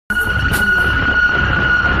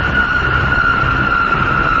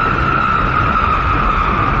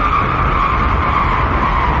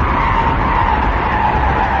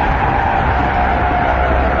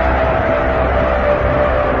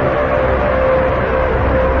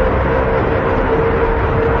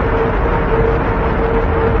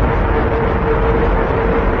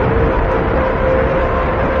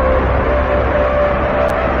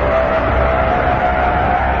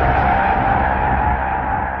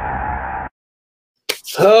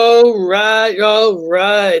All right, all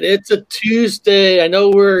right. It's a Tuesday. I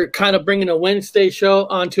know we're kind of bringing a Wednesday show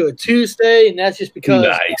onto a Tuesday, and Nice.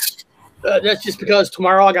 that's just because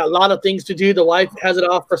tomorrow I got a lot of things to do. The wife has it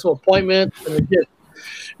off for some appointments, and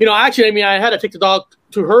actually, I had to take the dog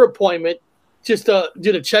to her appointment just to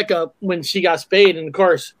do the checkup when she got spayed, and of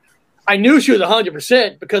course, I knew she was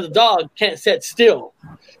 100% because the dog can't sit still.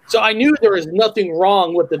 So I knew there was nothing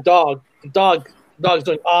wrong with the dog. The dog's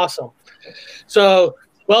doing awesome. So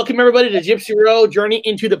welcome everybody to Gypsy Road Journey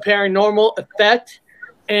into the Paranormal Effect.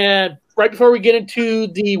 And right before we get into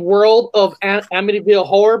the world of Amityville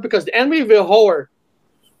Horror, because the Amityville Horror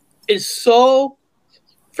is so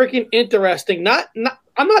freaking interesting.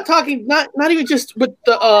 I'm not talking not even just with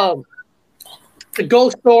the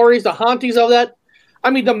ghost stories, the hauntings of that. I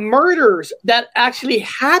mean, the murders that actually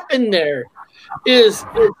happen there is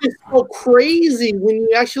just so crazy when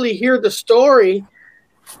you actually hear the story.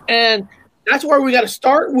 And that's where we got to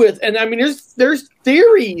start with. And I mean, there's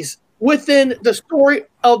theories within the story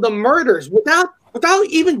of the murders without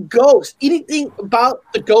even ghosts, anything about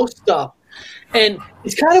the ghost stuff. And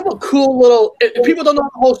it's kind of a cool little. People don't know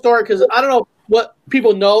the whole story because I don't know what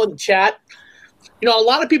people know in the chat. A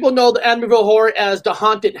lot of people know the Amityville Horror as the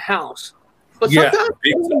haunted house, but sometimes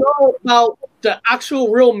people don't know about the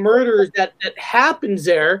actual real murders that happens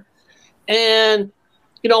there. And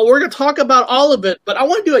we're going to talk about all of it, but I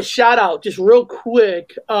want to do a shout out just real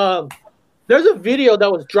quick. There's a video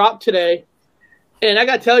that was dropped today, and I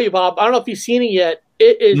got to tell you, Bob, I don't know if you've seen it yet.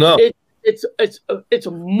 It is No. It's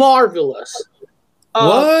marvelous.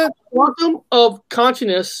 What? Quantum of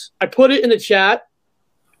Consciousness. I put it in the chat.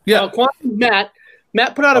 Yeah. Quantum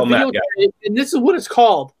Matt put out a video today, and this is what it's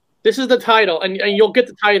called. This is the title, and you'll get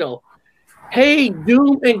the title. Hey,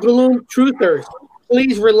 doom and gloom truthers,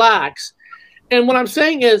 please relax. And what I'm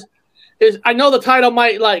saying is I know the title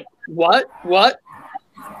might like, what?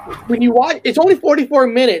 When you watch, it's only 44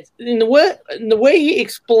 minutes. In the way he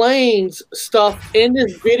explains stuff in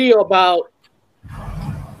this video about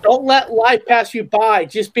don't let life pass you by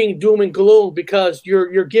just being doom and gloom because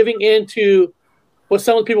you're giving in to what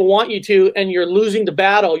some people want you to, and you're losing the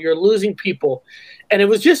battle. You're losing people. And it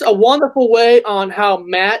was just a wonderful way on how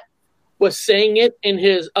Matt was saying it in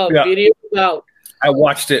his video about. I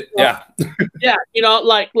watched it. Yeah. Yeah.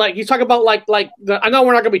 Like he's talking about I know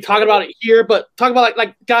we're not going to be talking about it here, but talk about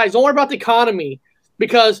like guys, don't worry about the economy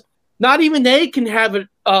because not even they can have it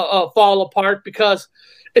fall apart because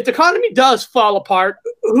if the economy does fall apart,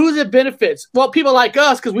 who's it benefits? Well, people like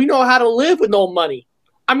us because we know how to live with no money.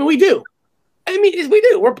 I mean, we do. We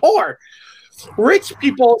do. We're poor. Rich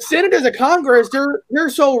people, senators of Congress, they're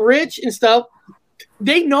so rich and stuff.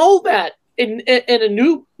 They know that in a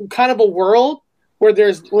new kind of a world where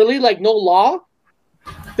there's really like no law,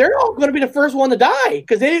 they're all going to be the first one to die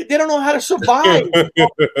because they don't know how to survive.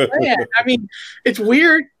 Man, I mean, it's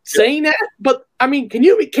weird saying that, but I mean, can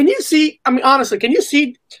you see? I mean, honestly, can you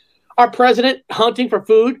see our president hunting for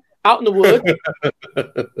food out in the woods?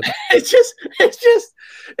 It's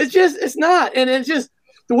not, and it's just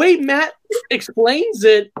the way Matt explains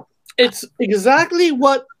it. It's exactly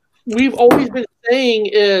what we've always been saying: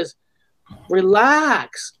 is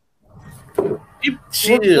relax.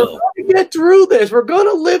 We're gonna get through this. We're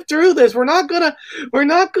gonna live through this. We're not gonna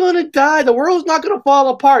die. The world's not gonna fall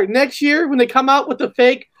apart. Next year, when they come out with the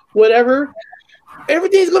fake whatever,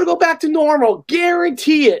 everything's gonna go back to normal.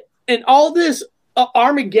 Guarantee it. And all this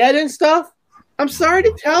Armageddon stuff, I'm sorry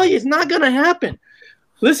to tell you, it's not gonna happen.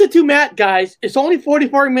 Listen to Matt, guys. It's only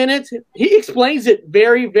 44 minutes. He explains it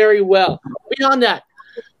very, very well. Beyond that,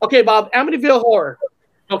 okay, Bob, Amityville Horror.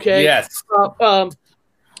 Okay. Yes.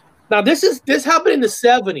 Now, this happened in the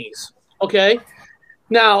 70s, okay?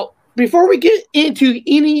 Now, before we get into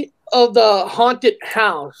any of the haunted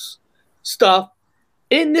house stuff,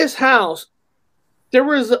 in this house, there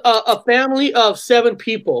was a family of 7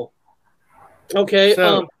 people, okay?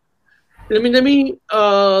 So, let me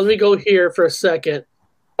go here for a second.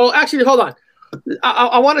 Oh, actually, hold on.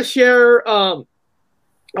 I want to share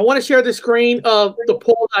the screen of the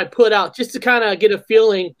poll that I put out just to kind of get a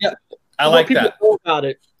feeling. Yeah, I like people that. know about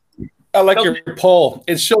it. I like your poll.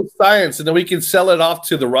 It shows science, and then we can sell it off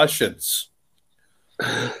to the Russians.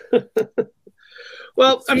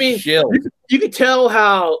 Well, I mean, you can tell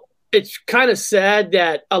how it's kind of sad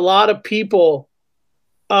that a lot of people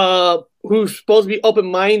who's supposed to be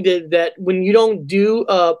open-minded, that when you don't do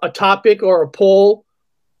a topic or a poll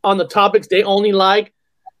on the topics they only like,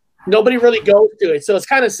 nobody really goes to it. So it's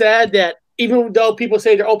kind of sad that even though people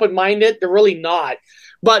say they're open-minded, they're really not.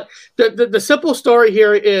 But the simple story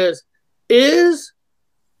here is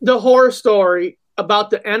the horror story about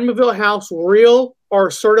the Amityville house real or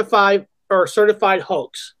certified or certified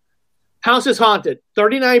hoax. House is haunted.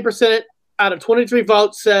 39% out of 23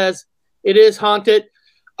 votes says it is haunted.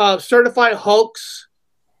 Certified hoax,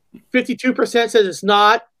 52% says it's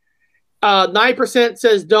not. 9%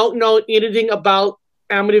 says don't know anything about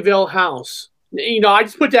Amityville House. I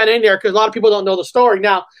just put that in there because a lot of people don't know the story.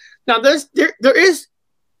 Now there is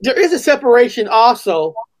a separation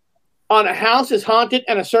also on a house is haunted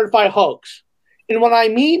and a certified hoax. And what I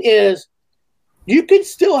mean is you could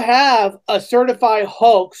still have a certified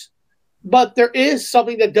hoax, but there is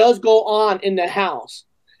something that does go on in the house.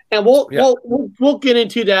 And we'll get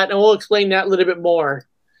into that and we'll explain that a little bit more.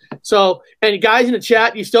 So, and guys in the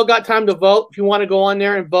chat, you still got time to vote. If you want to go on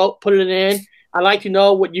there and vote, put it in. I'd like to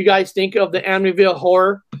know what you guys think of the Amityville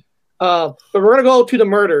horror. But we're going to go to the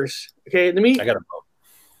murders. Okay, I got to vote.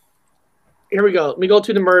 Here we go. Let me go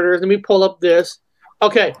to the murders. Let me pull up this.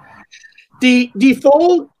 Okay. The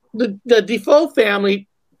Defoe family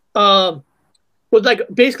was like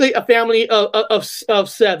basically a family of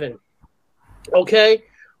 7. Okay.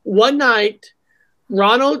 One night,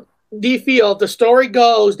 Ronald DeFeo, the story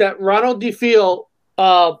goes that Ronald DeFeo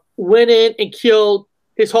went in and killed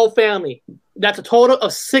his whole family. That's a total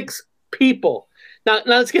of 6 people. Now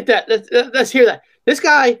let's get that. Let's hear that. This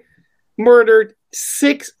guy murdered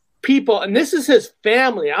 6 people, and this is his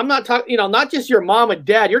family. I'm not talking, not just your mom and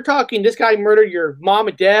dad. You're talking this guy murdered your mom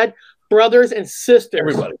and dad, brothers and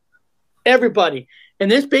sisters. Everybody.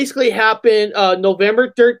 And this basically happened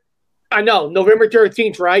November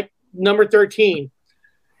 13th, right? Number 13.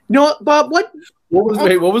 No, Bob, what was the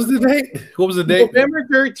date? What was the date? November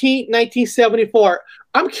 13th, 1974.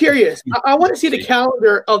 I'm curious. I want to see the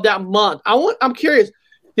calendar of that month. I'm curious.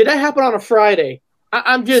 Did that happen on a Friday?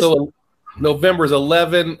 I'm just so November is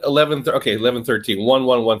 11, 13. 1,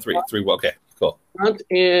 1, 1, 3. 3. Okay, cool. Month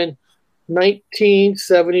in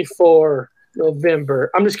 1974,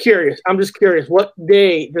 November. I'm just curious. What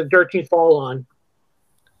day did 13 fall on?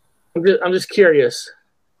 I'm just curious.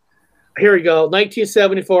 Here we go.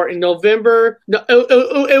 1974 in November. No,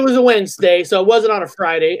 it was a Wednesday, so it wasn't on a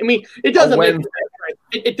Friday. I mean, it doesn't make a difference.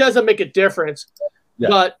 It doesn't make a difference.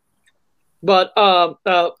 Yeah. But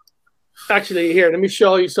actually, here, let me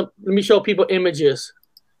show you some. Let me show people images.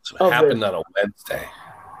 So it happened on a Wednesday.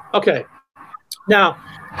 Okay. Now,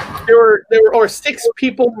 there were 6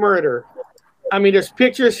 people murdered. I mean, there's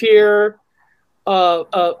pictures here. Of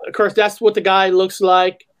course, that's what the guy looks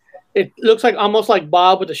like. It looks like almost like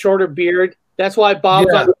Bob with a shorter beard. That's why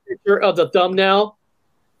Bob's on the picture of the thumbnail.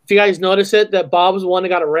 If you guys notice it, that Bob was the one that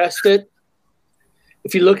got arrested.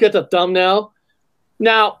 If you look at the thumbnail.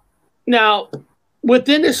 Now,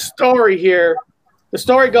 within this story here, the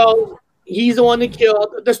story goes, he's the one that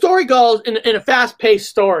killed. The story goes in a fast-paced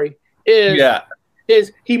story is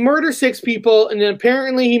he murdered 6 people, and then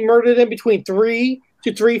apparently he murdered them between 3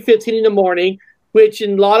 to 3:15 in the morning, which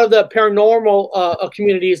in a lot of the paranormal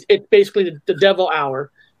communities, it's basically the devil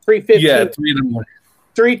hour, 3:15. Yeah, 3 in the morning.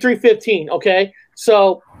 3:15. Okay,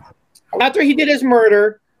 so after he did his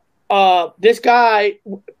murder, this guy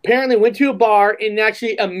apparently went to a bar and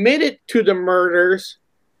actually admitted to the murders,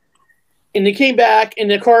 and he came back,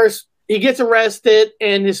 and of course he gets arrested,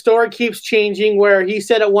 and his story keeps changing. Where he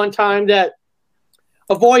said at one time that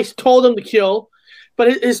a voice told him to kill,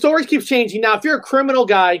 but his story keeps changing. Now, if you're a criminal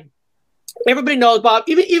guy, everybody knows, Bob,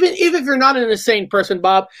 even if you're not an insane person,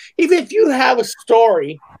 Bob, even if you have a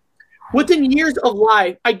story, within years of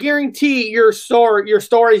life, I guarantee your story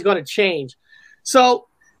is going to change. So,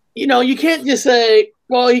 you can't just say,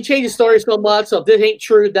 well, he changed his story so much, so if this ain't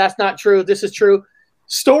true, that's not true, this is true.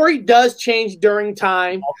 Story does change during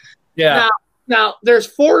time. Yeah. Now there's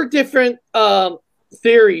 4 different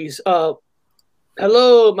theories.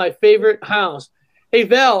 Hello, my favorite house. Hey,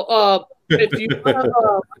 Val, if you I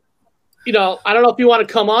don't know if you want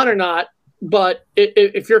to come on or not, but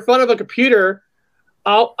if you're in front of a computer,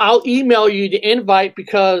 I'll email you the invite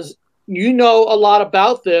because you know a lot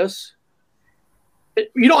about this.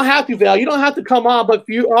 You don't have to, Val. You don't have to come on, but if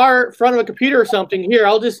you are in front of a computer or something, here,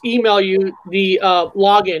 I'll just email you the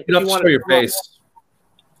login. You have to show your face.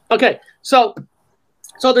 Okay, so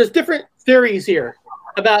there's different theories here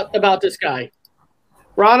about this guy.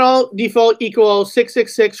 Ronald Defoe equals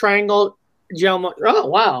 666 triangle gel. Oh,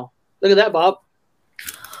 wow. Look at that, Bob.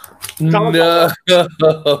 No,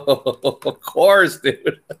 of course,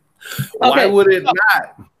 dude. Why would it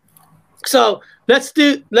not? So let's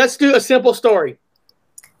do a simple story.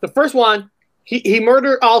 The first one, he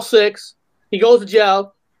murdered all 6. He goes to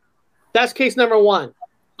jail. That's case number 1.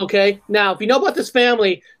 Okay. Now, if you know about this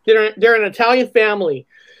family, they're an Italian family.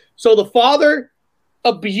 So the father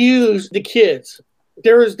abused the kids.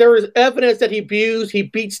 There was evidence that he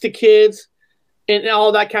beats the kids. and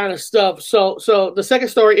all that kind of stuff. So the second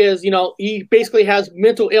story is, he basically has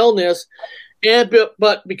mental illness,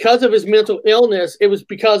 but because of his mental illness, it was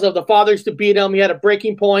because of the father used to beat him. He had a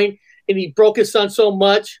breaking point, and he broke his son so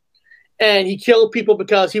much, and he killed people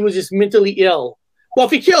because he was just mentally ill. Well,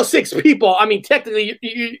 if he kills 6 people, I mean, technically,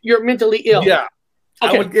 you're mentally ill. Yeah,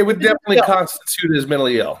 okay. It would definitely constitute as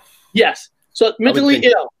mentally ill. Yes, so mentally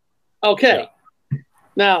ill. Okay, yeah.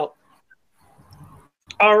 Now.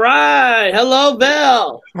 All right. Hello,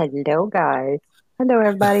 Val. Hello, guys. Hello,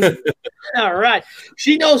 everybody. All right.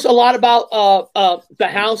 She knows a lot about the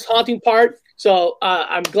house haunting part, so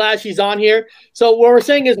I'm glad she's on here. So what we're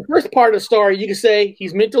saying is the first part of the story, you can say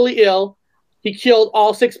he's mentally ill. He killed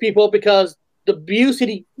all 6 people because the abuse that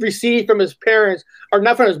he received from his parents, or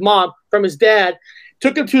not from his mom, from his dad,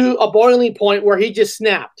 took him to a boiling point where he just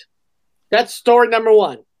snapped. That's story number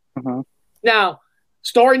 1. Mm-hmm. Now,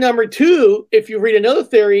 story number 2, if you read another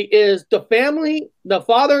theory, is the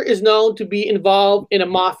father is known to be involved in a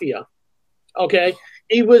mafia. Okay.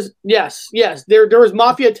 He was, yes, there was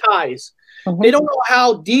mafia ties. Mm-hmm. They don't know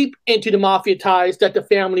how deep into the mafia ties that the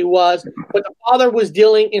family was, but the father was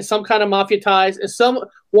dealing in some kind of mafia ties. And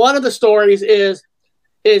one of the stories is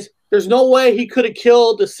there's no way he could have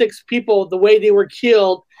killed the 6 people the way they were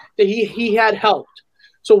killed, that he had helped.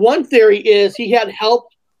 So one theory is he had help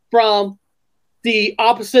from the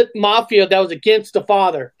opposite mafia that was against the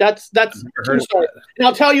father. That's true story. And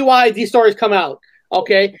I'll tell you why these stories come out.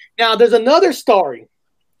 Okay. Now there's another story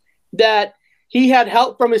that he had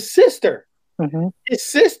help from his sister. Mm-hmm. His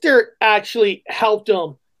sister actually helped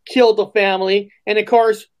him kill the family. And of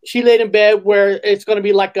course she laid in bed where it's going to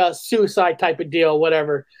be like a suicide type of deal,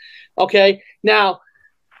 whatever. Okay. Now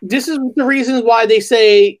this is the reasons why they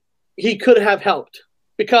say he could have helped,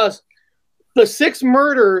 because the 6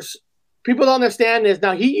 murders, people don't understand this.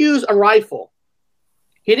 Now, he used a rifle.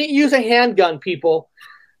 He didn't use a handgun, people.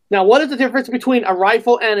 Now, what is the difference between a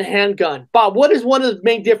rifle and a handgun? Bob, what is one of the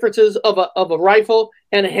main differences of a rifle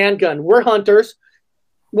and a handgun? We're hunters.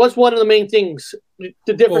 What's one of the main things,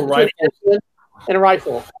 the difference between a handgun and a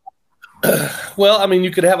rifle? Well, I mean,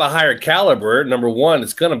 you could have a higher caliber. Number 1,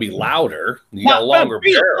 it's going to be louder. You got a longer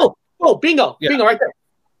barrel. Oh, bingo. Yeah. Bingo right there.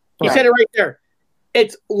 You said it right there.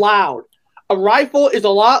 It's loud. A rifle is a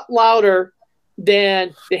lot louder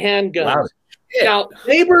than the handguns. Yeah. Now,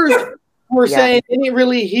 neighbors were saying they didn't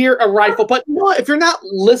really hear a rifle, but you know what? If you're not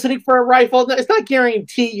listening for a rifle, it's not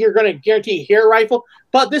guaranteed you're going to guarantee hear a rifle.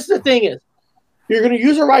 But this is the thing is, you're going to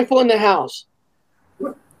use a rifle in the house.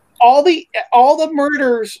 All the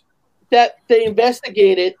murders that they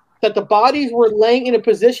investigated, that the bodies were laying in a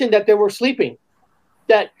position that they were sleeping,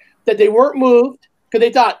 that they weren't moved, because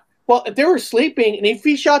they thought, well, if they were sleeping and if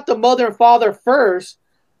he shot the mother and father first,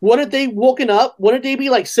 wouldn't they woken up? Wouldn't they be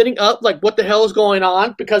like sitting up, like what the hell is going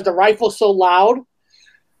on? Because the rifle's so loud,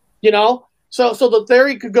 So the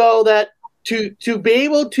theory could go that to be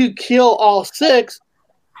able to kill all 6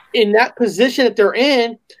 in that position that they're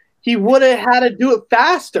in, he would have had to do it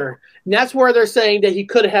faster. And that's where they're saying that he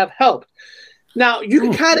could have helped. Now, you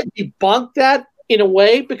can kind of debunk that in a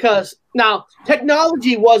way, because now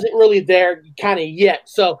technology wasn't really there kind of yet.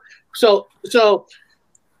 So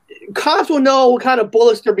cops will know what kind of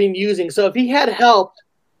bullets they're being using. So if he had helped,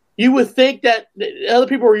 you would think that the other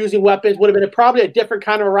people were using weapons would have been probably a different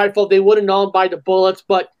kind of rifle. They would have known by the bullets,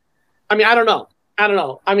 but I mean, I don't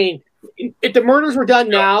know. I mean, if the murders were done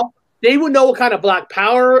now, they would know what kind of black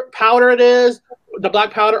powder it is, the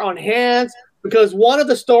black powder on hands, because one of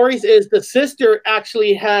the stories is the sister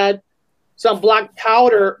actually had some black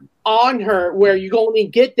powder on her, where you only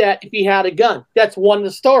get that if he had a gun. That's one of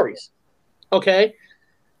the stories. Okay.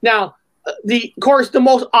 Now, of course, the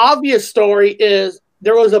most obvious story is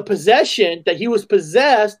there was a possession, that he was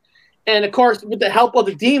possessed, and of course, with the help of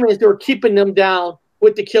the demons, they were keeping them down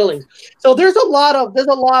with the killings. So there's a lot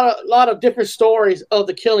of different stories of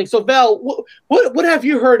the killing. So Val, what have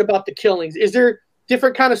you heard about the killings? Is there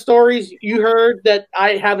different kind of stories you heard that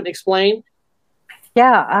I haven't explained?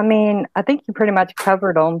 Yeah, I mean, I think you pretty much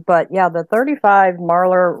covered them, but yeah, the 35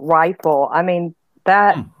 Marler rifle, I mean,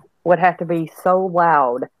 that would have to be so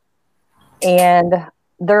loud. And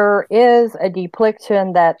there is a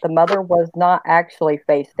depiction that the mother was not actually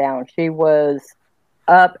face down. She was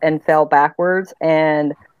up and fell backwards,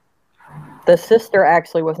 and the sister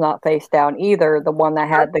actually was not face down either, the one that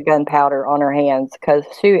had the gunpowder on her hands, because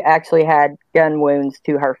she actually had gun wounds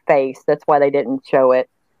to her face. That's why they didn't show it.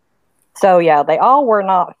 So yeah, they all were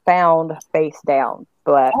not found face down.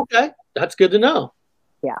 But okay, that's good to know.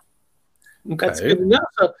 Yeah, okay. That's good to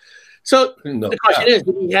know. So the question is,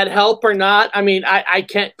 did he had help or not? I mean, I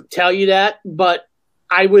can't tell you that, but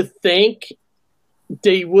I would think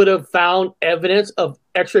they would have found evidence of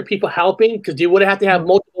extra people helping because they would have to have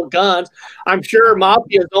multiple guns. I'm sure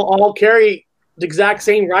mafias don't all carry the exact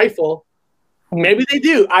same rifle. Maybe they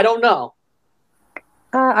do. I don't know.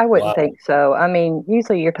 I wouldn't think so. I mean,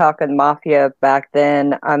 usually you're talking mafia back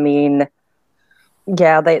then. I mean,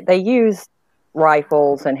 yeah, they used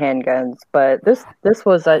rifles and handguns, but this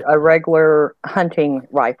was a regular hunting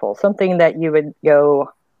rifle, something that you would go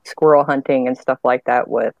squirrel hunting and stuff like that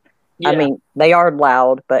with. Yeah. I mean, they are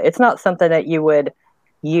loud, but it's not something that you would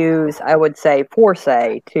use, I would say,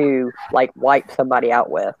 to like wipe somebody out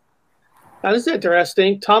with. Now, this is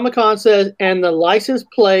interesting. Tomicon says, and the license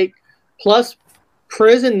plate plus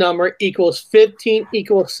prison number equals 15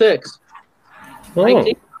 equals 6.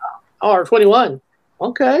 19 or 21.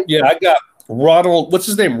 Okay. Yeah, I got Ronald. What's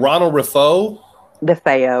his name? Ronald Rafo?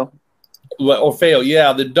 DeFeo. Or Feo.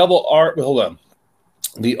 Yeah, the double R. Hold on.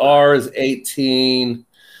 The R is 18.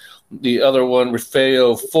 The other one,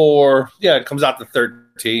 Rafeo, 4. Yeah, it comes out to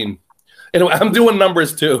 13. Anyway, I'm doing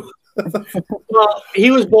numbers too. Well,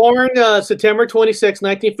 he was born September 26,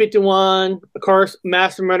 1951. Of course,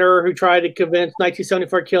 master murderer who tried to convince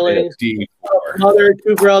 1974 killings. Mother,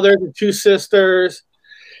 2 brothers, and 2 sisters.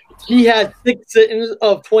 He had 6 sentences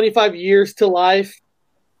of 25 years to life.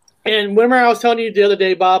 And remember, I was telling you the other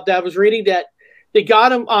day, Bob, that I was reading that they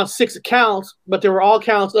got him on 6 counts, but they were all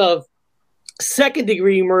counts of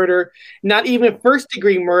second-degree murder, not even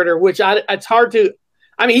first-degree murder, which it's hard to.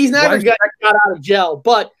 I mean, he's never got out of jail,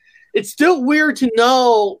 but it's still weird to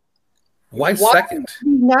know why second? Did he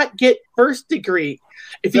not get first degree?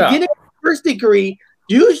 If he didn't get first degree,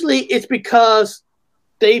 usually it's because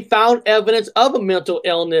they found evidence of a mental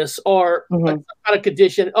illness or some kind of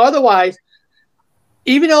condition. Otherwise,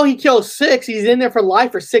 even though he killed 6, he's in there for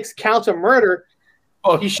life for 6 counts of murder.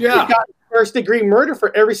 Oh, he should have gotten first degree murder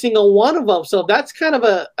for every single one of them. So that's kind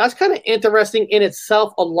of interesting in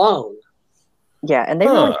itself alone. Yeah, and they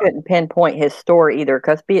really couldn't pinpoint his story either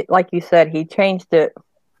because, like you said, he changed it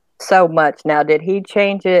so much. Now, did he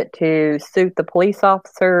change it to suit the police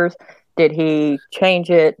officers? Did he change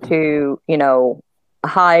it to,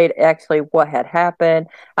 hide actually what had happened?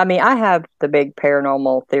 I mean, I have the big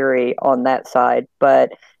paranormal theory on that side,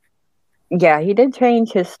 but yeah, he did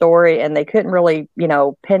change his story and they couldn't really,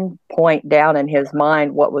 pinpoint down in his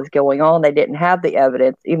mind what was going on. They didn't have the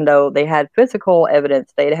evidence, even though they had physical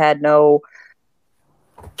evidence. They had no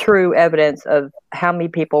true evidence of how many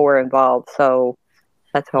people were involved. So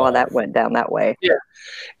that's how that went down that way. Yeah.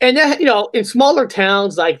 And that, in smaller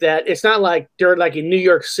towns like that, it's not like they're like in New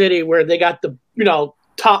York City where they got the,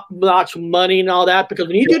 top-notch money and all that, because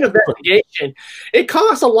when you do an investigation, it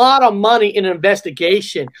costs a lot of money in an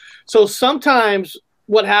investigation. So sometimes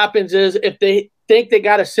what happens is if they think they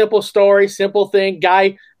got a simple story, simple thing,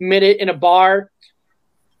 guy met it in a bar,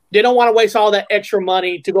 they don't want to waste all that extra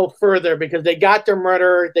money to go further because they got their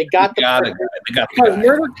murderer, they got the guy. Because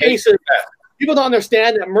murder cases, people don't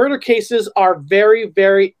understand that murder cases are very,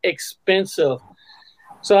 very expensive.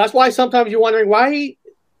 So that's why sometimes you're wondering why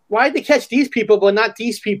did they catch these people but not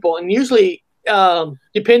these people? And usually,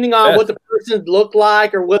 depending on what the person look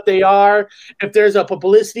like or what they are, if there's a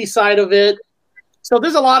publicity side of it. So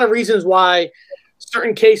there's a lot of reasons why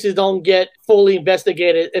certain cases don't get fully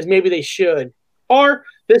investigated as maybe they should. Or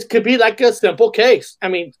this could be like a simple case. I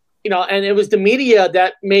mean, and it was the media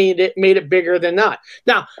that made it bigger than not.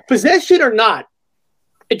 Now, possession or not,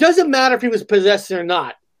 it doesn't matter if he was possessed or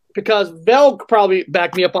not, because Vel could probably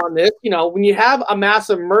back me up on this. When you have a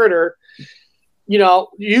massive murder,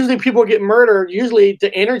 usually people get murdered. Usually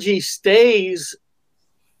the energy stays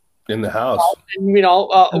in the house,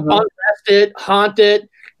 unrested, haunted.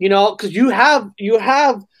 Because you have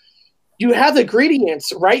the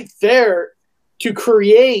ingredients right there to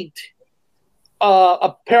create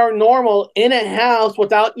a paranormal in a house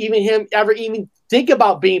without even him ever even think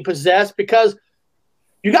about being possessed, because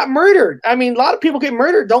you got murdered. I mean, a lot of people get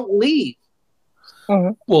murdered, don't leave.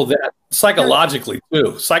 Well, that psychologically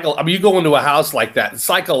too. You go into a house like that,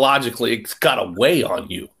 psychologically, it's got to weigh on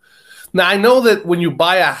you. Now, I know that when you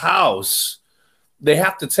buy a house, they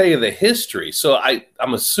have to tell you the history. So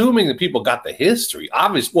I'm assuming that people got the history.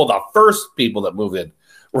 Obviously, well, the first people that moved in.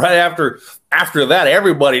 Right after that,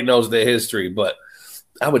 everybody knows the history. But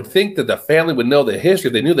I would think that the family would know the history.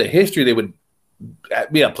 If they knew the history, they would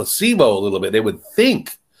be a placebo a little bit. They would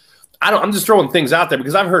think. I'm just throwing things out there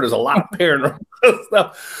because I've heard there's a lot of paranormal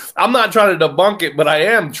stuff. I'm not trying to debunk it, but I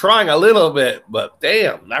am trying a little bit. But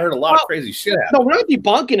damn, I heard a lot of crazy shit happen. No, we're not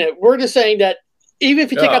debunking it. We're just saying that even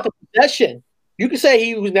if you take out the possession, you could say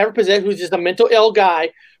he was never possessed, he was just a mental ill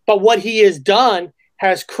guy. But what he has done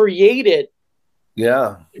has created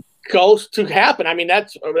goes to happen. I mean,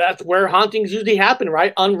 that's where hauntings usually happen,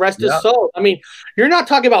 right? Unrest is soul. I mean, you're not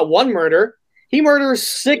talking about one murder. He murders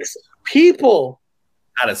 6 people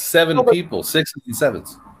out of 7 people, 6s and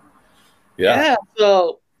 7s. Yeah.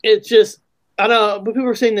 So it's just, I don't know, but people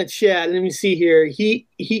were saying that chat. Let me see here.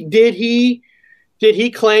 Did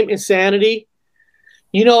he claim insanity?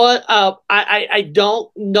 You know what? I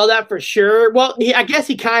don't know that for sure. Well, I guess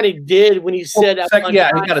he kind of did when he said that. He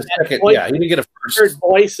got a second. He didn't get a first.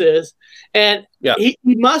 Voices, and he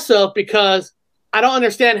must have, because I don't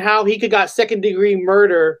understand how he could got second-degree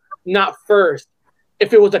murder, not first,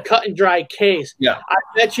 if it was a cut and dry case. Yeah, I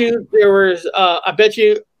bet you there was. I bet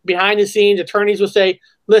you behind the scenes, attorneys will say,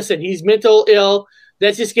 "Listen, he's mental ill.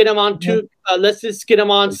 Let's just get him on let's just get him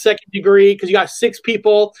on second degree, because you got 6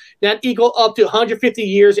 people that equal up to 150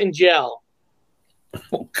 years in jail."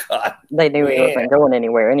 Oh God! They knew he wasn't going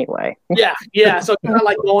anywhere anyway. Yeah. So it's not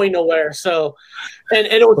like going nowhere. So, and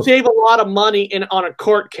it would save a lot of money on a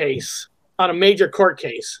court case, on a major court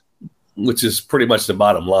case. Which is pretty much the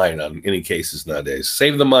bottom line on any cases nowadays.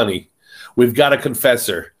 Save the money. We've got a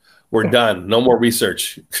confessor. We're done. No more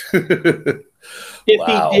research. If he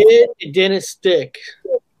did, it didn't stick.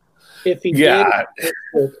 If he did, it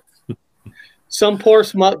didn't stick. Some poor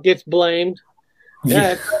smut gets blamed.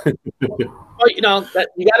 Yeah. But, you know,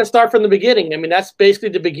 you got to start from the beginning. I mean, that's basically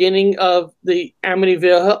the beginning of the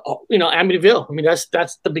Amityville. Amityville. I mean, that's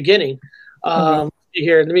the beginning.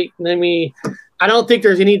 Here, let me. I don't think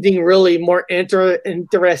there's anything really more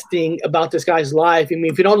interesting about this guy's life. I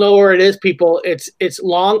mean, if you don't know where it is, people, it's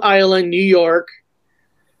Long Island, New York.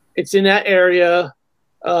 It's in that area.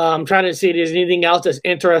 I'm trying to see if there's anything else that's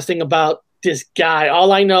interesting about this guy.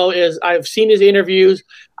 All I know is I've seen his interviews.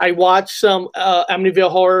 I watched some Amityville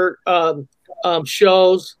horror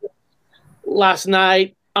shows last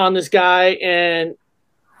night on this guy, and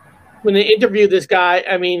when they interviewed this guy,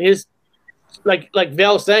 I mean, his like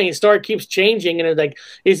Val was saying, his story keeps changing, and it's like,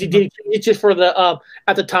 did he just for the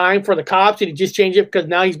at the time for the cops? Did he just change it because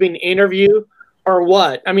now he's being interviewed, or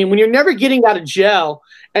what? I mean, when you're never getting out of jail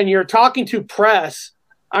and you're talking to press,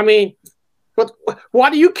 I mean, why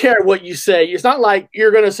do you care what you say? It's not like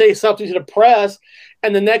you're going to say something to the press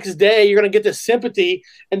and the next day you're going to get this sympathy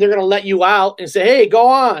and they're going to let you out and say, hey, go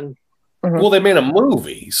on. Well, they made a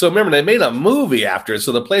movie. So remember, they made a movie after it.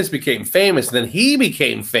 So the place became famous. And then he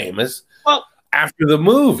became famous after the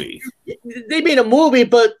movie. They made a movie,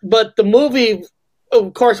 but the movie,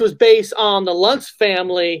 of course, was based on the Luntz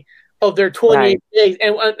family of their 28 days.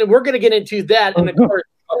 And we're going to get into that. And of course,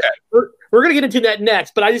 we're going to get into that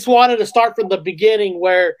next. But I just wanted to start from the beginning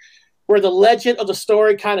where the legend of the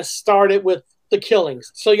story kind of started with the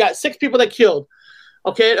killings. So you got 6 people that killed.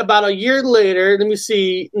 Okay, about a year later, let me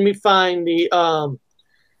find the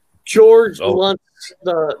George Luntz,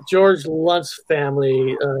 the George Luntz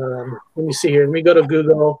family. Let me see here. Let me go to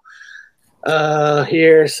Google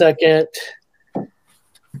here a second.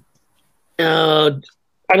 I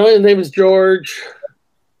know his name is George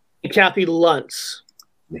and Kathy Luntz.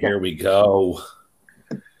 Here we go.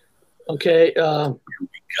 Okay. Here we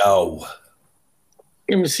go.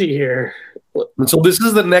 Let me see here. So this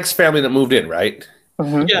is the next family that moved in, right?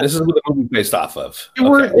 Yeah. This is what the movie's based off of. They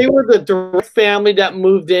were the direct family that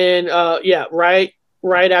moved in.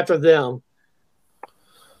 Right after them.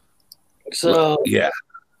 So yeah.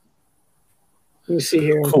 Let me see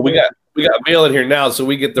here. Oh, we got Vale in here now, so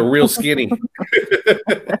we get the real skinny.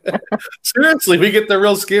 Seriously, we get the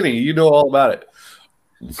real skinny. You know all about it.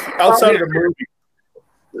 Outside of the movie.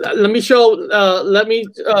 Let me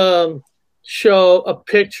show a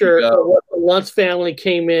picture of what the Luntz family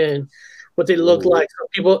came in, what they look like. So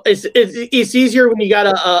people, it's easier when you got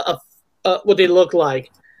a what they look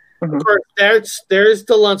like. Of course, there's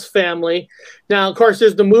the Luntz family. Now, of course,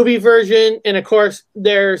 there's the movie version, and of course,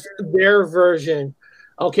 there's their version.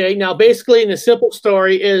 Okay, now basically, the simple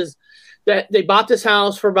story is that they bought this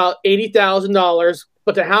house for about $80,000,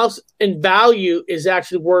 but the house in value is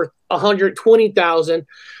actually worth $120,000.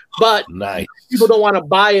 But people don't want to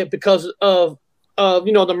buy it because of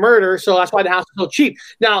the murder, so that's why the house is so cheap.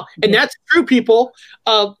 Now, and that's true, people.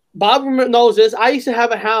 Bob knows this. I used to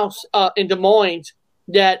have a house in Des Moines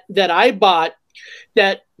that I bought.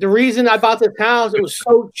 That the reason I bought this house, it was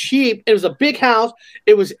so cheap. It was a big house.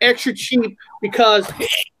 It was extra cheap because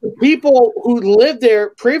the people who lived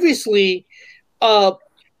there previously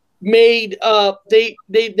made they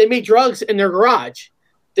made drugs in their garage.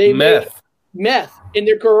 They made meth in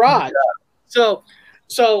their garage. So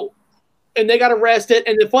and they got arrested.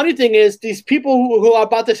 And the funny thing is, these people who I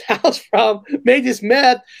bought this house from made this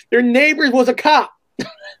meth. Their neighbor was a cop.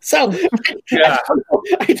 So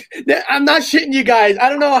I'm not shitting you guys. I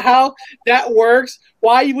don't know how that works,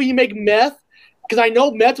 why will you make meth? Because I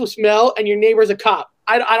know meth will smell, and your neighbor's a cop.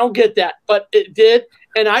 I don't get that, but it did,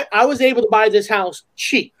 and I was able to buy this house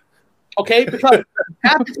cheap. Okay, because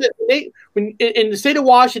in the state of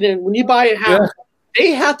Washington, when you buy a house,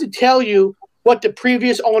 they have to tell you what the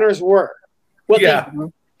previous owners were. They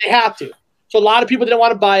have to. So a lot of people didn't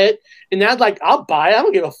want to buy it, and that's like, I'll buy it. I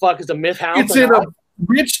don't give a fuck. It's a myth house. It's in a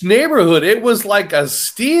rich neighborhood. It was like a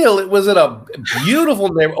steal. It was in a beautiful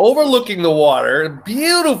neighborhood overlooking the water.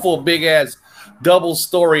 Beautiful big ass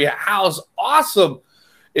double-story house. Awesome.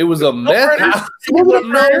 It was a meth house. It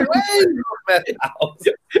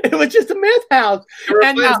was just a meth house.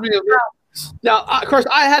 And now, of course,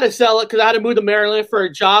 I had to sell it because I had to move to Maryland for a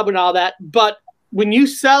job and all that. But when you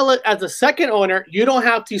sell it as a second owner, you don't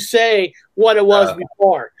have to say what it was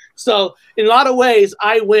before. So in a lot of ways,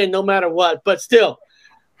 I win no matter what. But still,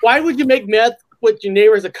 why would you make meth with your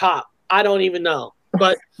neighbor as a cop? I don't even know.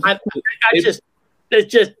 But it's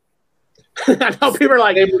just. I know people are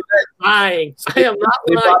like, lying. I am not lying.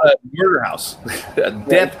 They lying. bought a murder house, a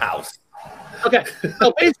death house. Okay,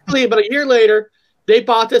 so basically, about a year later, they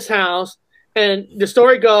bought this house, and the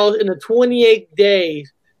story goes, in the 28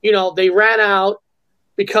 days, they ran out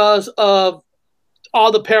because of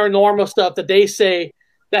all the paranormal stuff that they say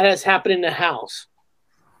that has happened in the house.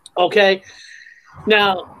 Okay,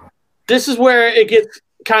 now this is where it gets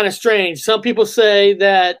kind of strange. Some people say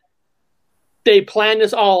that they planned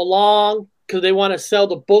this all along because they want to sell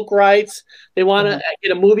the book rights. They want to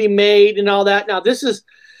get a movie made and all that. Now this is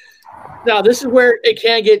where it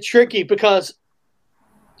can get tricky because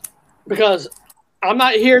I'm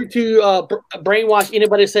not here to brainwash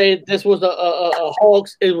anybody, say this was a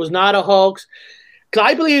hoax. It was not a hoax.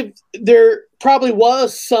 Because I believe there probably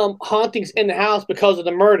was some hauntings in the house because of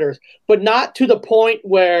the murders, but not to the point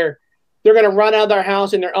where they're going to run out of their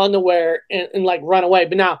house in their underwear and like run away.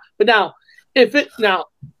 But now.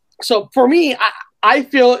 So for me, I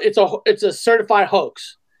feel it's a certified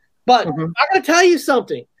hoax. But I'm going to tell you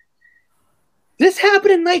something. This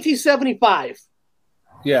happened in 1975.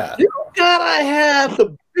 Yeah. You gotta have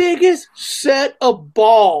the biggest set of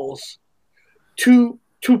balls to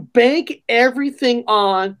bank everything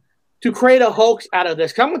on to create a hoax out of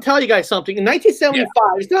this. I'm going to tell you guys something. In 1975,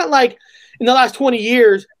 it's not like in the last 20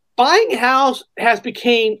 years, buying a house has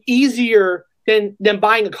become easier than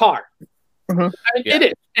buying a car. I mean, it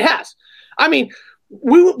is. It has. I mean,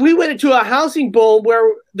 we went into a housing boom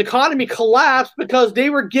where the economy collapsed because they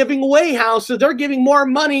were giving away houses. They're giving more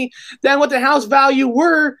money than what the house value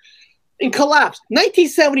were and collapsed.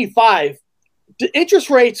 1975, the interest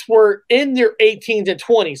rates were in their 18s and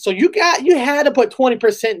 20s. So you had to put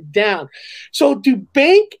 20% down. So to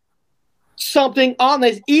bank something on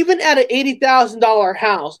this, even at an $80,000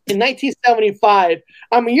 house in 1975,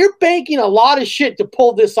 I mean, you're banking a lot of shit to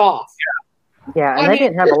pull this off. Yeah, and they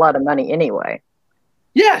didn't have a lot of money anyway.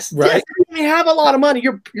 Yes, right. Yes, they didn't have a lot of money.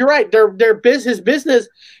 You're right. His business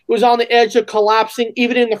was on the edge of collapsing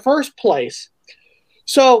even in the first place.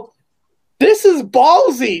 So this is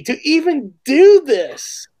ballsy to even do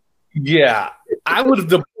this. Yeah, I would have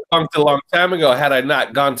debunked a long time ago had I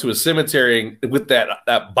not gone to a cemetery with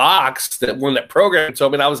that box that program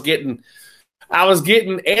told me. And I was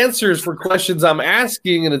getting answers for questions I'm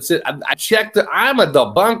asking, and I checked. I'm a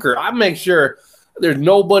debunker. I make sure there's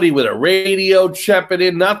nobody with a radio checking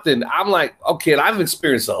in, nothing. I'm like, okay, and I've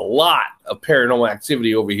experienced a lot of paranormal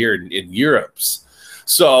activity over here in Europe's.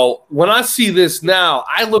 So when I see this now,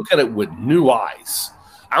 I look at it with new eyes.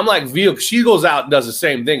 I'm like, Vio, she goes out and does the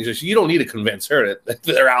same thing. So you don't need to convince her that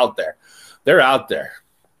they're out there. They're out there.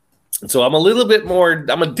 And so I'm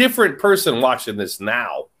a different person watching this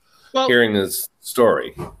now. Well, hearing this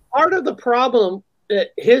story, part of the problem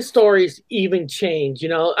that his stories even change.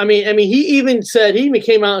 I mean, he even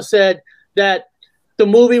came out and said that the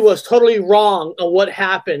movie was totally wrong on what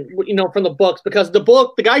happened. From the books, because the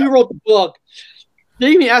guy who wrote the book,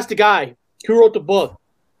 they even asked the guy who wrote the book.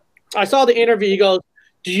 I saw the interview. He goes,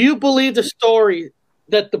 "Do you believe the story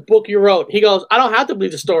that the book you wrote?" He goes, "I don't have to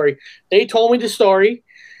believe the story. They told me the story.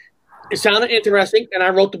 It sounded interesting, and I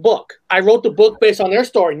wrote the book. I wrote the book based on their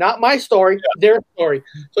story, not my story, their story."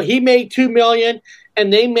 So he made $2 million,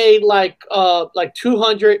 and they made like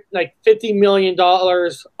 $250 million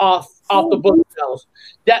off the book sales.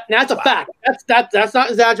 That's a fact. That's not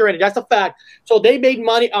exaggerated. That's a fact. So they made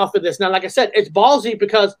money off of this. Now, like I said, it's ballsy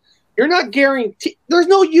because you're not guaranteed. There's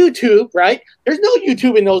no YouTube, right? There's no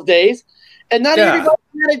YouTube in those days, and not everybody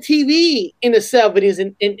had a TV in the 70s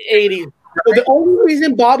and 80s. So the only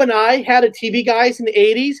reason Bob and I had a TV, guys, in the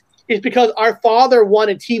 80s is because our father won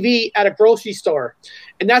a TV at a grocery store.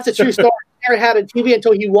 And that's a true story. never had a TV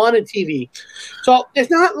until he wanted TV. So it's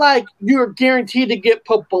not like you're guaranteed to get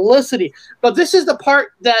publicity. But this is the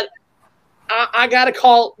part that I got to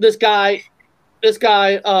call this guy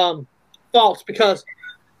false, because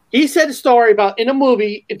he said a story about in a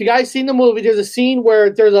movie. If you guys seen the movie, there's a scene where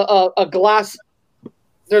there's a glass,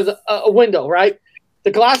 there's a window, right?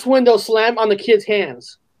 The glass window slammed on the kid's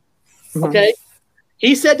hands. Okay,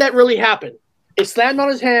 he said that really happened. It slammed on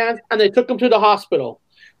his hands, and they took him to the hospital,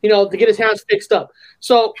 to get his hands fixed up.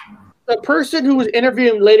 So the person who was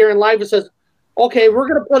interviewing later in life says, "Okay, we're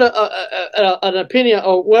going to put an opinion,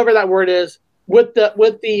 or whatever that word is, with the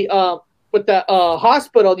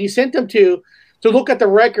hospital you sent him to look at the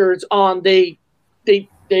records on they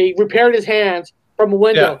repaired his hands from a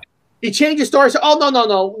window." Yeah. He changed his story. Said, "Oh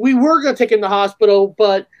no, we were going to take him to the hospital,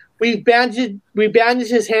 but we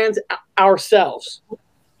bandaged his hands ourselves."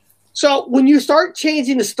 So when you start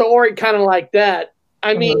changing the story kind of like that,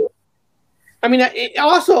 I mean,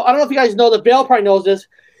 also, I don't know if you guys know that Vail probably knows this.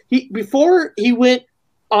 Before he went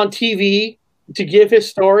on TV to give his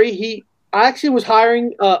story, he actually was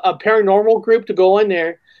hiring a paranormal group to go in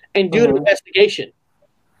there and do an investigation.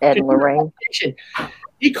 Ed and Lorraine.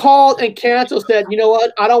 He called and canceled, said, "You know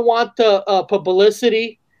what? I don't want the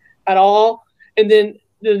publicity at all." And then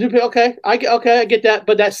okay, I get that.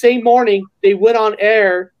 But that same morning, they went on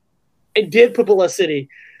air and did publicity.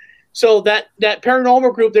 So that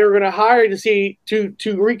paranormal group they were going to hire to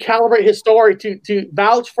recalibrate his story, to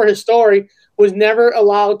vouch for his story, was never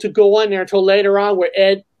allowed to go in there until later on, where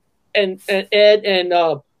Ed and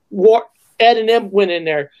them went in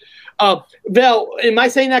there. Val, am I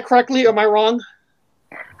saying that correctly, or am I wrong?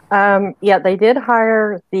 Yeah, they did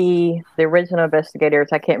hire the original investigators.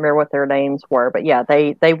 I can't remember what their names were, but yeah,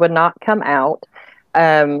 they would not come out.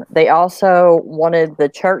 They also wanted the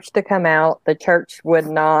church to come out. The church would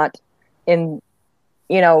not,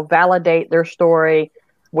 validate their story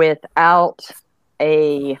without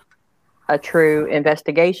a true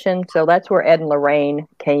investigation. So that's where Ed and Lorraine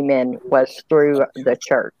came in, was through the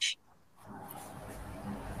church.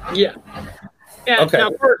 Yeah. Yeah. Okay.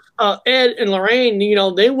 Now, first, Ed and Lorraine,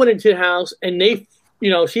 they went into the house, and they,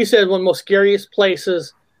 she said one of the most scariest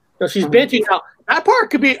places she's been to. Now, that part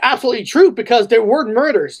could be absolutely true, because there were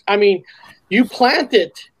murders. I mean, you plant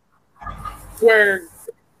it where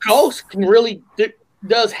ghosts can really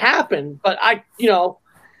does happen, but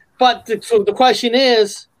so the question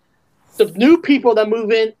is, the new people that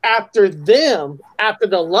move in after them, after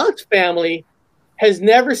the Lutz family, has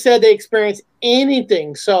never said they experienced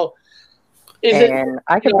anything. So,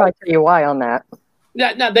 I can probably tell you why on that.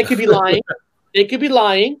 Now they could be lying. They could be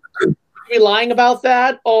lying. About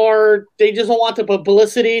that, or they just don't want the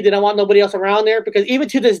publicity. They don't want nobody else around there, because even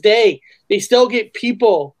to this day, they still get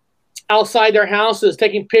people outside their houses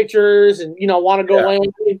taking pictures and want to go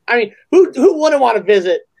in. I mean, who wouldn't want to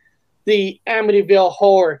visit the Amityville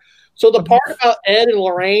Horror? So the part about Ed and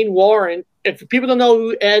Lorraine Warren, if people don't know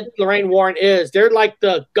who Ed and Lorraine Warren is, they're like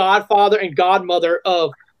the godfather and godmother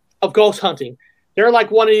of ghost hunting. They're like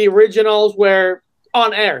one of the originals where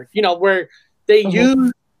on air, where they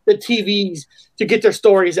use the TVs to get their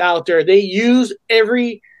stories out there. They use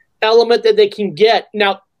every element that they can get.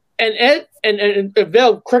 Now, and Ed and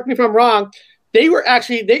Vel, correct me if I'm wrong, they were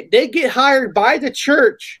actually, they get hired by the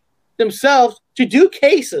church themselves to do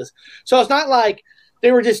cases. So it's not like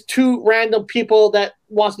they were just two random people that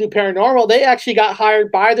wants to do paranormal. They actually got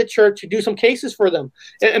hired by the church to do some cases for them.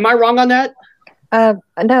 Am I wrong on that?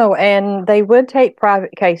 No, and they would take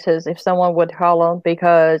private cases if someone would call them,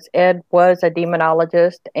 because Ed was a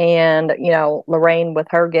demonologist, and Lorraine with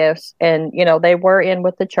her gifts, and they were in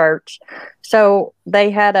with the church, so they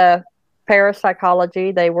had a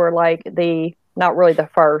parapsychology. They were like not really the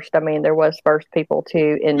first. I mean, there was first people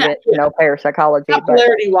to invent parapsychology.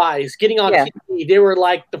 Popularity wise, getting on TV, they were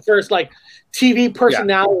like the first TV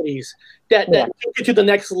personalities that took it to the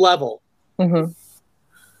next level. Mm-hmm.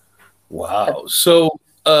 Wow. So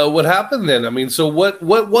what happened then? I mean, so what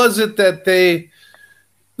was it that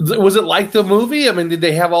was it like the movie? I mean, did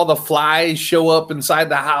they have all the flies show up inside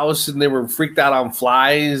the house and they were freaked out on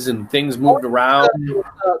flies and things moved around?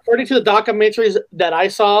 According to the documentaries that I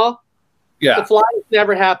saw, the flies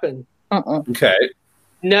never happened. Okay.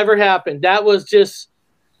 Never happened. That was just...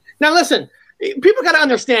 Now, listen, people got to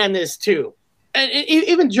understand this too. And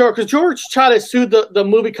even George, because George tried to sue the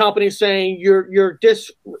movie company, saying you're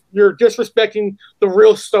disrespecting the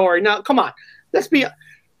real story. Now, come on, let's be.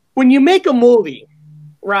 When you make a movie,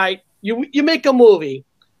 right? You make a movie,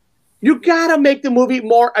 you gotta make the movie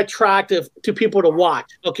more attractive to people to watch.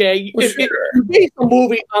 Okay, if you base a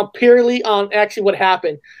movie on purely on actually what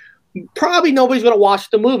happened, probably nobody's going to watch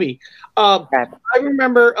the movie. I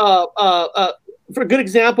remember, for a good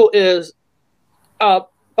example is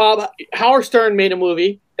Howard Stern made a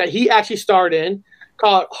movie that he actually starred in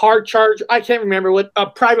called Hard Charge. I can't remember what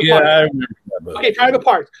Private Parts. I remember that movie. Okay, Private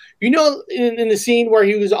Parts. You know, in the scene where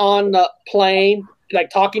he was on the plane, like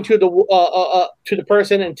talking to the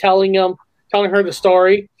person and telling her the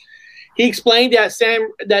story. He explained that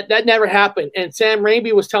that never happened, and Sam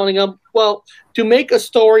Raimi was telling him, well, to make a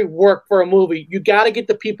story work for a movie, you got to get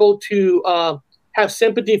the people to have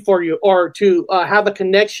sympathy for you or to have a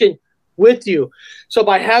connection with you. So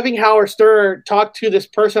by having Howard Stern talk to this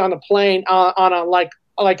person on the plane on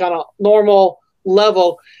a normal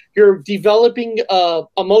level, you're developing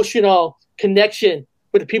emotional connection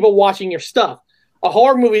with the people watching your stuff. A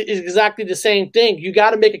horror movie is exactly the same thing. You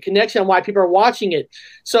got to make a connection on why people are watching it.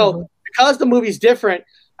 So because the movie's different,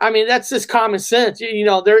 I mean, that's just common sense. You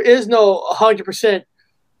know, there is no 100%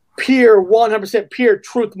 pure, 100% pure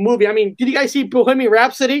truth movie. I mean, did you guys see Bohemian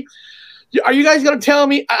Rhapsody? Are you guys going to tell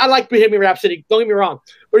me? I like Bohemian Rhapsody. Don't get me wrong.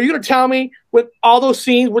 But are you going to tell me with all those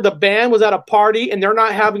scenes where the band was at a party and they're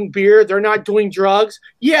not having beer, they're not doing drugs?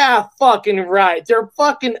 Yeah, fucking right. They're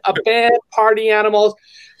fucking a band, party animals.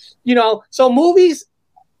 You know, so movies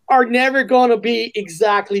are never going to be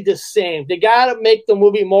exactly the same. They got to make the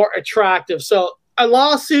movie more attractive. So a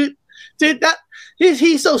lawsuit, dude,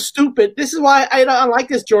 he's so stupid. This is why I don't like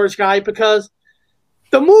this George guy, because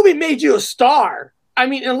the movie made you a star. I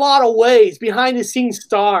mean, in a lot of ways, behind the scenes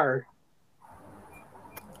star.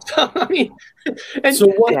 I mean, and, so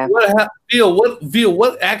what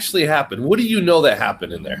actually happened? What do you know that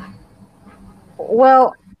happened in there?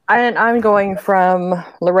 Well, I'm going from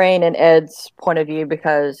Lorraine and Ed's point of view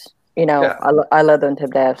because, you know, I love them to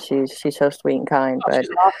death. She's so sweet and kind. But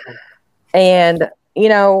awesome. And, you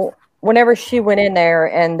know, whenever she went in there,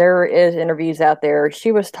 and there is interviews out there,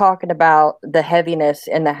 she was talking about the heaviness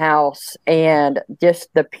in the house and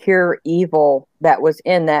just the pure evil that was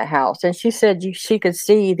in that house. And she said she could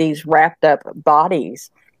see these wrapped up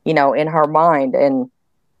bodies, you know, in her mind. And,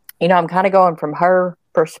 you know, I'm kind of going from her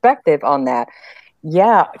perspective on that.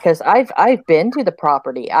 Yeah, because I've been to the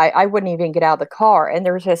property. I wouldn't even get out of the car, and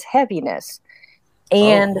there's this heaviness.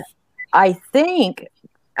 And I think,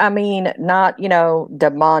 I mean, not, you know,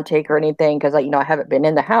 demonic or anything, because, you know, I haven't been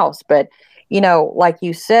in the house, but, you know, like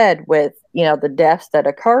you said, with, you know, the deaths that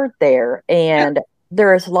occurred there, and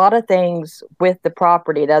there's a lot of things with the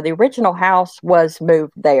property. Now, the original house was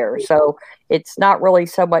moved there, so it's not really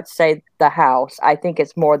so much, say, the house. I think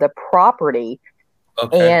it's more the property.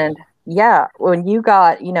 Okay. And yeah, when you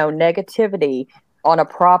got, you know, negativity on a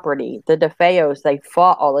property, the DeFeos, they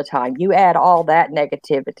fought all the time. You add all that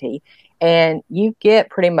negativity, and you get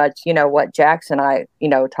pretty much, you know, what Jackson and I, you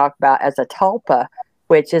know, talk about as a tulpa,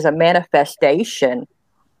 which is a manifestation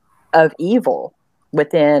of evil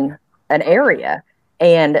within an area.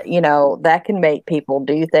 And, you know, that can make people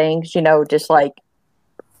do things, you know, just like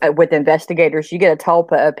with investigators, you get a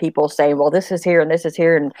tulpa of people saying, well, this is here and this is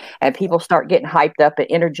here. And people start getting hyped up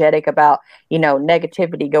and energetic about, you know,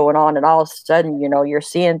 negativity going on. And all of a sudden, you know, you're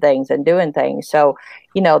seeing things and doing things. So,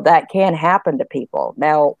 you know, that can happen to people.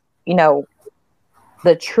 Now, you know,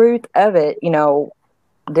 the truth of it, you know,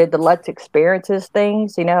 did the Lutz experiences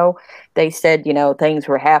things, you know, they said, you know, things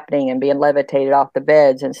were happening and being levitated off the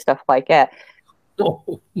beds and stuff like that.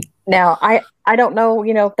 Now, I don't know,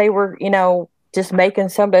 you know, if they were, you know, just making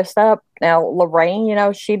some of this up. Now, Lorraine, you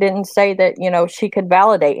know, she didn't say that, you know, she could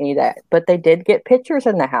validate any of that, but they did get pictures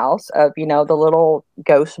in the house of, you know, the little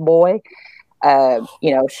ghost boy. You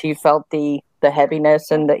know, she felt the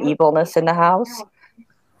heaviness and the evilness in the house.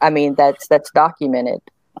 I mean, that's documented.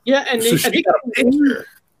 Yeah, and So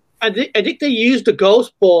I think they used the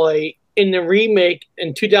ghost boy in the remake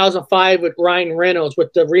in 2005 with Ryan Reynolds.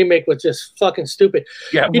 With the remake was just fucking stupid.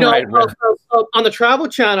 Yeah, you know, right. On the Travel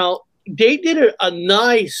Channel, they did a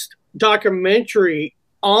nice documentary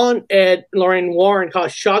on Ed and Lorraine Warren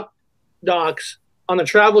called Shock Docs on the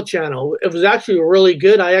Travel Channel. It was actually really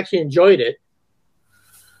good. I actually enjoyed it.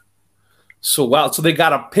 So wow! So they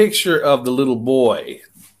got a picture of the little boy,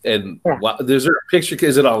 and wow, is there a picture?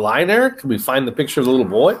 Is it online, Eric? Can we find the picture of the little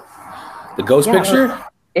boy, the ghost picture?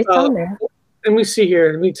 It's on there. Let me see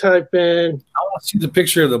here. Let me type in. I want to see the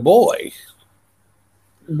picture of the boy.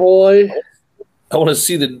 Boy. I want to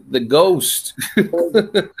see the ghost.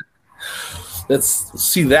 Let's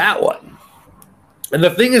see that one. And the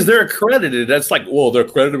thing is, they're accredited. That's like, well, they're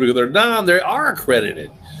accredited because they are accredited.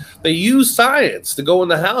 They use science to go in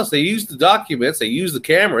the house. They use the documents. They use the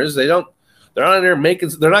cameras. They're not in there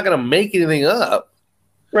making. They're not going to make anything up.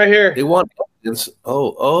 Right here. They want evidence.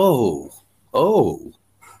 Oh.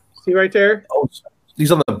 See right there? Oh,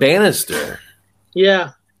 He's on the banister.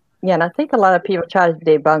 Yeah. Yeah, and I think a lot of people tried to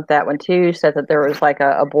debunk that one too. Said that there was like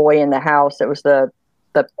a boy in the house. It was the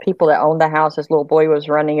people that owned the house. This little boy was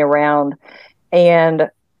running around, and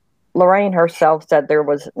Lorraine herself said there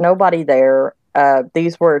was nobody there.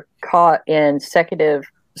 These were caught in consecutive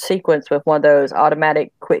sequence with one of those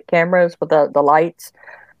automatic quick cameras with the lights.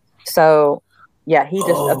 So, yeah, he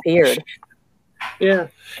just appeared. Yeah,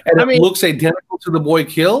 and it looks identical to the boy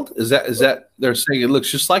killed. Is that they're saying it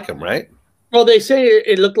looks just like him, right? Well, they say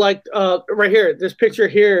it looked like right here. This picture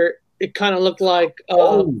here, it kind of looked like.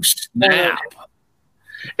 Oh snap!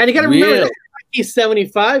 And you got to remember,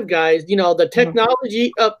 1975, guys. You know the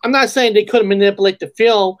technology. I'm not saying they couldn't manipulate the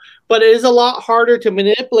film, but it is a lot harder to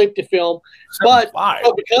manipulate the film. But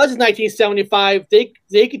because it's 1975,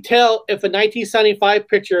 they could tell if a 1975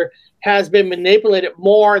 picture has been manipulated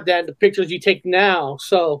more than the pictures you take now.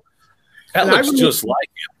 So that looks just like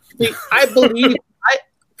him. I believe.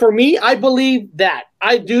 For me, I believe that.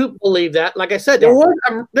 I do believe that. Like I said, there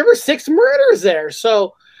were 6 murders there.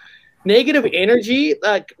 So negative energy,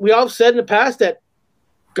 like we all said in the past, that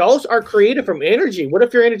ghosts are created from energy. What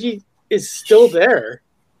if your energy is still there?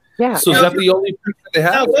 Yeah. So is that the only picture they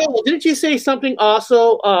have? Well, didn't you say something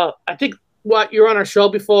also? I think you're on our show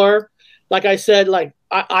before. Like I said, like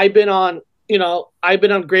I've been on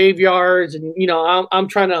graveyards, and I'm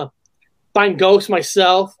trying to find ghosts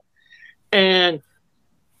myself, and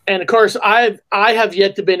of course I have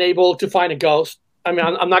yet to been able to find a ghost. I mean,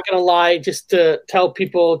 I'm not going to lie, just to tell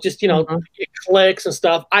people, just it clicks and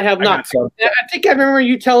stuff. I have not. I think I remember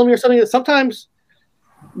you telling me or something that sometimes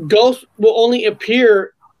ghosts will only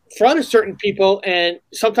appear in front of certain people, and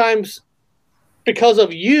sometimes because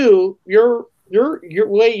of your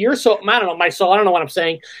way you're so, I don't know, my soul, I don't know what I'm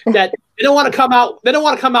saying, that they don't want to come out. They don't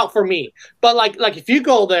want to come out for me. But like if you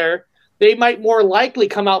go there, they might more likely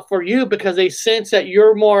come out for you because they sense that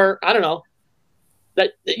you're more, I don't know,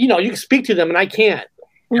 that you can speak to them and I can't.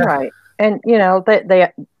 Right. And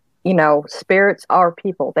they spirits are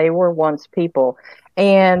people. They were once people.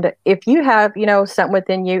 And if you have, something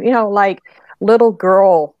within you, like little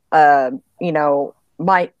girl,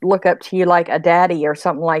 might look up to you like a daddy or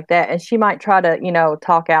something like that, and she might try to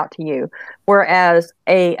talk out to you, whereas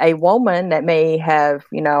a woman that may have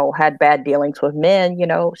had bad dealings with men,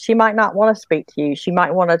 she might not want to speak to you. She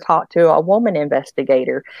might want to talk to a woman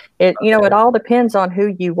investigator. It all depends on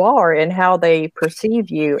who you are and how they perceive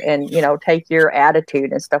you, and take your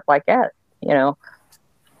attitude and stuff like that.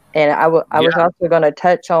 And I was also going to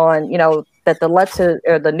touch on that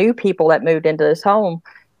the new people that moved into this home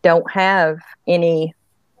don't have any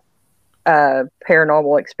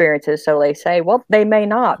paranormal experiences. So they say, well, they may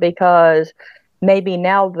not, because maybe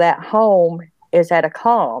now that home is at a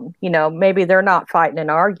calm, maybe they're not fighting and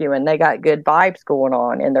arguing. They got good vibes going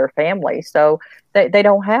on in their family. So they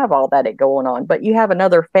don't have all that going on. But you have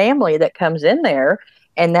another family that comes in there,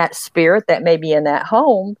 and that spirit that may be in that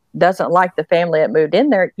home doesn't like the family that moved in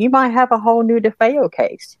there. You might have a whole new DeFeo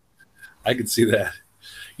case. I could see that.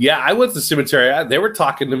 Yeah, I went to the cemetery. They were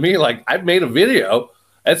talking to me like, I've made a video.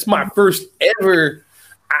 That's my first ever.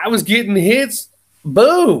 I was getting hits.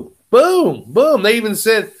 Boom, boom, boom. They even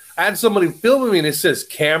said, I had somebody filming me, and it says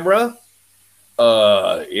camera.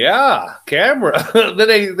 Yeah, camera. Then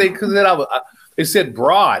they said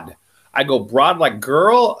broad. I go, broad like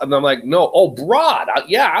girl? And I'm like, no, broad.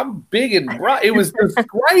 Yeah, I'm big and broad. It was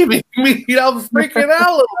describing me. I was freaking out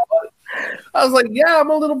a little bit. I was like, yeah, I'm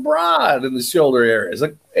a little broad in the shoulder areas.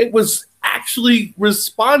 Like, it was actually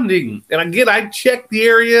responding. And again, I checked the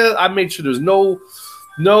area. I made sure there's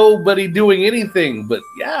nobody doing anything. But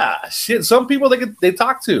yeah, shit. Some people they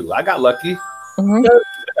talk to. I got lucky. Mm-hmm.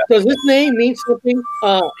 Does this name mean something?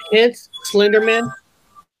 Hence Slenderman.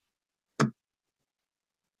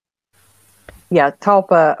 Yeah,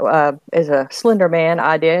 Tulpa is a Slender Man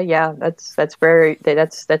idea. Yeah, that's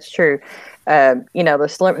true.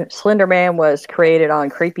 The Slender Man was created on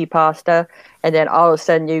creepypasta, and then all of a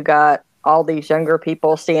sudden you got all these younger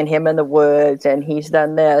people seeing him in the woods, and he's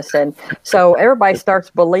done this, and so everybody starts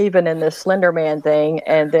believing in this Slender Man thing,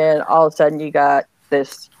 and then all of a sudden you got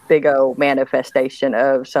this big old manifestation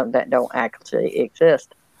of something that don't actually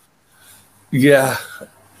exist. Yeah,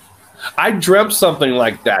 I dreamt something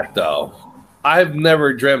like that though. I've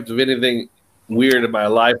never dreamt of anything weird in my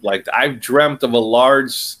life like that. I've dreamt of a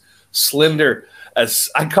large, slender,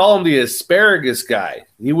 I call him the asparagus guy.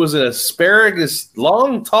 He was an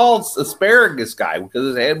long, tall asparagus guy because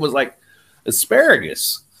his head was like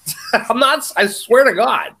asparagus. I swear to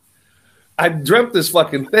God. I dreamt this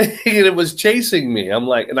fucking thing and it was chasing me. I'm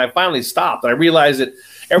like, and I finally stopped. I realized that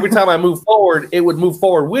every time I moved forward, it would move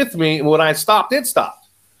forward with me. And when I stopped, it stopped.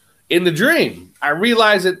 in the dream, I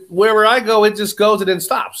realized that wherever I go, it just goes and then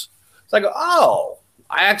stops. So I go, oh,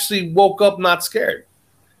 I actually woke up not scared.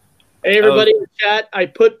 Hey, everybody in the chat, I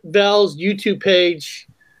put Belle's YouTube page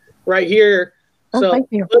right here. So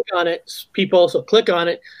click on it, people. So click on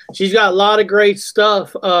it. She's got a lot of great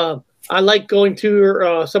stuff. I like going to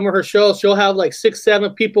her, some of her shows. She'll have like 6,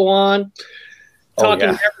 7 people on talking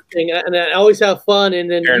everything, and I always have fun. And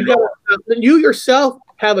then you yourself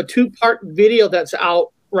have a 2-part video that's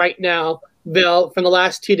out right now, Belle, from the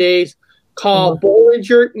last 2 days called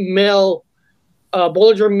Bollinger Mill.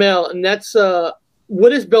 And that's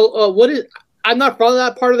what is Bill? What is? I'm not from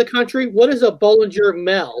that part of the country. What is a Bollinger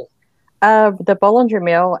Mill? The Bollinger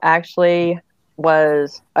Mill actually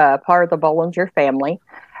was part of the Bollinger family.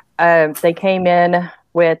 They came in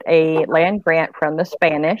with a land grant from the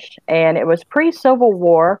Spanish, and it was pre-Civil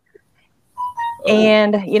War. Oh.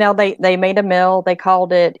 And, you know, they made a mill. They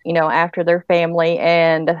called it, you know, after their family.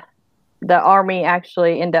 And the army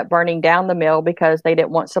actually ended up burning down the mill because they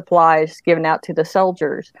didn't want supplies given out to the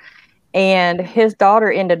soldiers. And his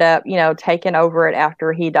daughter ended up, you know, taking over it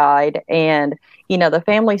after he died. And, you know, the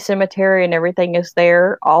family cemetery and everything is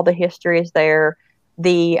there. All the history is there.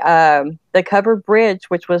 The covered bridge,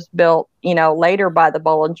 which was built, you know, later by the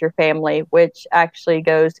Bollinger family, which actually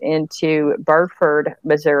goes into Birdford,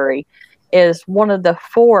 Missouri, is one of the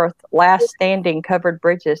 4th last standing covered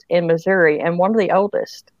bridges in Missouri and one of the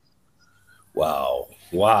oldest. Wow.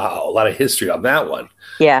 Wow. A lot of history on that one.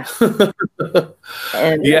 Yeah.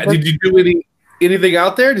 And yeah. Did you do anything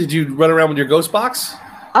out there? Did you run around with your ghost box?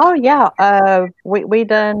 Oh yeah. We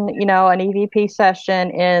done, you know, an EVP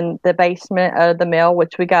session in the basement of the mill,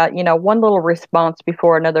 which we got, you know, one little response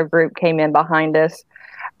before another group came in behind us.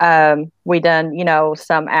 We done, you know,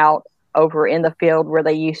 some out over in the field where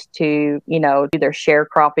they used to, you know, do their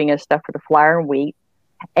sharecropping and stuff for the flour and wheat.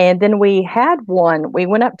 And then we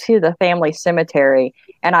went up to the family cemetery,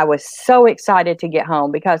 and I was so excited to get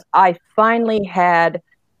home because I finally had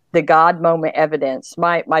the God moment evidence.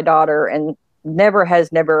 My daughter and never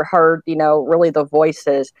heard, you know, really the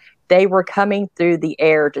voices. They were coming through the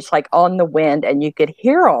air, just like on the wind, and you could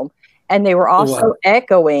hear them. And they were also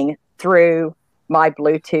echoing through my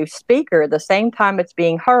Bluetooth speaker. The same time it's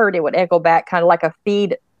being heard, it would echo back kind of like a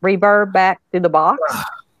feed reverb back through the box.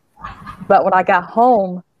 But when I got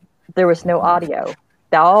home, there was no audio.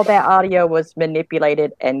 All that audio was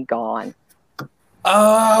manipulated and gone.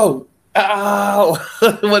 Oh,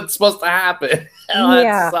 what's supposed to happen?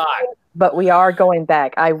 Yeah, but we are going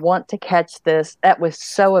back. I want to catch this. That was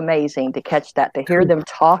so amazing to catch that, to hear them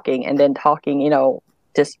talking and then talking, you know,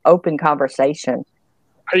 just open conversation.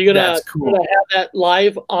 Are you gonna have that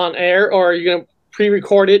live on air, or are you gonna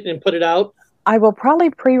pre-record it and put it out? I will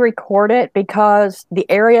probably pre-record it because the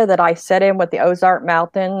area that I set in with the Ozark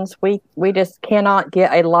Mountains, we just cannot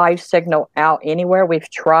get a live signal out anywhere. We've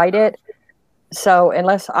tried it. So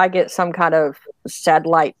unless I get some kind of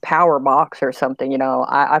satellite power box or something, you know,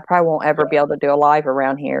 I probably won't ever be able to do a live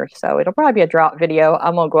around here. So it'll probably be a drop video.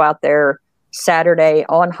 I'm going to go out there Saturday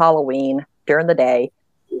on Halloween during the day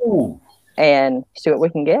and see what we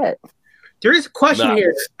can get. There is a question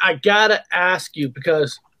here I got to ask you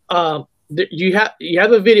because you have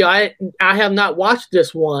a video. I have not watched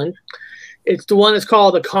this one. It's the one that's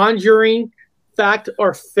called The Conjuring, Fact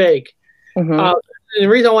or Fake. Mm-hmm. And the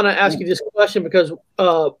reason I want to ask you this question because,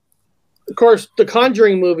 of course, the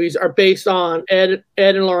Conjuring movies are based on Ed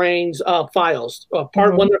and Lorraine's files.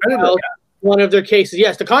 One of their cases.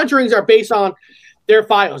 Yes, the Conjurings are based on their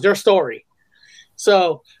files, their story.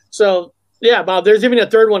 So yeah, Bob. There's even a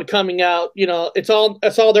 3rd one coming out. You know, it's all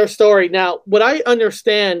their story. Now, what I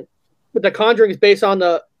understand. But The Conjuring is based on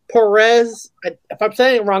the Perez. If I'm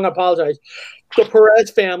saying it wrong, I apologize. The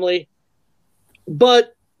Perez family.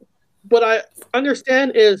 But what I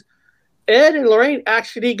understand is Ed and Lorraine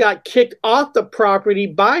actually got kicked off the property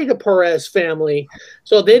by the Perez family.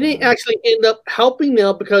 So they didn't actually end up helping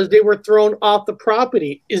them because they were thrown off the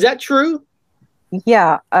property. Is that true?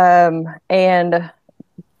 Yeah. And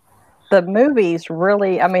the movies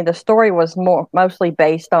really, I mean, the story was mostly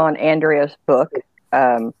based on Andrea's book.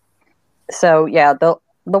 So yeah, the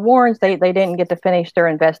Warrens, they didn't get to finish their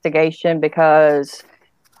investigation because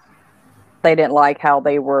they didn't like how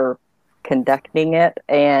they were conducting it.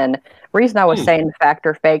 And the reason I was saying fact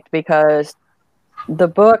or faked because the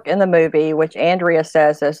book and the movie, which Andrea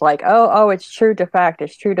says is like, oh, it's true to fact.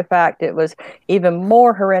 It's true to fact. It was even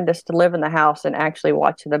more horrendous to live in the house and actually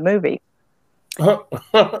watch the movie.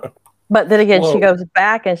 But then again, she goes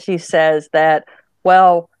back and she says that,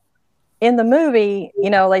 well, in the movie, you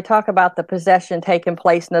know, they talk about the possession taking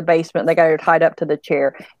place in the basement. They got her tied up to the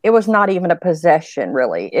chair. It was not even a possession,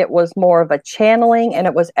 really. It was more of a channeling, and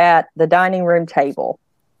it was at the dining room table.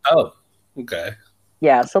 Oh, okay.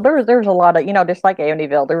 Yeah, so there was a lot of, you know, just like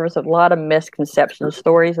Amityville, there was a lot of misconception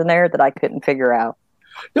stories in there that I couldn't figure out.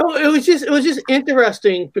 No, it was just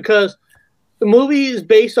interesting because the movie is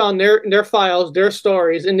based on their files, their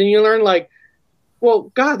stories, and then you learn like,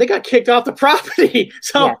 well, God, they got kicked off the property.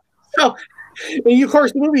 So, and of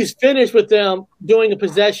course, the movie's finished with them doing the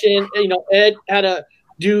possession. You know, Ed had to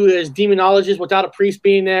do his demonologist without a priest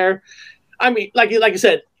being there. I mean, like I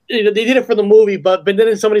said, you know, they did it for the movie, but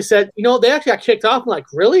then somebody said, you know, they actually got kicked off. I'm like,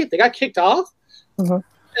 really? They got kicked off? Mm-hmm. And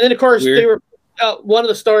then, of course, Weird. They were one of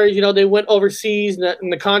the stories. You know, they went overseas in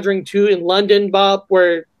the Conjuring 2 in London, Bob,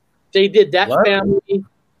 where they did that family.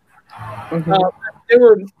 Mm-hmm. There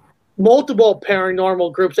were multiple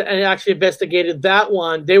paranormal groups that actually investigated that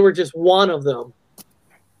one. They were just one of them.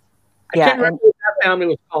 I can't remember what that family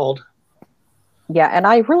was called. Yeah, and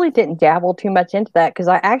I really didn't dabble too much into that because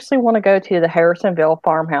I actually want to go to the Harrisonville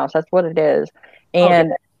farmhouse. That's what it is.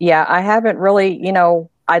 And yeah, I haven't really, you know,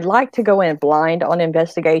 I'd like to go in blind on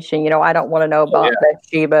investigation. You know, I don't want to know about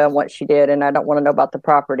Bathsheba and what she did, and I don't want to know about the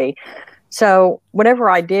property. So whenever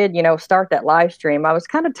I did, you know, start that live stream, I was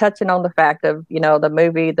kind of touching on the fact of, you know, the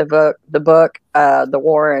movie, the book, the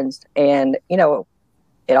Warrens, and, you know,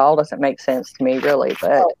 it all doesn't make sense to me really,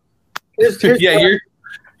 but correct.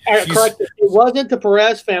 It wasn't the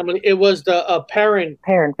Perez family. It was the Perrin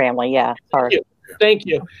family. Yeah. Sorry. Thank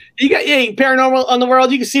you. You got Paranormal on the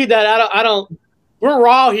World. You can see that. I don't. We're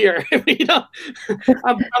raw here. You know,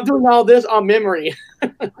 I'm doing all this on memory.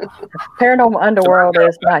 Paranormal Underworld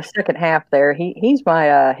is my second half there. He's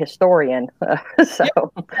my historian. So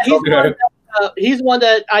he's one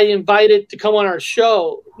that I invited to come on our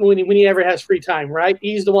show when he ever has free time. Right?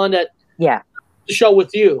 He's the one that the show with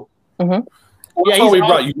you. Mm-hmm. Well, that's why we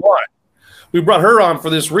brought you on. We brought her on for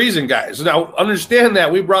this reason, guys. Now, understand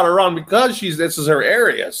that we brought her on because this is her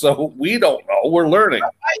area. So we don't know. We're learning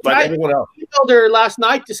like everyone else. I told her last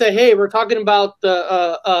night to say, hey, we're talking about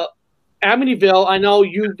the Amityville. I know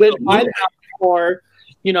you've been by the house before.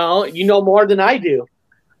 You know more than I do.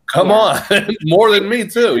 Come on. More than me,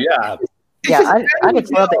 too. Yeah. Yeah, I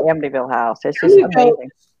just love the Amityville house. It's just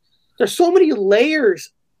amazing. There's so many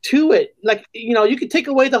layers to it. Like, you know, you could take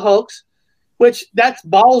away the hoax, which that's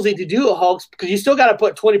ballsy to do a hoax because you still got to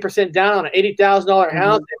put 20% down on an $80,000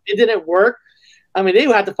 house. If it didn't work, I mean, they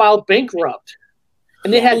would have to file bankrupt.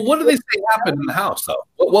 And they had. Well, what did they say happened in the house, though?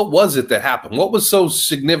 What was it that happened? What was so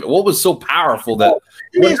significant? What was so powerful that?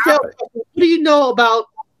 What do you know about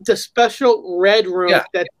the special red room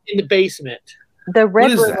that's in the basement? The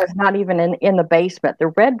red room was not even in the basement. The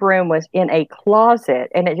red room was in a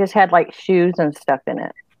closet, and it just had like shoes and stuff in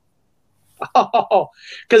it. Oh,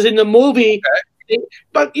 because in the movie,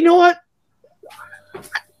 but you know what?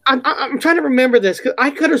 I'm trying to remember this because I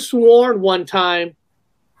could have sworn one time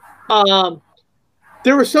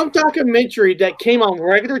there was some documentary that came on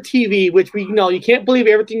regular TV, which you can't believe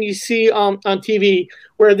everything you see on TV,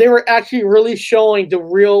 where they were actually really showing the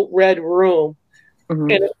real red room,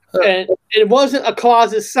 and it wasn't a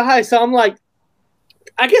closet size. So I'm like,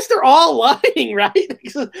 I guess they're all lying, right?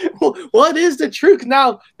 What is the truth?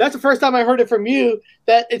 Now, that's the first time I heard it from you,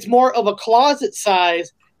 that it's more of a closet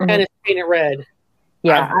size and it's painted red.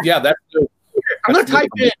 Yeah. That's true. I'm going to type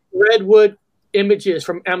in Redwood images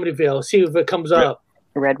from Amityville, see if it comes up.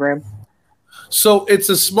 Red room. So it's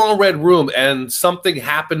a small red room, and something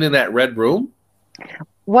happened in that red room?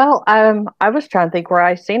 Well, I was trying to think where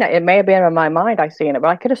I seen it. It may have been in my mind I seen it, but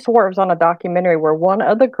I could have swore it was on a documentary where one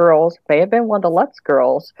of the girls, may have been one of the Lutz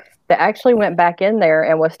girls, that actually went back in there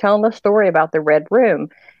and was telling the story about the red room.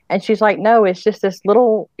 And she's like, no, it's just this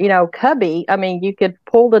little, cubby. I mean, you could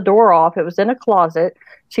pull the door off. It was in a closet.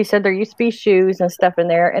 She said there used to be shoes and stuff in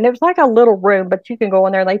there. And it was like a little room, but you can go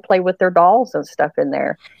in there and they play with their dolls and stuff in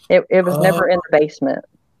there. It was never in the basement.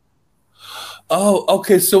 Oh,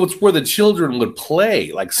 okay. So it's where the children would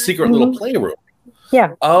play, like secret little playroom.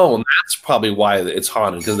 Yeah. Oh, and that's probably why it's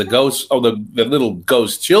haunted, because the ghosts, the little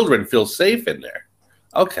ghost children feel safe in there.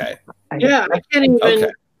 Okay. Yeah, I can't even.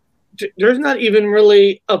 Okay. There's not even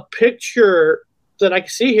really a picture that I can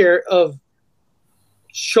see here of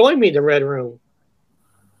showing me the red room.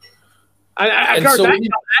 That's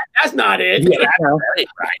not it. Yeah,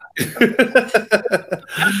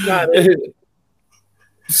 that's not it.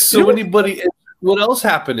 So anybody, what else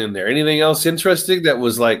happened in there? Anything else interesting that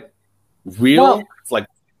was like real? Well, like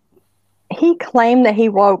he claimed that he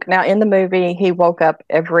woke. Now in the movie, he woke up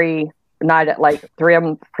every night at like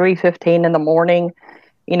 3:15 in the morning,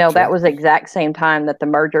 You know, that was the exact same time that the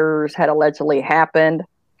murders had allegedly happened.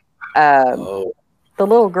 The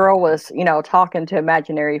little girl was, you know, talking to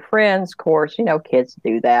imaginary friends. Of course, you know, kids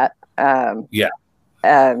do that.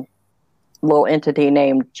 Little entity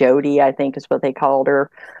named Jody, I think is what they called her,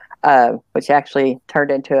 which actually turned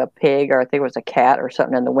into a pig, or I think it was a cat or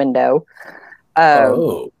something in the window.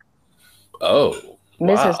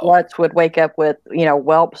 Mrs. Lutz would wake up with, you know,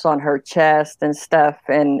 whelps on her chest and stuff.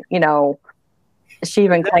 And, you know, she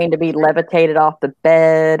even claimed to be levitated off the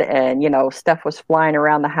bed, and, you know, stuff was flying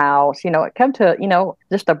around the house. You know, it come to, you know,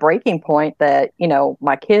 just a breaking point that, you know,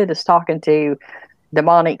 my kid is talking to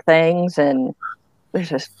demonic things, and there's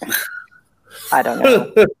just, I don't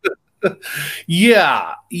know.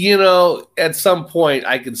 Yeah, you know, at some point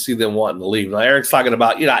I can see them wanting to leave. Now, Eric's talking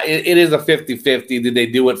about, you know, it is a 50-50. Did they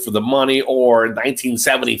do it for the money, or in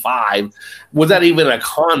 1975 was that even a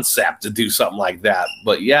concept to do something like that?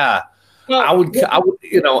 But yeah, well, I would,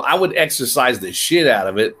 you know, I would exercise the shit out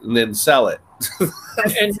of it and then sell it.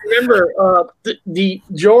 And remember, the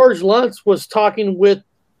George Lutz was talking with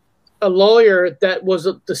a lawyer that was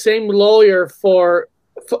the same lawyer for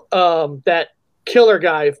that killer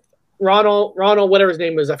guy, Ronald, whatever his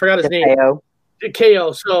name is. I forgot his name.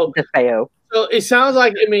 KO. So it sounds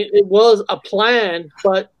like, I mean, it was a plan,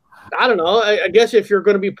 but I don't know. I guess if you're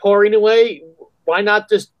going to be pouring away, why not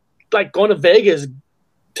just like going to Vegas,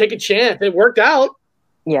 take a chance? It worked out.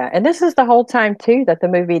 Yeah, and this is the whole time too that the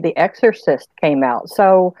movie The Exorcist came out.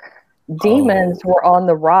 So demons were on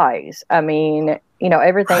the rise. I mean, you know,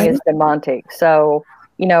 everything is demonic. So,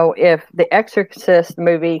 you know, if the Exorcist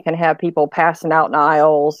movie can have people passing out in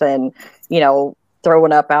aisles and, you know,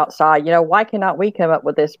 throwing up outside, you know, why cannot we come up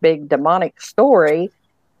with this big demonic story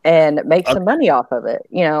and make some money off of it?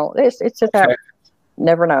 You know, it's just that,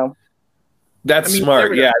 never know. That's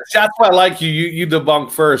smart. Yeah, that's why I like you. You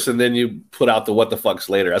debunk first, and then you put out the what the fucks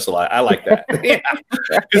later. That's a lot. I like that.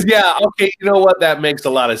 Because okay, you know what? That makes a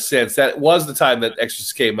lot of sense. That was the time that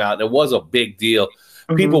Exorcist came out, and it was a big deal.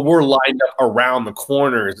 People were lined up around the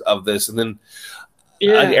corners of this, and then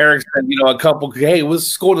like Eric said, you know, a couple, hey,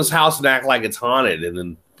 let's go to this house and act like it's haunted, and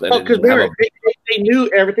then because they knew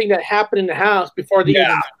everything that happened in the house before the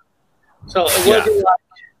even. So it wasn't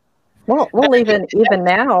like well, even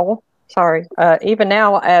now. Sorry. Even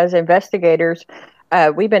now, as investigators,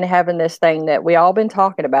 we've been having this thing that we all been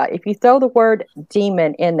talking about. If you throw the word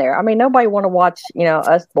demon in there, I mean, nobody want to watch, you know,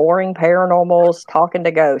 us boring paranormals talking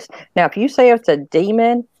to ghosts. Now, if you say it's a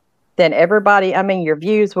demon, then everybody, I mean, your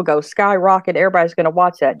views will go skyrocket. Everybody's going to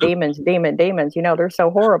watch that. Demons. You know, they're so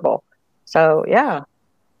horrible. So, yeah.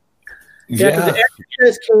 Yeah, because The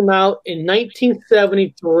Exorcist came out in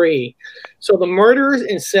 1973. So the murders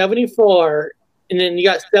in 74. And then you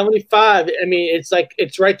got 75. I mean, it's like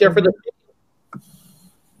it's right there for the.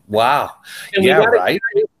 Wow. And right.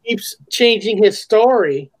 He keeps changing his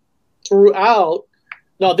story throughout.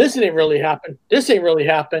 No, this didn't really happen.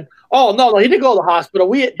 Oh no, he didn't go to the hospital.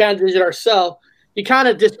 We bandaged it ourselves. You kind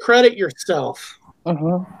of discredit yourself.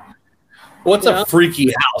 Well, it's a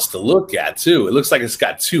freaky house to look at too. It looks like it's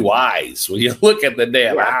got two eyes when you look at the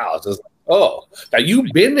damn house. It's like, oh, now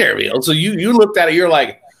you've been there, Bill. So you looked at it. You're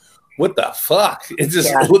like, what the fuck? It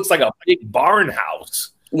just looks like a big barn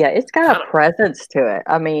house. Yeah, it's got a presence to it.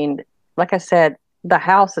 I mean, like I said, the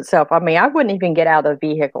house itself, I mean, I wouldn't even get out of the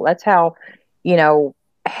vehicle. That's how, you know,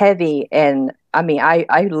 heavy. And I mean,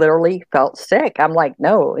 I literally felt sick. I'm like,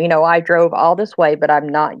 no, you know, I drove all this way, but I'm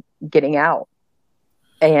not getting out.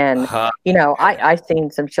 And, you know, I seen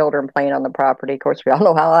some children playing on the property. Of course, we all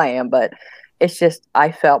know how I am, but it's just,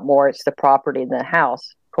 I felt more it's the property than the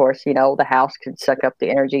house. Of course, you know, the house could suck up the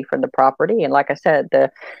energy from the property. And like I said, the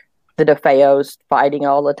DeFeos fighting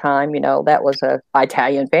all the time, you know, that was a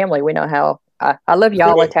Italian family. We know how, I love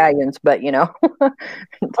y'all Italians, but, you know.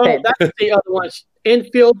 That's the other one.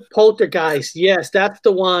 Enfield Poltergeist. Yes, that's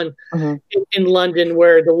the one in London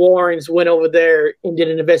where the Warrens went over there and did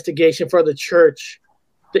an investigation for the church.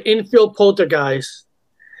 The Enfield Poltergeist.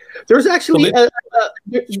 There's actually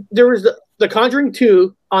there was the Conjuring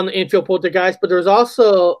 2 on the Enfield Poltergeist, but there's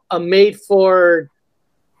also a made-for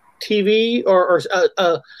TV or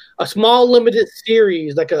a small limited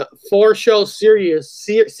series, like a 4-show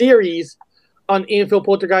series on Enfield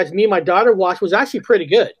Poltergeist. Me and my daughter watched, was actually pretty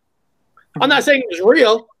good. I'm not saying it was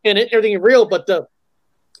real and everything is real, but the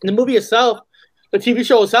movie itself, the TV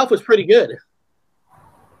show itself, was pretty good.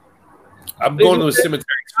 I'm going to a cemetery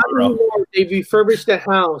tomorrow. They refurbished the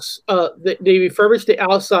house. They refurbished the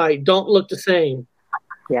outside. Don't look the same.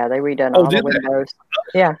 Yeah, they redone all the windows.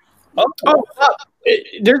 Yeah.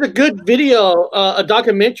 There's a good video, a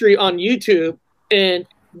documentary on YouTube, and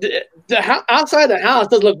outside the house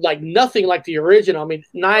does look like nothing like the original. I mean,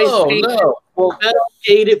 nice painted, metal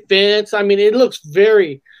gated fence. I mean, it looks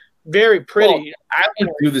very, very pretty. Well, I would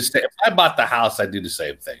do the same. If I bought the house, I'd do the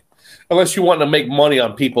same thing. Unless you want to make money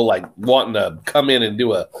on people like wanting to come in and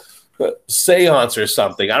do a seance or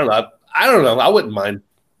something. I don't know. I wouldn't mind.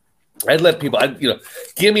 I'd let people.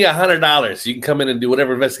 Give me $100. You can come in and do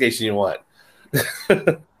whatever investigation you want.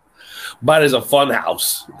 But it's a fun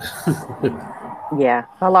house. Yeah,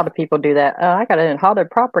 a lot of people do that. I got a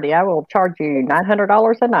haunted property. I will charge you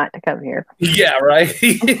 $900 a night to come here. Yeah, right.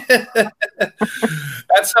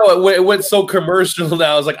 That's how it went so commercial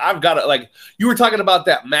now. It's like, I've got it. Like, you were talking about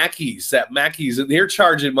that Mackey's, they're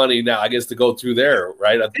charging money now, I guess, to go through there,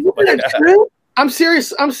 right? Isn't that true? I'm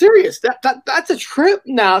serious. That's a trip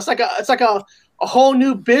now. It's like a whole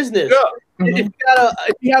new business. Yeah.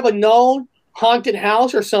 If you have a known haunted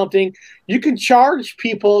house or something, you can charge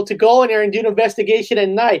people to go in there and do an investigation at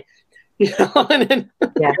night. And then,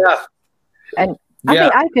 yeah. And I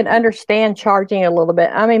mean, I can understand charging a little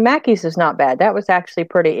bit. I mean, Mackey's is not bad. That was actually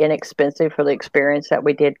pretty inexpensive for the experience that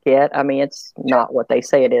we did get. I mean, it's not what they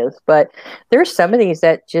say it is, but there's some of these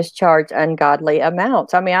that just charge ungodly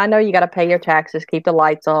amounts. I mean, I know you got to pay your taxes, keep the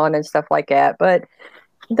lights on and stuff like that, but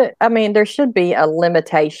there should be a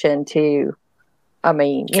limitation to, I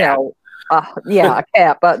mean, a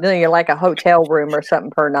cap, but then you're like a hotel room or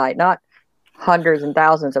something per night, not hundreds and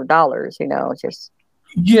thousands of dollars, it's just.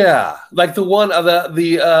 Yeah, like the one of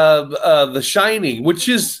the Shining, which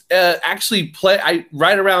is actually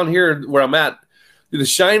right around here where I'm at. The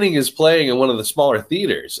Shining is playing in one of the smaller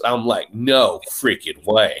theaters. I'm like, no freaking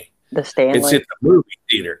way. The Stanley. It's at the movie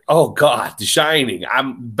theater. Oh God, The Shining.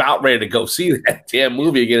 I'm about ready to go see that damn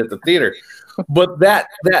movie again at the theater. But that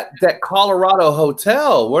Colorado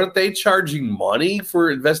hotel, weren't they charging money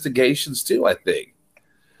for investigations too? I think.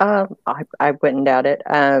 I wouldn't doubt it.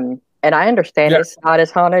 And I understand it's not as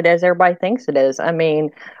haunted as everybody thinks it is. I mean,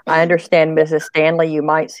 I understand Mrs. Stanley. You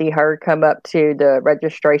might see her come up to the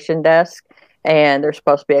registration desk, and there's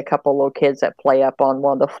supposed to be a couple little kids that play up on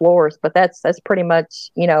one of the floors. But that's pretty much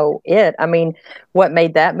it. I mean, what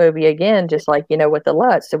made that movie again, just like with the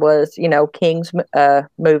Lutz, it was King's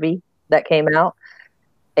movie that came out,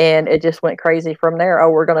 and it just went crazy from there. Oh,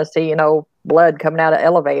 we're going to see blood coming out of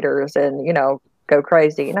elevators and go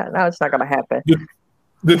crazy. No, it's not going to happen.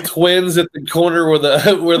 The twins at the corner where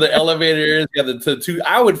the elevator is. Yeah, the two.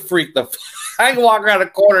 I would freak I can walk around a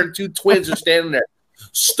corner and two twins are standing there,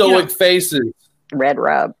 stoic faces. Red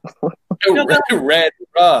rub. Red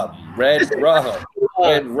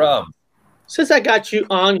rub. Since I got you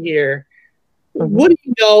on here, what do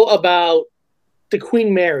you know about the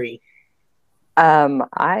Queen Mary?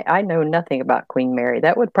 I know nothing about Queen Mary.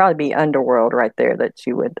 That would probably be Underworld right there.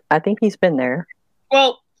 I think he's been there.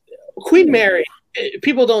 Well, Queen Mary.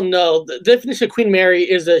 People don't know the definition of Queen Mary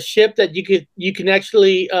is a ship that you can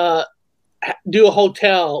actually do a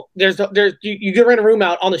hotel. You can rent a room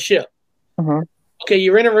out on the ship. Mm-hmm. Okay,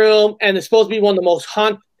 you rent a room, and it's supposed to be one of the most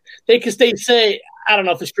haunted. They say, I don't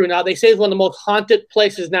know if it's true now. They say it's one of the most haunted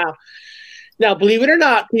places now. Now, believe it or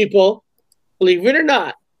not, people,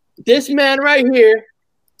 this man right here,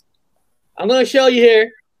 I'm going to show you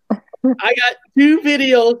here. I got 2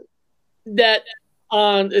 videos that.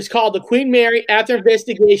 It's called the Queen Mary After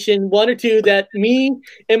Investigation 1 or 2 that me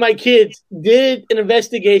and my kids did an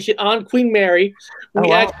investigation on Queen Mary. We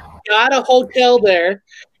actually got a hotel there.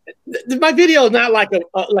 My video is not like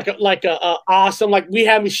a awesome, like we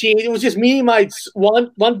have machines. It was just me and my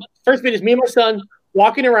first video is me and my son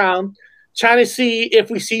walking around trying to see if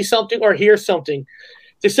we see something or hear something.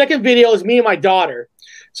 The second video is me and my daughter.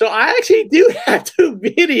 So I actually do have 2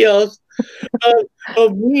 videos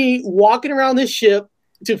of me walking around this ship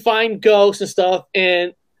to find ghosts and stuff,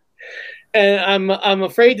 and I'm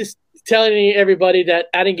afraid to tell everybody that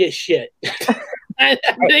I didn't get shit. I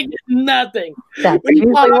didn't get nothing. That's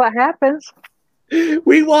usually what happens.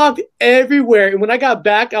 We walked everywhere, and when I got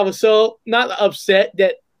back, I was so not upset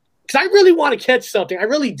that because I really want to catch something. I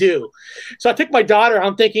really do. So I took my daughter.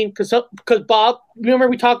 I'm thinking because Bob, remember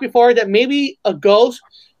we talked before that maybe a ghost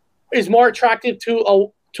is more attractive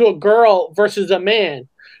to a girl versus a man.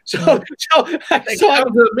 So I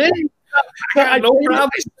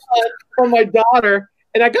for my daughter,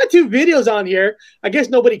 and I got 2 videos on here. I guess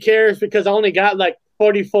nobody cares because I only got like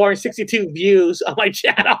 44 and 62 views on my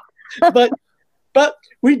channel. But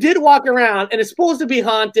we did walk around, and it's supposed to be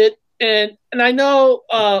haunted. And I know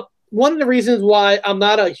one of the reasons why I'm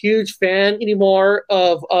not a huge fan anymore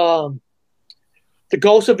of the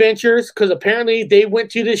Ghost Adventures, because apparently they went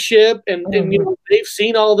to the ship and they've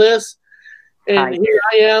seen all this. And here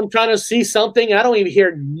I am trying to see something. I don't even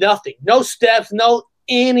hear nothing. No steps, no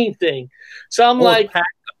anything. So I'm like, packed,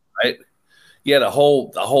 right? Yeah, the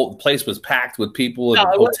whole place was packed with people in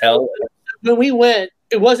the hotel. When we went,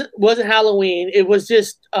 it wasn't Halloween. It was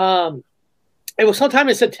just it was sometime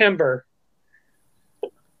in September.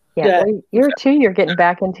 Yeah, well, you're getting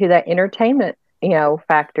back into that entertainment,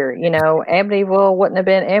 factor. Amityville wouldn't have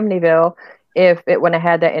been Amityville if it wouldn't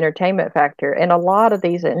have had that entertainment factor. And a lot of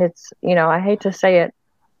these, and it's, I hate to say it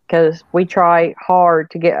because we try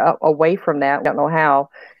hard to get away from that. We don't know how,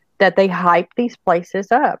 that they hype these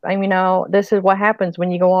places up. I mean, this is what happens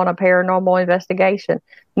when you go on a paranormal investigation.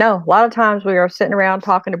 No, a lot of times we are sitting around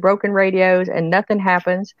talking to broken radios and nothing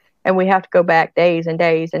happens. And we have to go back days and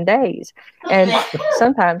days and days. And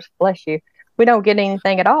sometimes, bless you, we don't get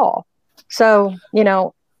anything at all. So,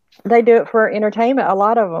 they do it for entertainment, a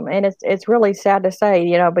lot of them. And it's really sad to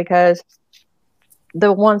say, because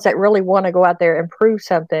the ones that really want to go out there and prove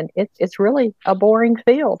something, it's really a boring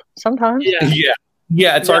field sometimes.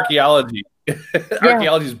 Yeah, it's archaeology.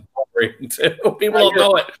 Archaeology is boring too. People don't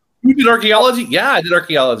know it. You did archaeology? Yeah, I did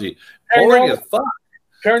archaeology. Boring as fuck.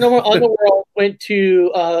 Paranormal Underworld went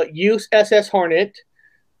to USS Hornet,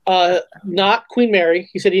 not Queen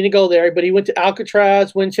Mary. He said he didn't go there, but he went to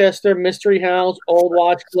Alcatraz, Winchester, Mystery House, Old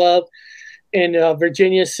Watch Club, in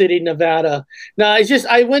Virginia City, Nevada. Now, it's just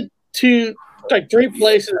I went to like 3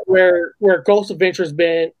 places where Ghost Adventure's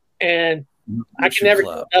been, and I can never do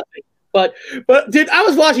nothing. But dude, I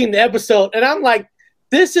was watching the episode, and I'm like,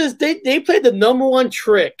 this is they played the #1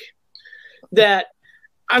 trick that.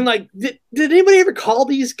 I'm like, did anybody ever call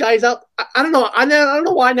these guys out? I don't know. I don't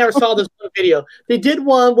know why I never saw this video. They did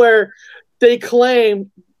one where they claimed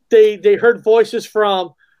they heard voices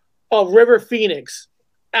from River Phoenix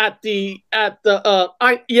we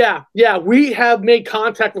have made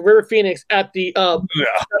contact with River Phoenix at the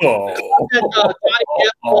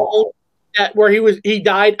where he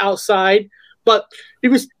died outside, but they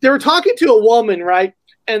were talking to a woman, right?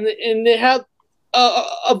 And they have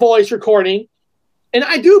a voice recording. And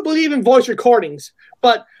I do believe in voice recordings,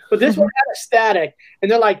 but this one had a static, and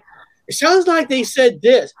they're like, it sounds like they said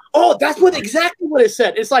this. Oh, that's exactly what it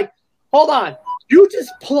said. It's like, hold on, you just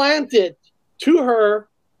planted to her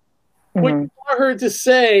what you want her to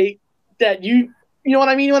say that you know what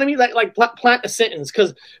I mean? You know what I mean? Like plant a sentence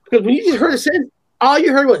because when you just heard a sentence, all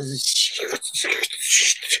you heard was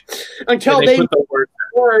until they put the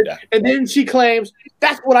word, and then she claims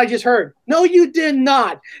that's what I just heard. No, you did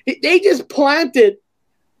not. They just planted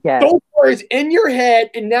those words in your head,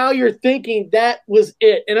 and now you're thinking that was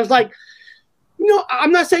it. And I was like,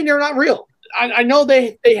 I'm not saying they're not real. I know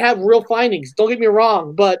they have real findings. Don't get me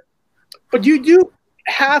wrong, but you do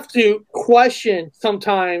have to question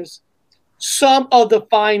sometimes some of the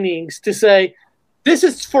findings to say this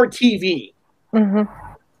is for TV. Mm-hmm.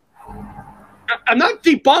 I'm not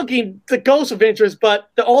debunking the Ghost Adventures, but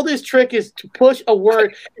the oldest trick is to push a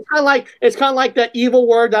word. It's kind of like that evil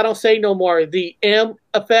word that I don't say no more. The M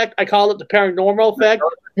effect. I call it the paranormal effect,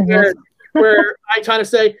 where I try to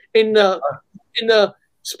say in the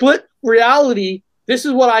split reality, this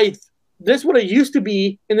is what it used to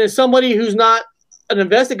be, and then somebody who's not an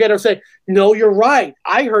investigator will say, "No, you're right.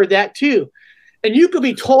 I heard that too," and you could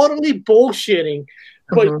be totally bullshitting.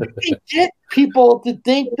 But you can get people to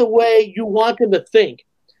think the way you want them to think.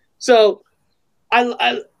 So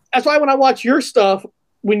I that's why when I watch your stuff,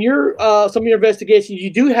 when you're some of your investigations, you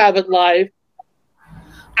do have it live.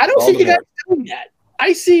 I don't see you guys doing that.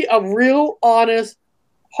 I see a real honest,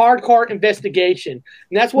 hardcore investigation.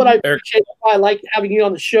 And that's what I appreciate. Why I like having you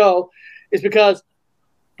on the show is because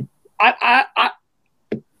I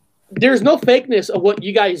there's no fakeness of what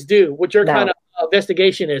you guys do, what your kind of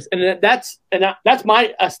investigation is, and that's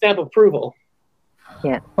my stamp of approval.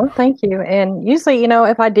 Yeah, well, thank you. And usually,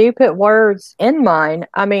 if I do put words in mine,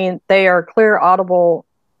 I mean they are clear, audible.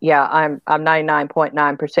 Yeah, I'm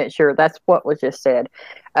 99.9% sure that's what was just said.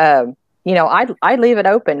 I leave it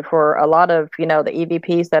open for a lot of the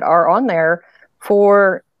EVPs that are on there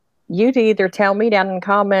for you to either tell me down in the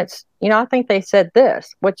comments. I think they said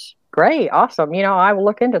this, which great, awesome. I will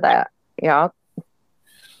look into that. Yeah.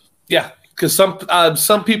 Yeah. Because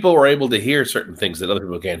some people are able to hear certain things that other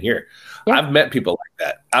people can't hear. Yeah. I've met people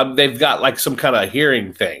like that. They've got like some kind of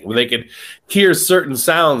hearing thing where they can hear certain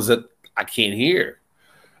sounds that I can't hear.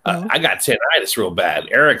 I got tinnitus real bad.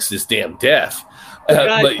 Eric's just damn deaf. But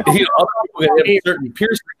other people have certain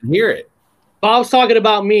piercing can hear it. Bob's talking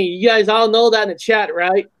about me. You guys all know that in the chat,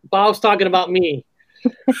 right? Bob's talking about me.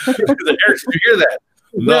 Eric, did you hear that?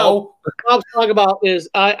 No. What I'm talking about is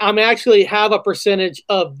I'm actually have a percentage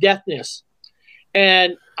of deafness,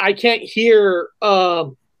 and I can't hear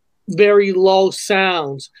very low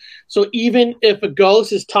sounds. So even if a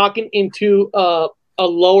ghost is talking into a a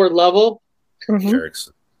lower level.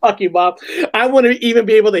 Eric's. Fuck you, Bob. I wouldn't even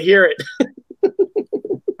be able to hear it.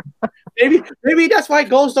 maybe that's why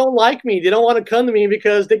ghosts don't like me. They don't want to come to me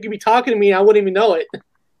because they could be talking to me and I wouldn't even know it.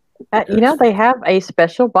 They have a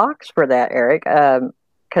special box for that, Eric,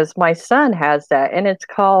 because my son has that, and it's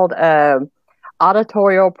called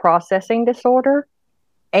auditorial processing disorder,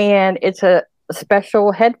 and it's a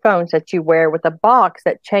special headphones that you wear with a box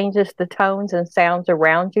that changes the tones and sounds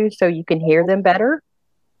around you so you can hear them better.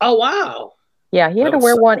 Oh, wow. Yeah, he had to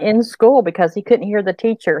wear one in school because he couldn't hear the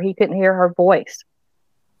teacher. He couldn't hear her voice.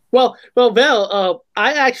 Well, Val,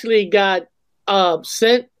 I actually got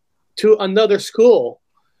sent to another school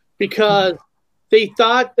because they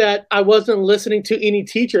thought that I wasn't listening to any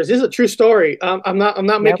teachers. This is a true story. I'm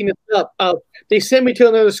not making this up. They sent me to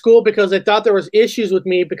another school because they thought there was issues with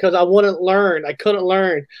me because I wouldn't learn. I couldn't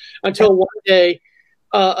learn until one day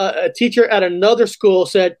a teacher at another school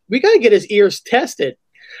said, "We got to get his ears tested."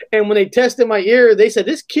 And when they tested my ear, they said,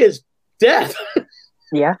 "This kid's deaf."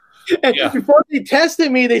 Yeah. And before they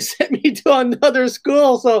tested me, they sent me to another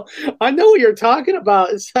school. So I know what you're talking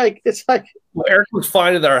about. It's like well, Eric was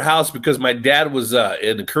fine at our house because my dad was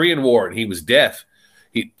in the Korean War and he was deaf.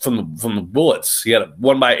 He from the bullets. He had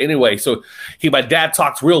one by anyway. So my dad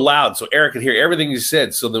talked real loud, so Eric could hear everything he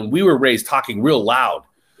said. So then we were raised talking real loud.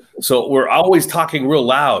 So we're always talking real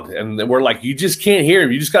loud, and then we're like, you just can't hear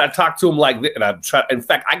him. You just got to talk to him like this. And I'm trying. In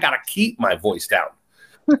fact, I got to keep my voice down.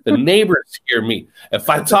 The neighbors hear me. If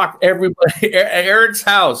I talk everybody at Eric's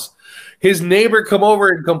house, his neighbor come over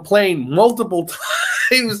and complain multiple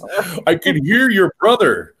times. I can hear your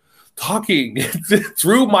brother talking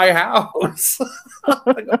through my house.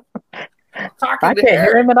 I can't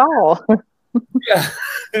hear him at all. Yeah.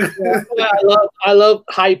 I love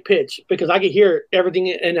high pitch because I can hear everything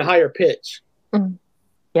in a higher pitch.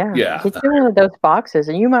 Yeah. Get you one of those boxes,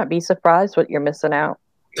 and you might be surprised what you're missing out.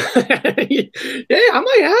 Yeah, I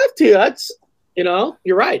might have to. That's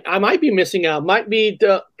you're right. I might be missing out. Might be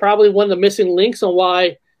probably one of the missing links on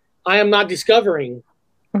why I am not discovering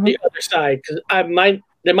the other side. Because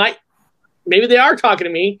maybe they are talking to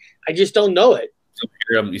me. I just don't know it.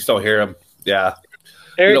 You still hear them. Yeah.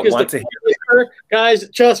 Eric is the whisperer. Guys,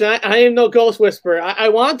 trust me, I am no ghost whisperer. I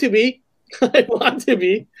want to be. I want to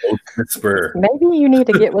be. Ghost whisperer. Maybe you need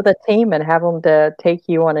to get with a team and have them to take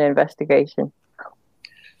you on an investigation.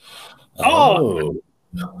 Oh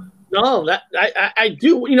no! That I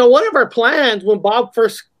do. One of our plans when Bob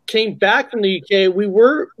first came back from the UK, we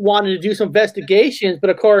were wanting to do some investigations, but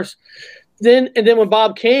of course, then when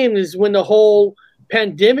Bob came is when the whole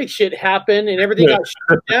pandemic shit happened and everything got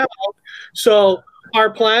shut down. So our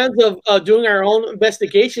plans of doing our own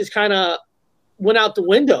investigations kind of went out the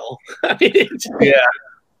window.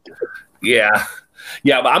 Yeah.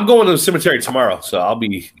 But I'm going to the cemetery tomorrow, so I'll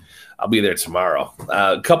be there tomorrow.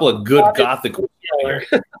 A couple of good gothic.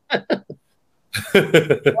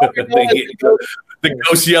 The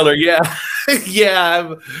ghost yeller,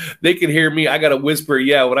 yeah, they can hear me. I got to whisper.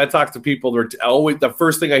 Yeah, when I talk to people, they're always the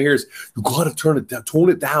first thing I hear is, "You got to turn it down, tone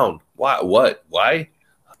it down." Why? What? Why?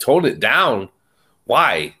 Tone it down.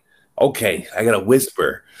 Why? Okay, I got to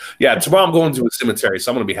whisper. Yeah, tomorrow I'm going to a cemetery,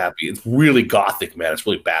 so I'm going to be happy. It's really gothic, man. It's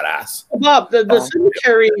really badass. Bob, the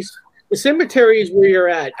cemeteries where you're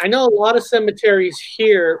at. I know a lot of cemeteries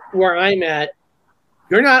here where I'm at.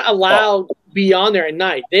 You're not allowed to be on there at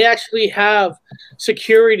night. They actually have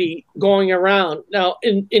security going around. Now,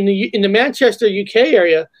 in the Manchester, UK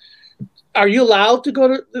area, are you allowed to go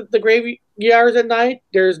to the graveyards at night?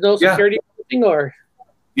 There's no security or?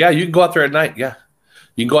 Yeah, you can go out there at night. Yeah,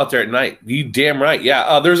 you can go out there at night. You damn right.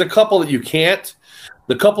 Yeah, there's a couple that you can't.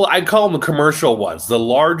 The couple, I call them the commercial ones, the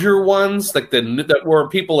larger ones, like that where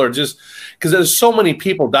people are just because there's so many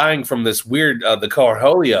people dying from this weird the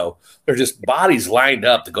Corholio. They're just bodies lined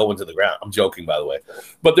up to go into the ground. I'm joking, by the way,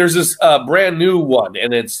 but there's this brand new one,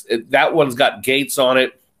 and that one's got gates on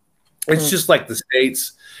it. It's just like the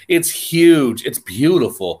States. It's huge. It's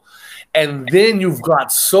beautiful. And then you've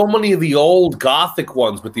got so many of the old Gothic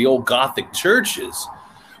ones with the old Gothic churches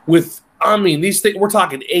with. I mean, these things, we're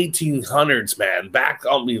talking 1800s, man. Back,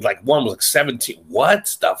 like one was like 17.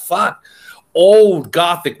 What the fuck? Old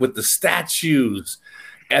Gothic with the statues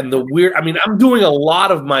and the weird. I mean, I'm doing a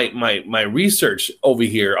lot of my research over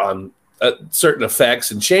here on certain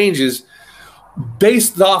effects and changes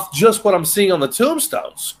based off just what I'm seeing on the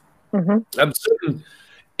tombstones. I'm certain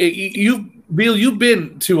you've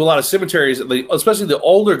been to a lot of cemeteries, especially the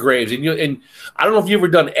older graves, and I don't know if you've ever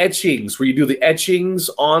done etchings where you do the etchings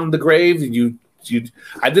on the grave. And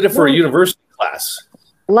I did it for a university class.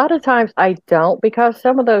 A lot of times I don't, because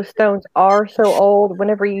some of those stones are so old.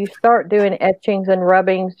 Whenever you start doing etchings and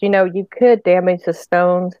rubbings, you could damage the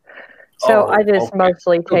stones. So I just okay.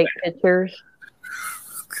 mostly take pictures.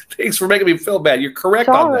 Thanks for making me feel bad. You're correct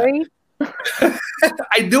Sorry. on that.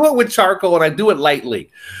 I do it with charcoal and I do it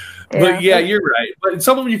lightly. Yeah. But yeah, you're right. But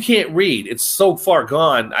some of them you can't read. It's so far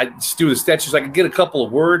gone. I just do the sketches. I can get a couple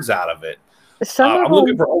of words out of it. I'm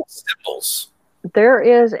looking for old symbols. There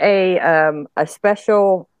is a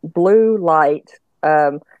special blue light.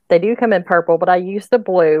 They do come in purple, but I use the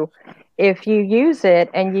blue. If you use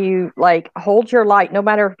it and you hold your light, no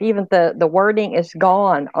matter if even the wording is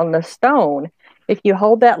gone on the stone, if you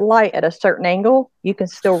hold that light at a certain angle, you can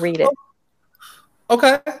still read it.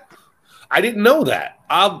 Okay. I didn't know that.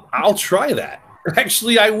 I'll try that.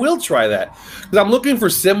 Actually, I will try that because I'm looking for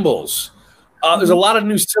symbols. There's a lot of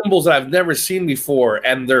new symbols that I've never seen before,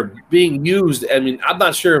 and they're being used. I mean, I'm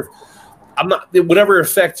not sure if whatever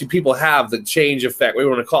effect you people have, the change effect,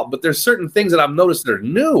 whatever you want to call it, but there's certain things that I've noticed that are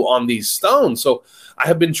new on these stones. So I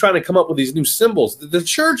have been trying to come up with these new symbols that the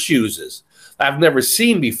church uses I've never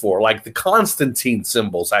seen before, like the Constantine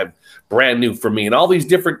symbols. I've brand new for me, and all these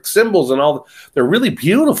different symbols, and they're really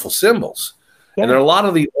beautiful symbols. Yeah. And there are a lot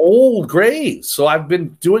of the old graves. So I've been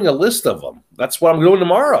doing a list of them. That's what I'm doing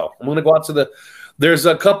tomorrow. I'm going to go out to there's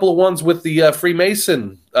a couple of ones with the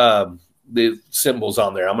Freemason, the symbols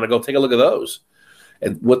on there. I'm going to go take a look at those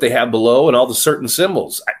and what they have below and all the certain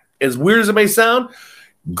symbols. As weird as it may sound,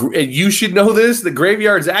 you should know this, the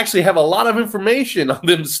graveyards actually have a lot of information on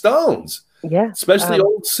them stones. Yeah. Especially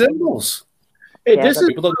old symbols. Hey, yeah,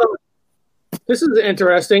 this is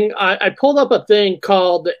interesting. I pulled up a thing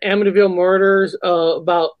called the Amityville Murders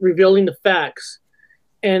about revealing the facts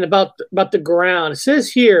and about the ground. It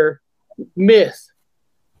says here, myth: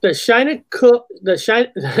 the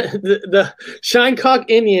Shinnecock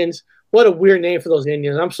Indians. What a weird name for those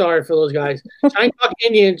Indians. I'm sorry for those guys. Shinnecock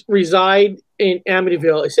Indians reside in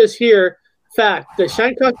Amityville. It says here, fact: the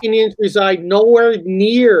Shinnecock Indians reside nowhere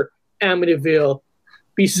near Amityville.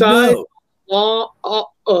 Besides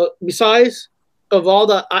of all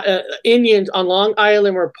the Indians on Long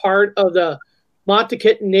Island were part of the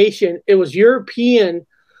Montaukett Nation, it was European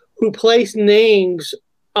who placed names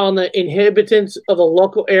on the inhabitants of the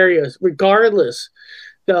local areas. Regardless,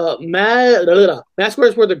 the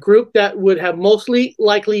Masquerades were the group that would have mostly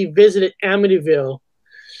likely visited Amityville.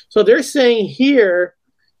 So they're saying here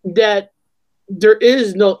that there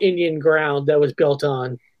is no Indian ground that was built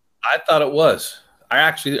on. I thought it was.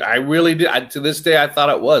 I really did. To this day, I thought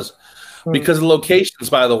it was because the location's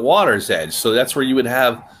by the water's edge. So that's where you would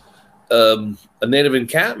have a native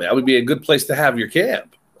encampment. That would be a good place to have your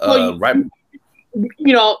camp. Right.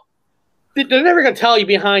 You know, they're never going to tell you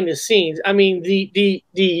behind the scenes. I mean,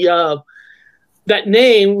 that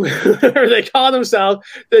name, or they call themselves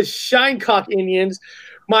the Shinnecock Indians,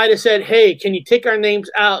 might have said, hey, can you take our names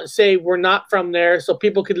out and say we're not from there so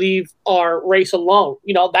people could leave our race alone?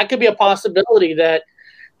 You know, that could be a possibility that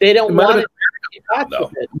they don't want it.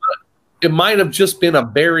 It might have just been a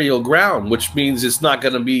burial ground, which means it's not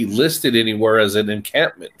going to be listed anywhere as an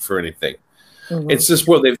encampment for anything. Mm-hmm. It's just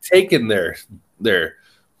where they've taken their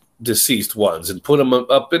deceased ones and put them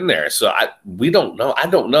up in there. So we don't know. I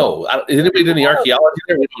don't know. Anybody did any archaeology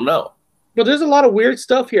there? We don't know. Well, there's a lot of weird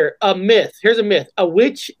stuff here. A myth. Here's a myth. A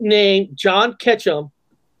witch named John Ketchum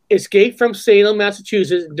escaped from Salem,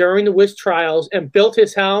 Massachusetts during the witch trials and built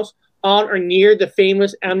his house on or near the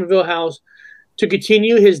famous Amityville house to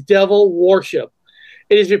continue his devil worship.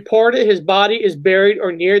 It is reported his body is buried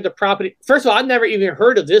or near the property. First of all, I've never even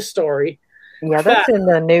heard of this story. Yeah, that's in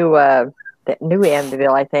the new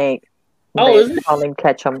Amityville, I think. Oh, is it? Call him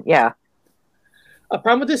Ketchum. Yeah. A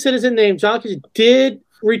prominent citizen named John Ketchum did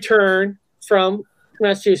return from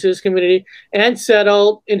Massachusetts community and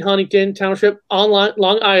settled in Huntington Township on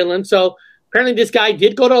Long Island. So apparently this guy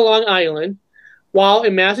did go to Long Island. While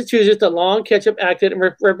in Massachusetts, the Long Ketchum acted and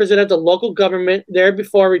represented the local government there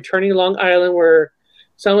before returning to Long Island, where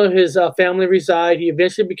some of his family reside. He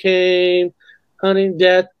eventually became hunting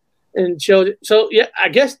death and showed. So yeah, I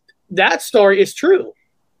guess that story is true.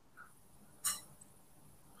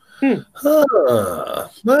 That's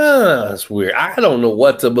weird. I don't know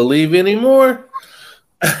what to believe anymore.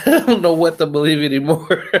 I don't know what to believe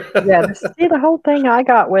anymore. Yeah, see, the whole thing I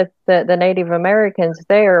got with the Native Americans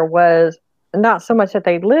there was not so much that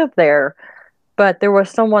they lived there, but there was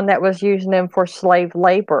someone that was using them for slave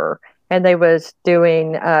labor, and they was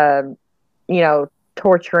doing,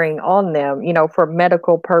 torturing on them, for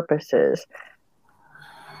medical purposes.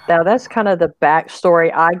 Now, that's kind of the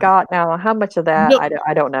backstory I got. Now, how much of that,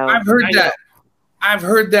 I don't know. I've heard that. I've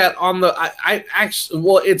heard that on the. I actually,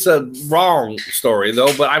 well, it's a wrong story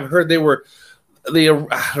though, but I've heard I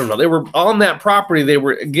don't know, they were on that property. They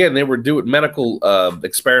were doing medical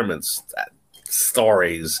experiments.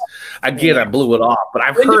 Stories. Again, I blew it off, but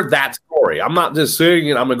I've heard that story. I'm not just saying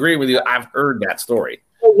it. I'm agreeing with you. I've heard that story.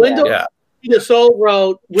 Well, Wendell the Soul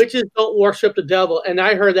wrote, "Witches don't worship the devil," and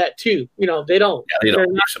I heard that too. You know, they don't. Yeah,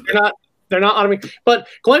 they're not on me. But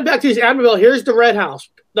going back to this Amityville, here's the Red House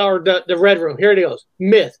or the Red Room. Here it goes.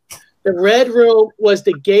 Myth: the Red Room was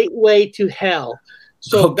the gateway to hell.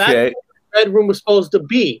 So that's what the Red Room was supposed to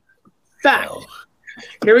be. Fact.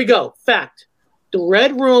 Here we go. Fact. The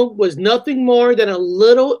Red Room was nothing more than a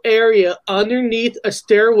little area underneath a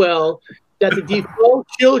stairwell that the default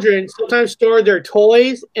children sometimes stored their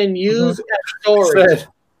toys and used as storage.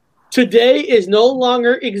 Today is no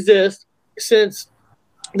longer exist since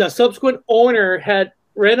the subsequent owner had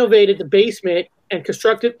renovated the basement and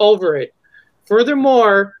constructed over it.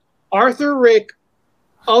 Furthermore, Arthur Rick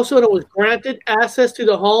also was granted access to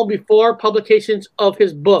the home before publications of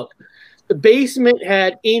his book. The basement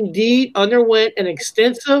had indeed underwent an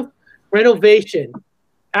extensive renovation.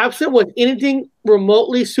 Absent was anything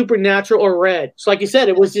remotely supernatural or red. So, like you said,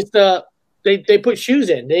 it was just they put shoes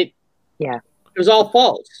in. It was all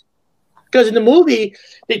false. Because in the movie,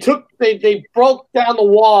 they broke down the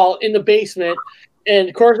wall in the basement, and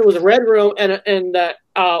of course it was a Red Room, and that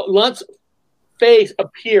Lunt's face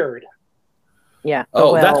appeared. Yeah.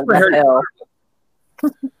 Oh, that's where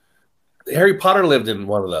Harry Potter lived in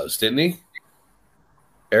one of those, didn't he?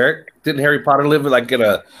 Eric, didn't Harry Potter live like in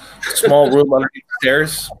a small room underneath the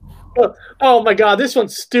stairs? Oh my God, this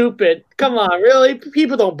one's stupid. Come on, really?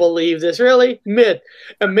 People don't believe this, really? Myth.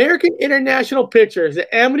 American International Pictures, the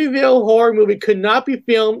Amityville horror movie could not be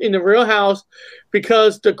filmed in the real house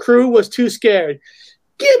because the crew was too scared.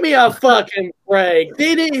 Give me a fucking break.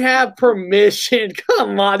 They didn't have permission.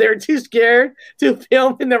 Come on, they were too scared to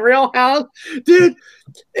film in the real house. Dude,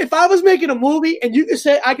 if I was making a movie and you could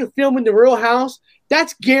say I could film in the real house,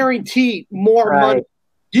 that's guaranteed more money.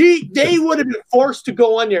 They would have been forced to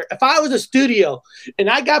go on there. If I was a studio and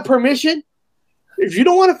I got permission, if you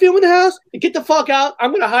don't want to film in the house, get the fuck out.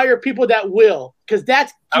 I'm going to hire people that will, because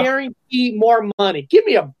that's guaranteed more money. Give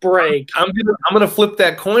me a break. I'm gonna flip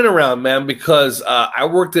that coin around, man, because I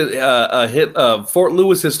worked at Fort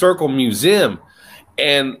Lewis Historical Museum,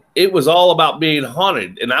 and it was all about being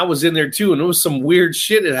haunted. And I was in there too, and there was some weird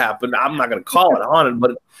shit that happened. I'm not gonna call it haunted,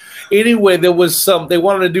 but anyway, there was they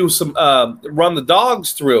wanted to do some run the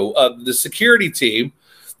dogs through. The security team,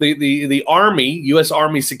 the Army, U.S.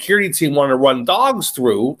 Army security team wanted to run dogs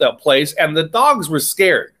through that place, and the dogs were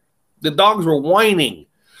scared. The dogs were whining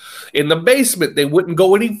in the basement. They wouldn't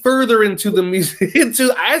go any further into the museum.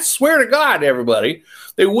 I swear to God, everybody,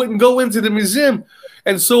 they wouldn't go into the museum.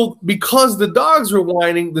 And so because the dogs were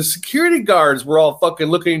whining, the security guards were all fucking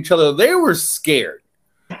looking at each other. They were scared.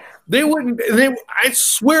 They wouldn't. I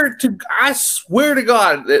swear to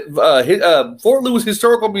God, Fort Lewis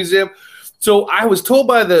Historical Museum. So I was told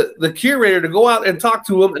by the curator to go out and talk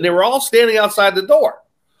to them, and they were all standing outside the door.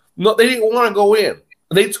 No, they didn't want to go in.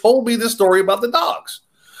 They told me the story about the dogs.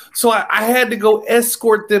 So I had to go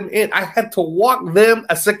escort them in. I had to walk them,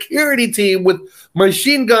 a security team with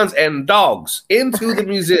machine guns and dogs, into the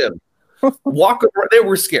museum. Walk around. They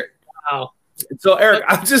were scared. Wow. So, Eric,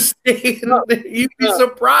 I'm just saying, you'd be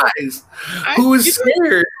surprised who is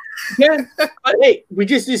scared. Yeah, but hey, we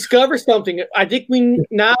just discovered something. I think we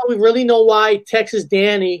really know why Texas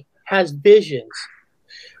Danny has visions.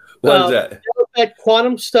 What is that? That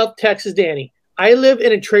quantum stuff, Texas Danny. I lived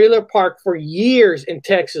in a trailer park for years in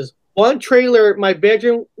Texas. One trailer, my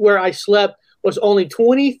bedroom where I slept, was only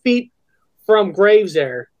 20 feet from graves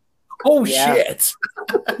there. Oh, shit.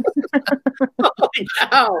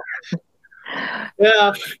 Wow.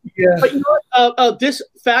 Yeah. But you know what? This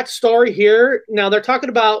fact story here, now they're talking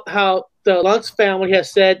about how the Luntz family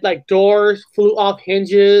has said, like, doors flew off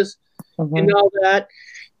hinges and all that.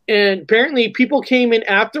 And apparently people came in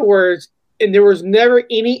afterwards, and there was never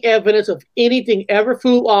any evidence of anything ever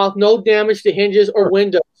flew off, no damage to hinges or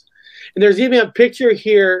windows. And there's even a picture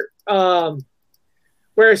here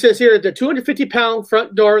where it says here, the 250-pound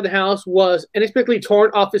front door of the house was inexplicably torn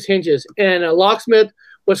off its hinges, and a locksmith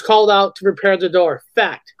was called out to repair the door.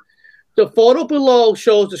 Fact. The photo below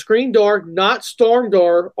shows the screen door, not storm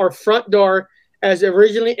door or front door, as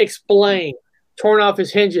originally explained, torn off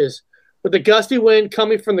its hinges. With a gusty wind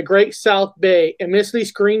coming from the Great South Bay, a misty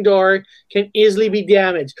screen door can easily be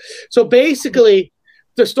damaged. So basically,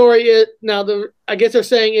 the story is, I guess they're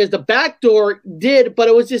saying is the back door did, but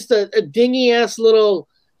it was just a dingy-ass little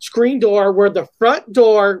screen door where the front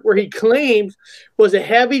door, where he claims was a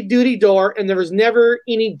heavy duty door, and there was never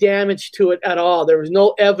any damage to it at all. There was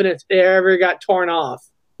no evidence it ever got torn off.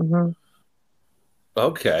 Mm-hmm.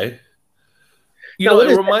 Okay. You know,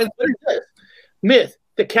 it reminds me. Myth.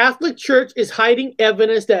 The Catholic Church is hiding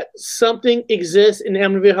evidence that something exists in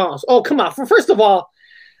Amityville House. Oh, come on. First of all,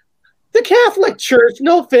 the Catholic Church,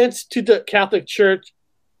 no offense to the Catholic Church,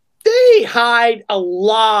 they hide a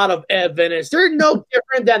lot of evidence. They're no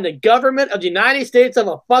different than the government of the United States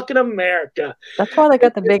of fucking America. That's why they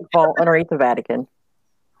got the big vault underneath the Vatican.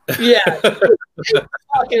 Yeah.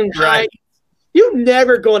 Fucking right. You're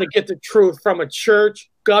never going to get the truth from a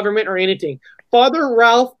church, government, or anything. Father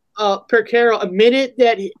Ralph Percaro admitted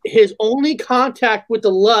that his only contact with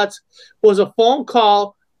the Lutz was a phone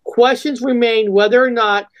call. Questions remain whether or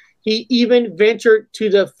not he even ventured to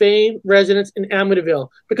the famed residence in Amityville.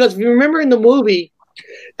 Because if you remember in the movie,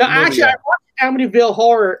 I watched Amityville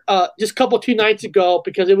Horror just two nights ago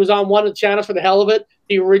because it was on one of the channels for the hell of it,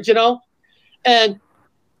 the original. And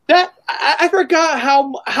that I forgot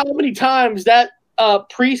how many times that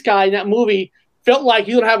priest guy in that movie felt like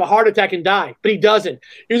he's going to have a heart attack and die, but he doesn't.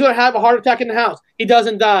 He's going to have a heart attack in the house. He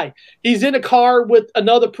doesn't die. He's in a car with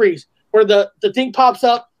another priest where the thing pops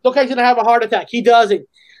up. Look, he's going to have a heart attack. He doesn't.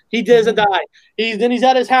 He doesn't die. Then he's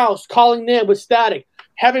at his house calling them with static,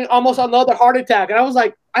 having almost another heart attack. And I was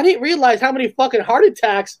like, I didn't realize how many fucking heart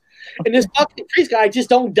attacks and this fucking priest guy just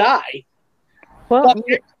don't die. Well,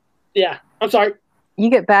 yeah, I'm sorry. You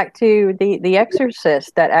get back to the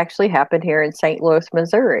Exorcist that actually happened here in St. Louis,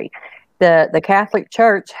 Missouri. The Catholic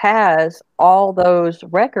Church has all those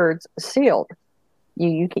records sealed.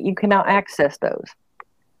 You cannot access those.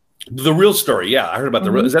 The real story, yeah. I heard about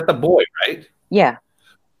the real. Is that the boy, right? Yeah.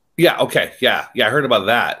 Yeah, okay. Yeah, I heard about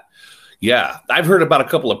that. Yeah. I've heard about a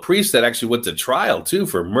couple of priests that actually went to trial, too,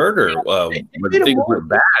 for murder when things were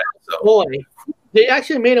bad. So. Boy, they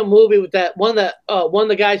actually made a movie with that. One of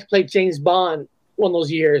the guys who played James Bond one of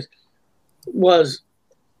those years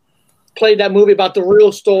played that movie about the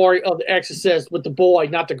real story of the Exorcist with the boy,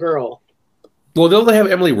 not the girl. Well, don't they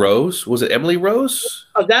have Emily Rose? Was it Emily Rose?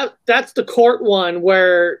 That's the court one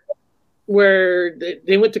where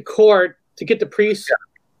they went to court to get the priest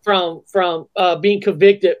from being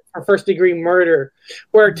convicted for first-degree murder,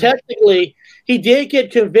 where technically he did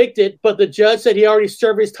get convicted, but the judge said he already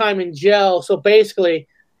served his time in jail. So basically,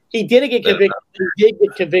 he didn't get convicted. He did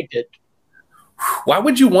get convicted. Why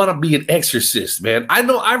would you want to be an exorcist, man? I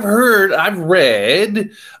know I've read,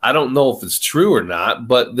 I don't know if it's true or not,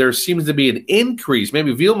 but there seems to be an increase.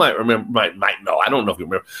 Maybe Veal might know. I don't know if you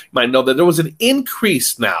remember. You might know that there was an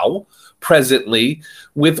increase now, presently,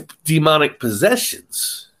 with demonic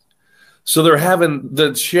possessions. So they're having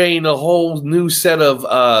to train a whole new set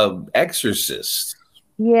of exorcists.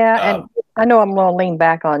 Yeah, and I know I'm going to lean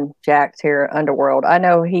back on Jax here, Underworld. I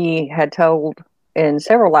know he had told in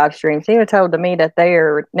several live streams, he had told to me that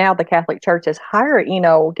the Catholic Church is hiring,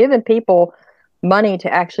 giving people money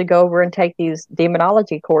to actually go over and take these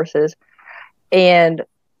demonology courses. And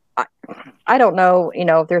I don't know,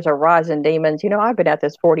 if there's a rise in demons. I've been at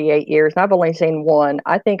this 48 years and I've only seen one.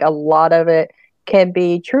 I think a lot of it can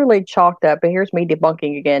be truly chalked up, and here's me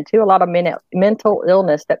debunking again, to a lot of mental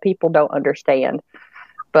illness that people don't understand.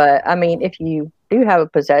 But I mean, if you do have a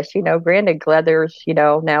possession, granted, glad there's,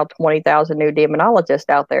 now 20,000 new demonologists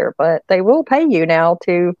out there, but they will pay you now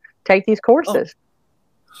to take these courses.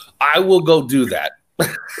 I will go do that.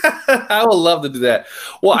 I would love to do that.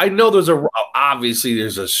 Well, I know there's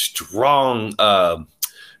a strong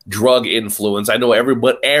drug influence. I know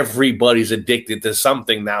everybody's addicted to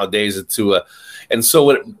something nowadays, and so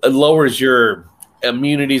it lowers your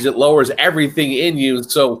immunities, it lowers everything in you.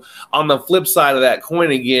 So on the flip side of that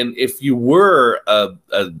coin, again, if you were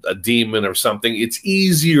a demon or something, it's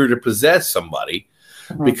easier to possess somebody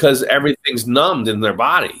because everything's numbed in their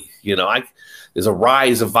body. There's a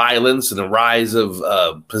rise of violence and a rise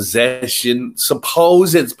of possession,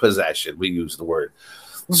 supposed possession. We use the word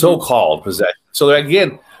so-called possession. So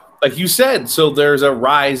again, like you said, so there's a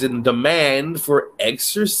rise in demand for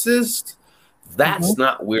exorcists. That's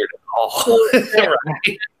not weird at all.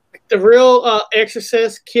 Right? The real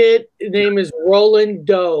exorcist kid, his name is Roland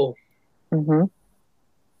Doe. And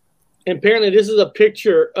apparently this is a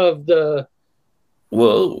picture of the...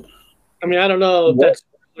 Whoa. I mean, I don't know if that's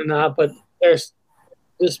or not, but there's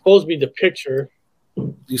supposed to be the picture.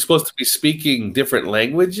 You're supposed to be speaking different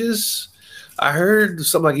languages? I heard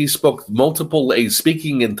something like he spoke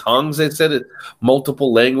speaking in tongues. They said it,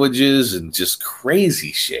 multiple languages and just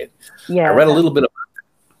crazy shit. Yeah, I read a little bit about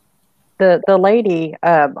The lady,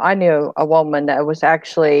 I knew a woman that was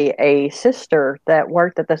actually a sister that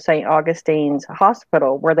worked at the St. Augustine's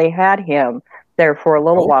Hospital where they had him there for a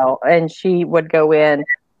little while, and she would go in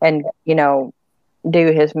and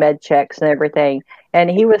do his med checks and everything.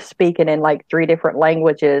 And he was speaking in like 3 different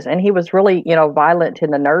languages, and he was really violent to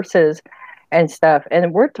the nurses and stuff.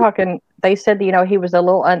 And we're talking. They said he was a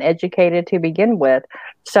little uneducated to begin with.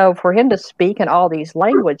 So for him to speak in all these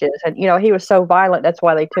languages, and he was so violent, that's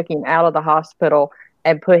why they took him out of the hospital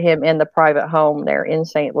and put him in the private home there in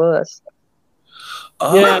St. Louis.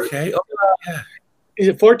 Oh, yeah. Okay. Oh, yeah. He's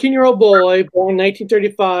a 14-year-old boy born in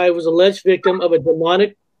 1935, was alleged victim of a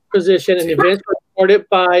demonic possession, and events were reported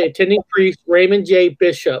by attending priest Raymond J.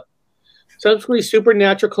 Bishop. Subsequently,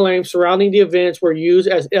 supernatural claims surrounding the events were used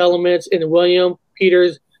as elements in William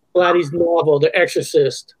Peter Blatty's novel, The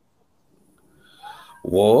Exorcist.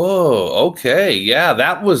 Whoa, okay. Yeah,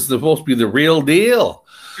 that was supposed to be the real deal.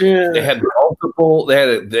 Yeah. They had multiple,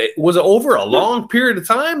 it was over a long period of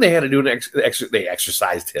time. They had to do they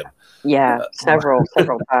exercised him. Yeah, several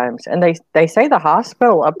times. And they say the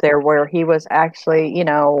hospital up there where he was actually,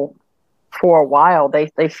 for a while, they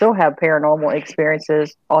still have paranormal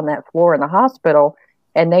experiences on that floor in the hospital,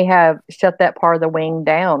 and they have shut that part of the wing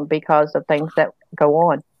down because of things that go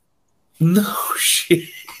on. No shit.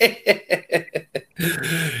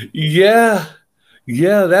 Yeah,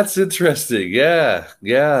 that's interesting. Yeah.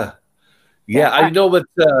 I know, but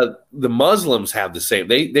the Muslims have the same.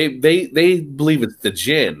 They believe it's the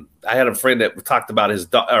jinn. I had a friend that talked about his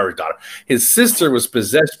daughter. His sister was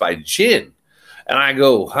possessed by jinn, and I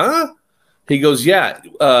go, huh? He goes, yeah.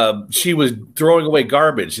 She was throwing away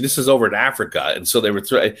garbage. This is over in Africa, and so they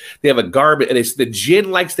have a garbage, and the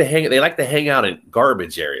jinn likes to hang. They like to hang out in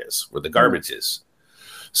garbage areas where the garbage is.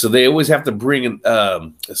 So they always have to bring in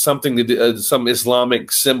something to do, some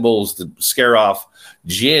Islamic symbols to scare off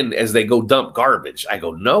jinn as they go dump garbage. I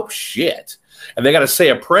go, no shit, and they got to say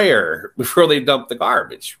a prayer before they dump the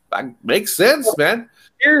garbage. Makes sense, man.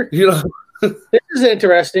 Here, this is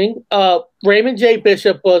interesting. Raymond J.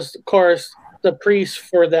 Bishop was, of course, the priest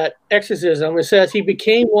for that exorcism. It says he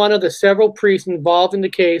became one of the several priests involved in the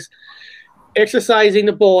case, exorcising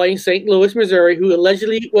the boy in St. Louis, Missouri, who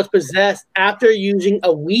allegedly was possessed after using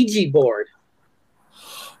a Ouija board.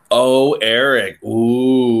 Oh, Eric.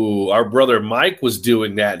 Ooh, our brother Mike was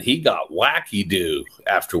doing that. He got wacky-do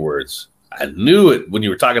afterwards. I knew it when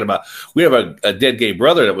you were talking about. We have a dead gay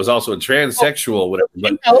brother that was also a transsexual, whatever.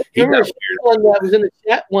 But he got weird. One that was in the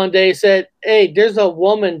chat one day said, "Hey, there's a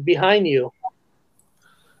woman behind you."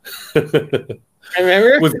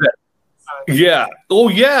 Remember? Was that? Yeah. Oh,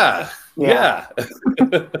 yeah. Yeah.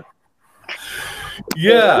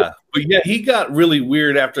 Yeah. But yeah, he got really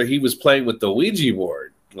weird after he was playing with the Ouija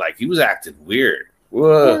board. Like, he was acting weird.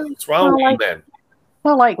 Whoa, what's wrong with you, man?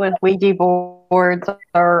 Well, like with Ouija boards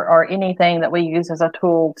or anything that we use as a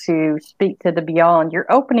tool to speak to the beyond,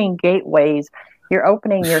 you're opening gateways. You're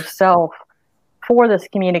opening yourself for this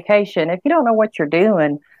communication. If you don't know what you're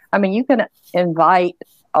doing, I mean, you can invite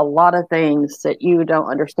a lot of things that you don't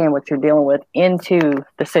understand what you're dealing with into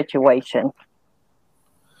the situation.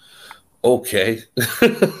 Okay.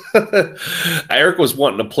 Eric was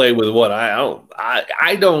wanting to play with what I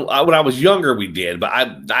don't when I was younger we did, but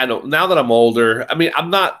I don't now that I'm older. I mean,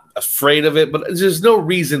 I'm not afraid of it, but there's no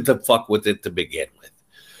reason to fuck with it to begin with.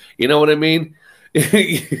 You know what I mean?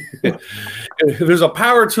 If there's a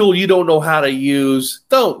power tool you don't know how to use,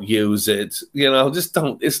 don't use it. Just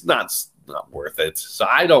don't. It's not worth it. So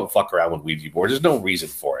I don't fuck around with Ouija boards. There's no reason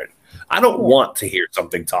for it. I don't want to hear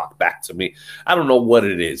something talk back to me. I don't know what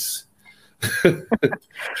it is.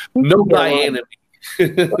 Know thy enemy.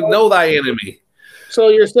 Know thy enemy. So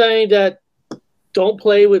you're saying that don't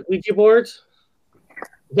play with Ouija boards?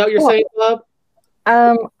 Is that what you're saying, Bob?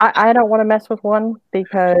 I don't want to mess with one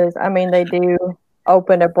because I mean they do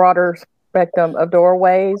open a broader spectrum of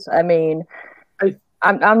doorways. I mean,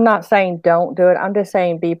 I'm not saying don't do it. I'm just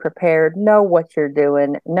saying be prepared. Know what you're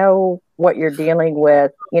doing. Know what you're dealing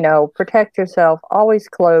with. Protect yourself. Always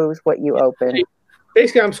close what you open.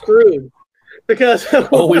 Basically, I'm screwed. Because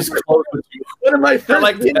always close with you. One of my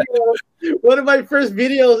first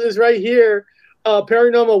videos is right here.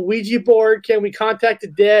 Paranormal Ouija board. Can we contact the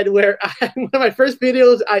dead? Where one of my first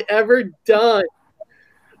videos I ever done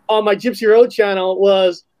on my Gypsy Road channel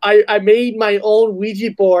was I made my own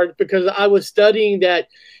Ouija board because I was studying that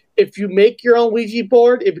if you make your own Ouija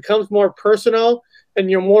board, it becomes more personal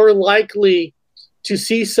and you're more likely to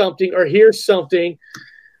see something or hear something.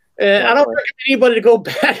 And I don't recommend anybody to go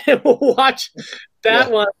back and watch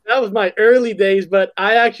that one. That was my early days, but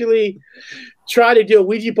I actually tried to do a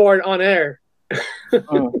Ouija board on air.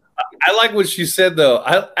 I like what she said though.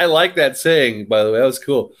 I like that saying, by the way. That was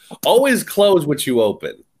cool. Always close what you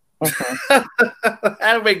open.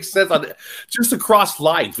 That makes sense on just across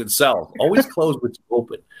life itself. Always close what you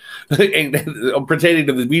open. And pertaining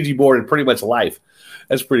to the Ouija board and pretty much life.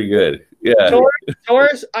 That's pretty good. Yeah.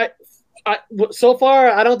 Taurus, I so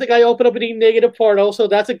far I don't think I opened up any negative portal, so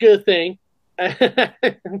that's a good thing. Hopefully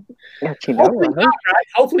not, right?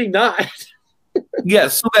 Hopefully not. Yeah,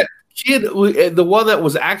 so that kid, the one that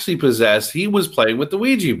was actually possessed, he was playing with the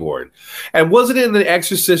Ouija board. And wasn't it in The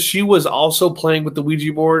Exorcist she was also playing with the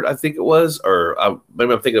Ouija board, I think it was? Or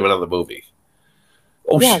maybe I'm thinking of another movie.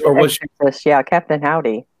 Oh, yeah, or was Exorcist, yeah, Captain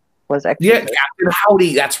Howdy was Exorcist. Yeah, Captain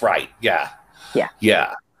Howdy, that's right. Yeah. Yeah.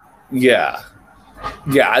 Yeah. Yeah.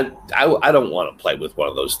 Yeah, I don't want to play with one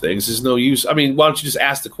of those things. There's no use. I mean, why don't you just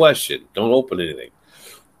ask the question? Don't open anything.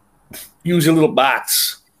 Use your little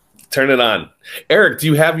box. Turn it on. Eric, do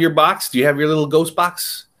you have your box? Do you have your little ghost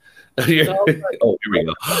box? Oh, here we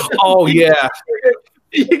go. Oh, yeah.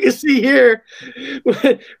 You can see here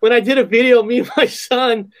when I did a video, me and my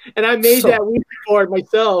son, and I made that Ouija board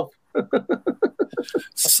myself.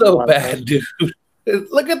 So bad, dude.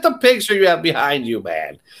 Look at the picture you have behind you,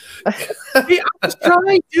 man. Hey, I was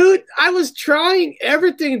trying, dude. I was trying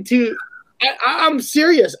everything to. I'm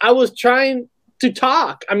serious. I was trying to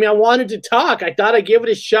talk. I mean, I wanted to talk. I thought I'd give it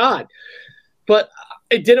a shot, but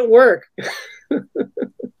it didn't work.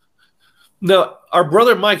 No, our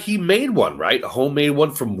brother Mike, he made one, right? A homemade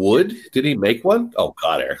one from wood. Did he make one? Oh,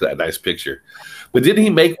 God, Eric, that nice picture. But didn't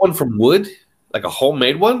he make one from wood? Like a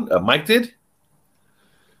homemade one? Mike did?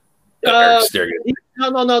 No.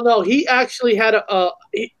 He actually had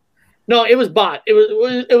no, it was bought. It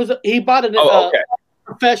was he bought a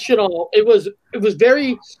professional. It was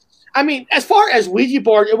very. I mean, as far as Ouija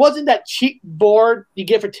board, it wasn't that cheap board you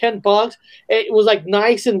get for $10. It was like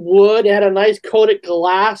nice and wood. It had a nice coated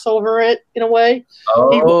glass over it in a way.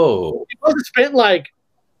 Oh, he must have spent like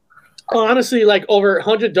honestly like over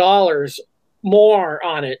 $100 more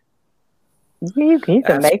on it. You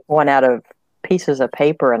can make one out of pieces of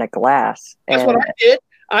paper and a glass. That's what I did.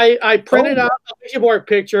 I printed out a Ouija board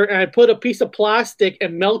picture and I put a piece of plastic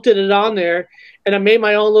and melted it on there, and I made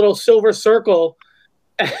my own little silver circle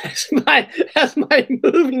as my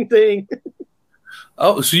moving thing.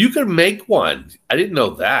 Oh, so you could make one. I didn't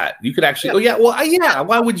know that. You could actually. Yeah. Oh, yeah. Well, yeah.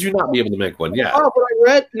 Why would you not be able to make one? Yeah. Oh, what I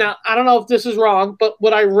read. Now, I don't know if this is wrong, but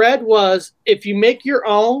what I read was if you make your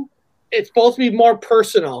own, it's supposed to be more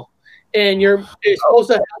personal, and it's supposed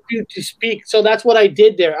to help you to speak. So that's what I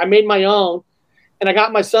did there. I made my own, and I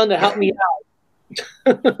got my son to help me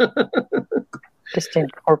out. Just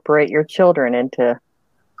incorporate your children into.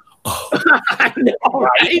 I know,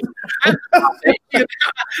 right?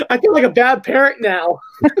 I feel like a bad parent now.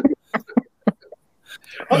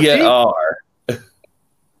 You are.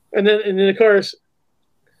 And then of course,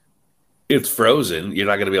 it's frozen. You're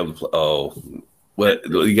not going to be able to play. Oh, what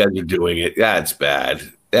you guys are doing it? That's bad.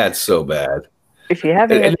 That's so bad. If you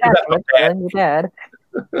have any attachment, then you're dead.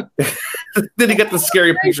 Then you get the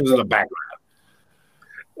scary pictures in the background.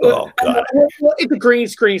 Oh God! It's a green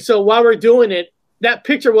screen. So while we're doing it, that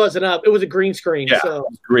picture wasn't up. It was a green screen. Yeah, so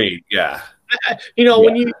green. Yeah.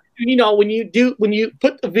 When you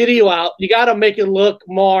put the video out, you got to make it look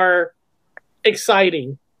more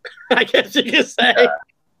exciting. I guess you could say. Yeah.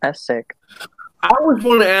 That's sick. I always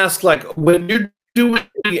want to ask, like, when you're doing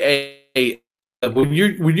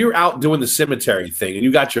when you're out doing the cemetery thing and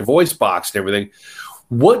you got your voice box and everything,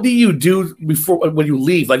 what do you do before when you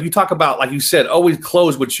leave? Like you talk about, like you said, always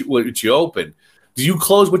close what you open. Do you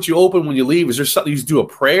close what you open when you leave? Is there something you do a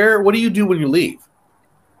prayer? What do you do when you leave?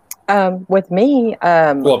 With me,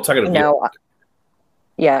 well, I'm talking about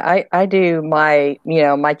yeah, I do my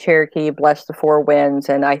Cherokee, bless the four winds,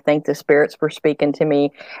 and I think the spirits were speaking to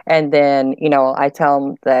me. And then, I tell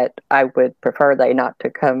them that I would prefer they not to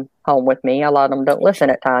come home with me. A lot of them don't listen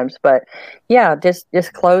at times, but yeah,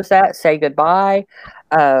 just close that, say goodbye.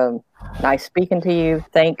 Nice speaking to you.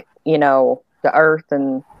 Thank, the earth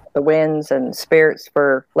and the winds and spirits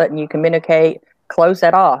for letting you communicate. Close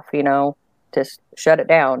that off, just shut it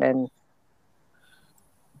down. And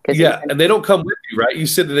and they don't come with you, right? You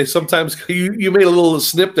said that they sometimes you made a little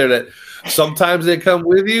snip there that sometimes they come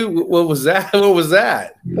with you. What was that?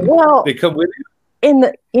 Well, they come with you in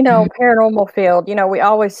the paranormal field. We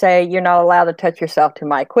always say you're not allowed to touch yourself to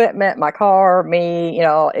my equipment, my car, me,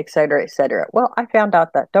 et cetera, et cetera. Well, I found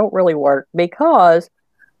out that don't really work because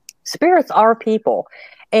spirits are people,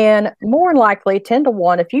 and more than likely 10 to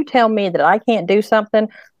 1, if you tell me that I can't do something,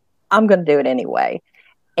 I'm going to do it anyway.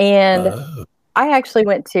 And I actually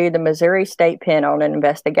went to the Missouri State Pen on an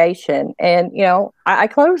investigation, and I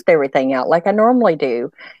closed everything out like I normally do.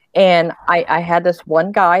 And I had this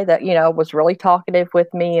one guy that, you know, was really talkative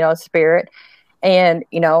with me, you know, spirit, and,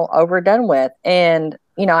 you know, overdone with. And,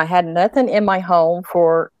 you know, I had nothing in my home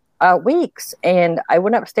for weeks. And I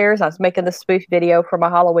went upstairs. I was making the spoof video for my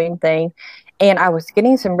Halloween thing. And I was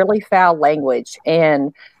getting some really foul language.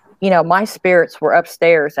 And, you know, my spirits were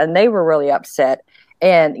upstairs and they were really upset.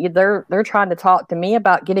 And they're trying to talk to me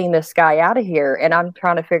about getting this guy out of here. And I'm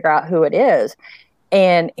trying to figure out who it is.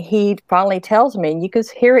 And he finally tells me, and you can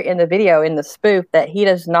hear it in the video, in the spoof, that he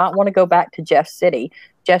does not want to go back to Jeff City.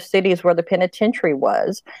 Jeff City is where the penitentiary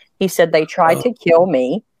was. He said they tried to kill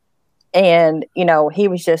me. And, you know, he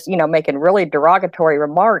was just, you know, making really derogatory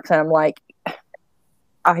remarks. And I'm like,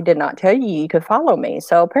 I did not tell you you could follow me.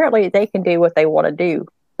 So apparently they can do what they want to do.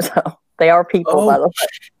 So they are people, by the way.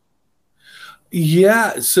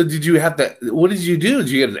 Yeah. So did you have that? What did you do? Did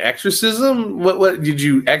you get an exorcism? What did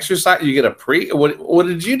you exercise? You get a what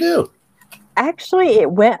did you do? Actually,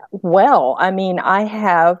 it went well. I mean, I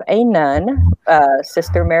have a nun,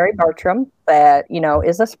 Sister Mary Bertram, that, you know,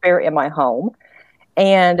 is a spirit in my home.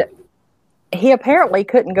 And he apparently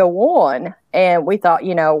couldn't go on. And we thought,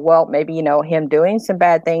 you know, well, maybe, you know, him doing some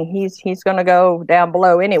bad thing, he's going to go down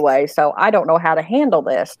below anyway. So I don't know how to handle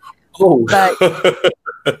this. Oh.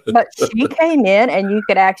 But she came in and you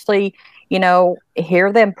could actually, you know,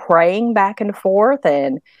 hear them praying back and forth.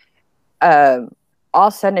 And all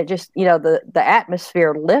of a sudden it just, you know, the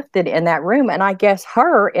atmosphere lifted in that room. And I guess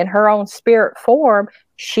her, in her own spirit form,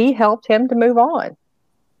 she helped him to move on.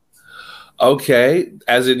 Okay.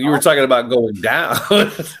 As in, you were talking about going down.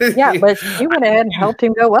 Yeah, but she went ahead and helped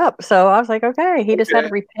him go up. So I was like, okay, he just had to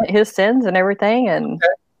repent his sins and everything. And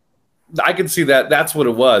I can see that. That's what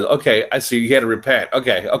it was. Okay, I see. He had to repent.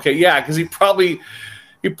 Okay, yeah, because he probably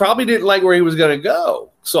didn't like where he was going to go.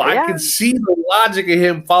 So I can see the logic of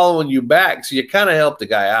him following you back. So you kind of helped the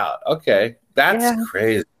guy out. Okay, that's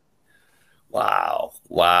crazy. Wow.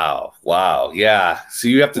 Yeah. So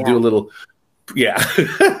you have to do a little. Yeah.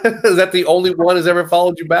 Is that the only one has ever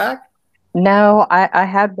followed you back? No, I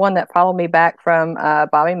had one that followed me back from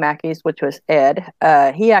Bobby Mackey's, which was Ed.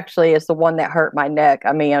 He actually is the one that hurt my neck.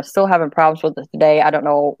 I mean, I'm still having problems with it today. I don't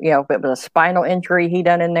know, you know, if it was a spinal injury he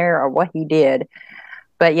done in there or what he did.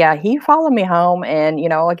 But yeah, he followed me home, and, you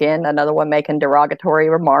know, again, another one making derogatory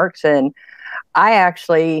remarks. And I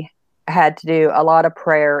actually had to do a lot of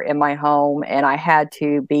prayer in my home, and I had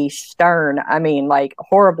to be stern. I mean, like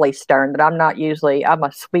horribly stern, but I'm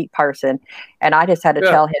a sweet person. And I just had to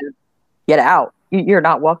tell him, get out. You're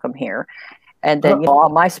not welcome here. And then, you know, all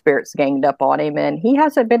my spirits ganged up on him, and he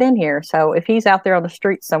hasn't been in here. So if he's out there on the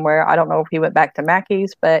street somewhere, I don't know if he went back to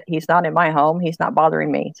Mackey's, but he's not in my home. He's not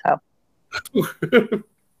bothering me. So,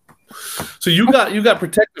 so you got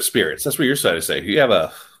protective spirits. That's what you're trying to say. You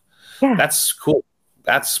have that's cool.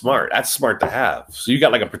 That's smart. That's smart to have. So you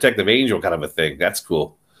got like a protective angel kind of a thing. That's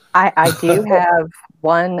cool. I do have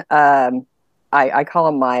one. I call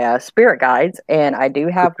them my spirit guides, and I do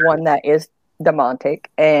have one that is demonic,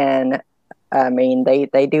 and I mean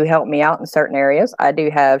they do help me out in certain areas. I do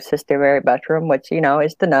have Sister Mary Bertram, which, you know,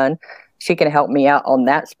 is the nun. She can help me out on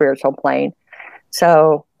that spiritual plane.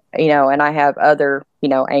 So, you know, and I have other, you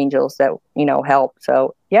know, angels that, you know, help.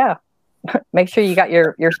 So yeah, make sure you got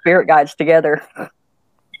your spirit guides together.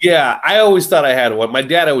 Yeah, I always thought I had one. My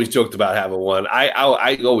dad always joked about having one.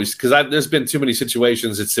 I always, because there's been too many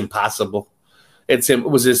situations. It's impossible.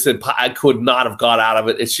 I could not have got out of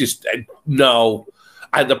it. It's just no.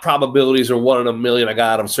 The probabilities are 1 in a million. I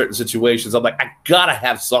got out of certain situations. I'm like, I gotta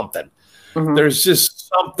have something. Mm-hmm. There's just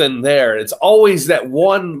something there. It's always that the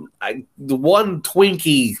one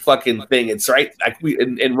Twinkie fucking thing. It's right.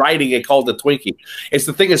 In writing, it called the Twinkie. It's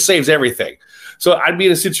the thing that saves everything. So I'd be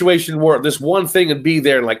in a situation where this one thing would be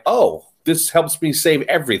there, and like, oh, this helps me save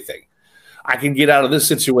everything. I can get out of this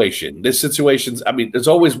situation. This situation's, I mean, there's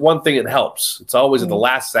always one thing that helps. It's always at the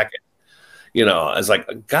last second. You know, it's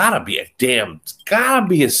like, gotta be a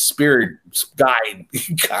spirit guide.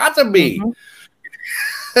 Gotta be.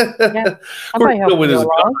 Mm-hmm. Yeah. Somebody help me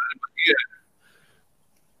along.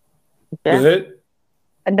 Go ahead.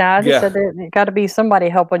 No, I just said there got to be somebody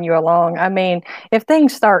helping you along. I mean, if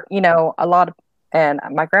things start, you know, and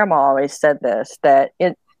my grandma always said this, that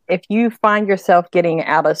if you find yourself getting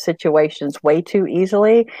out of situations way too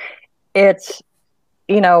easily, it's,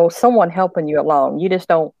 you know, someone helping you along. You just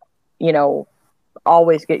don't, you know,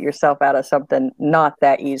 always get yourself out of something not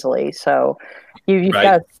that easily. So you've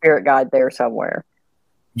got a spirit guide there somewhere.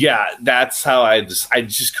 Yeah, that's how I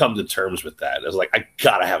just come to terms with that. I was like, I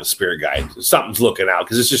gotta have a spirit guide. Something's looking out,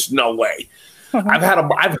 because it's just no way. Mm-hmm.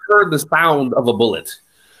 I've heard the sound of a bullet.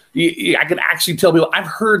 I can actually tell people I've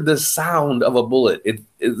heard the sound of a bullet.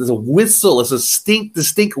 It's a whistle. It's a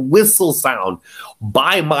distinct whistle sound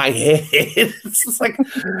by my head. It's just like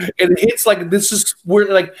it hits like this is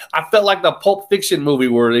where like I felt like the Pulp Fiction movie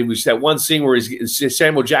where it was that one scene where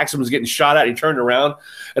Samuel Jackson was getting shot at. He turned around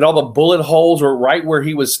and all the bullet holes were right where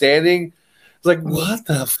he was standing. It's like what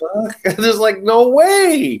the fuck? And there's like no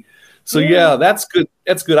way. So yeah, that's good.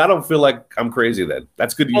 That's good. I don't feel like I'm crazy then.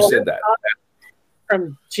 That's good you said that.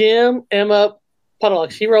 From Jim Emma Puddle.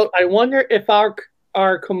 She wrote, I wonder if our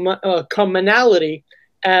commonality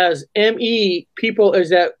as ME people is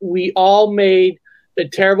that we all made the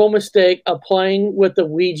terrible mistake of playing with the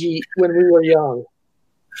Ouija when we were young.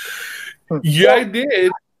 Yeah, I did.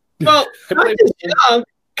 Well, I'm just young.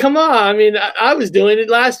 Come on. I mean, I was doing it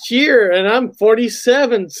last year, and I'm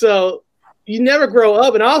 47, so you never grow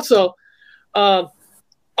up. And also,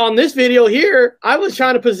 on this video here, I was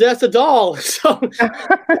trying to possess a doll. So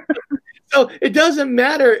it doesn't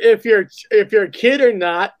matter if you're a kid or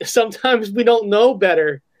not. Sometimes we don't know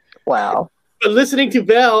better. Wow. But listening to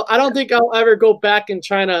Val, I don't think I'll ever go back and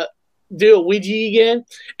try to do a Ouija again.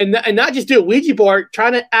 And not just do a Ouija board,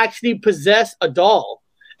 trying to actually possess a doll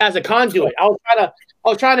as a conduit. I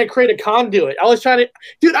was trying to create a conduit. I was trying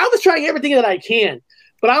everything that I can.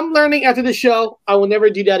 But I'm learning after the show, I will never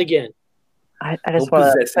do that again. I just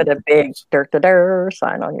want to put a big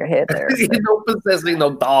sign on your head there. You don't possess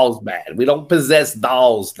no dolls, man. We don't possess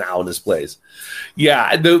dolls now in this place.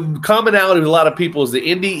 Yeah, the commonality with a lot of people is the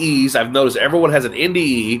NDEs. I've noticed everyone has an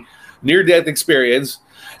NDE, near-death experience,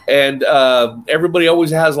 and everybody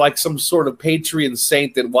always has like some sort of patron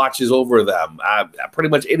saint that watches over them. Pretty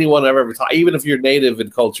much anyone I've ever taught, even if you're native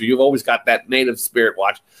in culture, you've always got that native spirit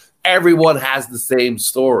watch. Everyone has the same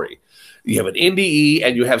story. You have an NDE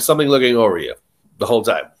and you have something looking over you the whole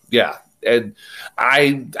time. Yeah. And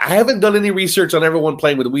I haven't done any research on everyone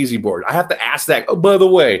playing with a Ouija board. I have to ask that. Oh, by the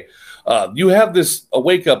way, you have this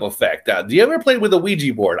wake up effect. Do you ever play with a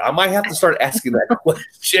Ouija board? I might have to start asking that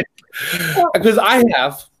question because I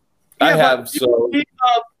have. So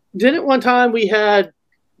didn't one time we had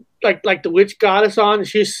like the witch goddess on, and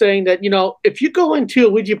she's saying that, if you go into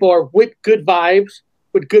a Ouija board with good vibes,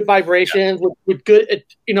 with good vibrations, with good,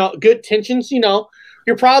 good tensions,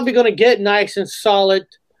 you're probably going to get nice and solid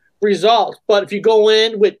results. But if you go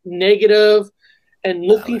in with negative and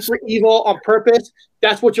looking for evil on purpose,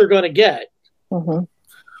 that's what you're going to get. Mm-hmm.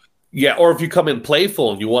 Yeah, or if you come in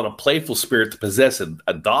playful and you want a playful spirit to possess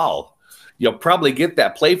a doll, you'll probably get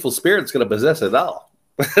that playful spirit that's going to possess a doll.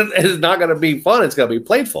 It's not going to be fun. It's going to be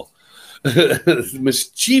playful,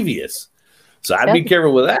 mischievous. So I'd be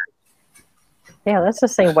careful with that. Yeah, that's the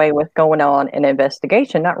same way with going on an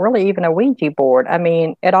investigation, not really even a Ouija board. I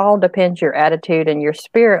mean, it all depends your attitude and your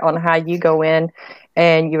spirit on how you go in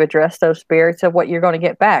and you address those spirits of what you're going to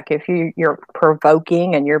get back. If you're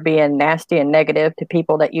provoking and you're being nasty and negative to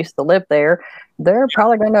people that used to live there, they're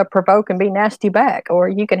probably going to provoke and be nasty back. Or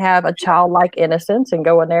you can have a childlike innocence and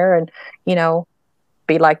go in there and,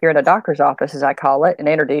 be like you're in a doctor's office, as I call it, and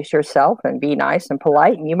introduce yourself and be nice and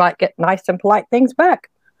polite, and you might get nice and polite things back.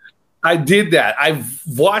 I did that. I've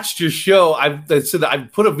watched your show. I've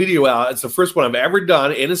put a video out. It's the first one I've ever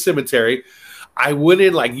done in a cemetery. I went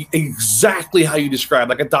in like exactly how you described,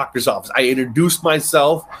 like a doctor's office. I introduced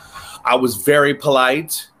myself. I was very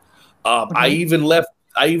polite. I even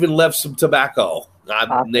left some tobacco.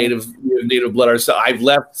 I'm native blood, so I've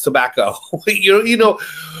left tobacco.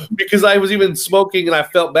 Because I was even smoking and I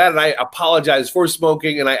felt bad, and I apologized for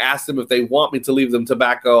smoking, and I asked them if they want me to leave them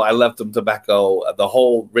tobacco. I left them tobacco. The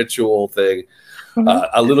whole ritual thing,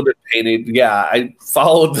 a little bit painted. Yeah, I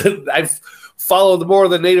followed more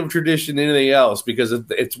of the native tradition than anything else because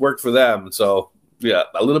it's worked for them. So yeah,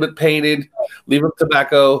 a little bit painted. Leave them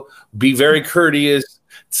tobacco. Be very courteous.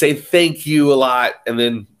 Say thank you a lot, and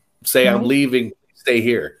then say I'm leaving. Stay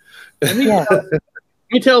here. Let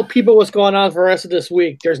me tell people what's going on for the rest of this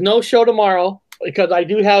week. There's no show tomorrow because I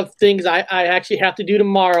do have things I actually have to do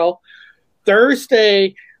tomorrow.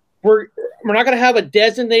 Thursday, we're not going to have a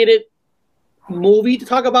designated movie to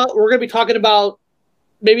talk about. We're going to be talking about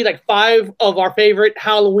maybe like 5 of our favorite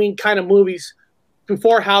Halloween kind of movies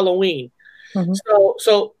before Halloween. Mm-hmm.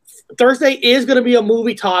 So Thursday is going to be a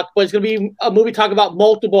movie talk, but it's going to be a movie talk about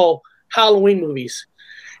multiple Halloween movies.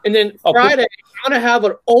 And then Friday, I'm going to have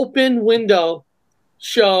an open window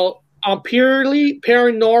show on purely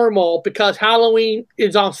paranormal because Halloween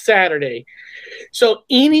is on Saturday. So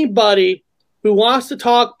anybody who wants to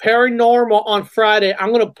talk paranormal on Friday,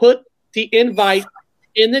 I'm going to put the invite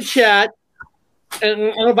in the chat, and I'm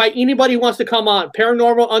going to invite anybody who wants to come on.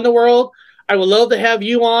 Paranormal Underworld, I would love to have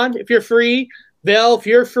you on if you're free. Vel, if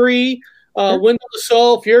you're free. Window of the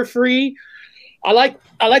Soul, Fear Free. I like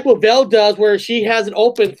what Vel does, where she has it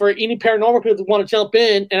open for any paranormal people that want to jump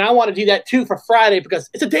in, and I want to do that too for Friday because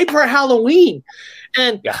it's a day before Halloween,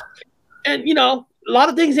 and you know, a lot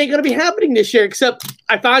of things ain't going to be happening this year. Except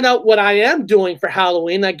I found out what I am doing for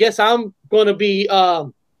Halloween. I guess I'm going to be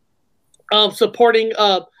supporting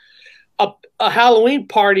a Halloween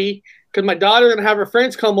party because my daughter's going to have her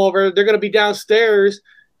friends come over. They're going to be downstairs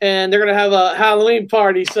and they're going to have a Halloween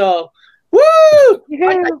party. So, woo!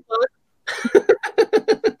 Yeah.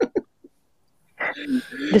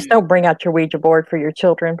 Just don't bring out your Ouija board for your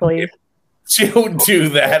children, please. Don't do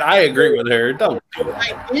that. I agree with her. Don't do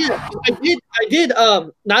it. I did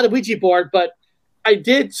not a Ouija board, but I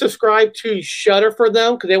did subscribe to Shudder for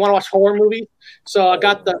them because they want to watch horror movies. So I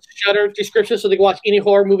got the Shudder description so they can watch any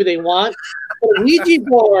horror movie they want. But a Ouija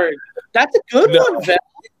board, that's a good one, Val.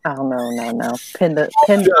 Oh no. Pin the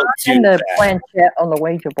planchette on the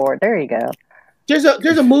Ouija board. There you go. There's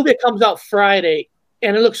a movie that comes out Friday,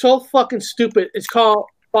 and it looks so fucking stupid. It's called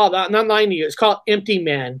not 90 years. It's called Empty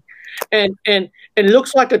Man. And it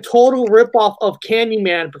looks like a total ripoff of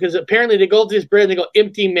Candyman because apparently they go to this bridge and they go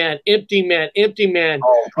empty man,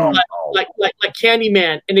 like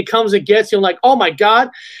Candyman, and it comes and gets you. I'm like, oh my god,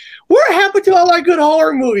 what happened to all our good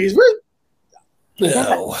horror movies?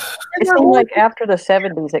 No. It seemed like after the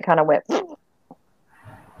 70s, it kind of went.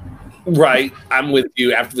 Right, I'm with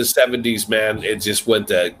you. After the 70s, man, it just went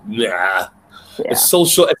to nah. Yeah. It's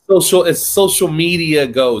social media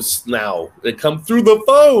ghosts now. They come through the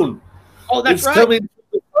phone. Oh, that's right. Coming through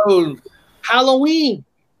the phone. Halloween,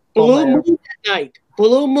 Blue Moon at night.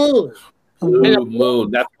 Blue Moon. Blue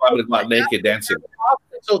Moon. That's why I'm going to go out naked dancing.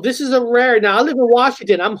 So this is a rare. Now I live in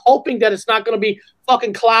Washington. I'm hoping that it's not going to be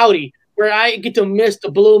fucking cloudy where I get to miss the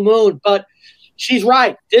blue moon. But she's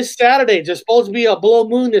right. This Saturday, there's supposed to be a blue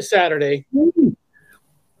moon this Saturday.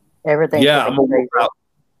 Everything. Yeah, I'm going to go out.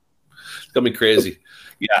 It's gonna be crazy.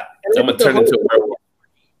 Yeah, I'm gonna turn into a werewolf.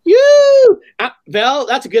 Val,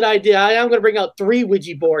 that's a good idea. I am gonna bring out 3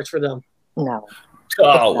 Ouija boards for them. No.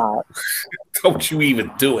 Oh, don't you even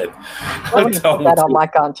do it. Put that on my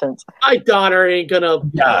conscience. My daughter ain't gonna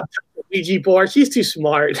Ouija board. She's too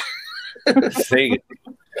smart. Say it.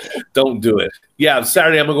 Don't do it. Yeah,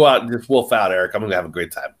 Saturday I'm gonna go out and just wolf out, Eric. I'm gonna have a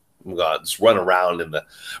great time. I'm gonna go out and just run around in the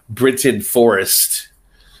Britain forest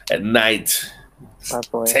at night.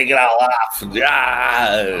 Take it all off.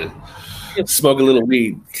 Smoke a little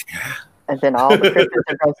weed. And then all the Christians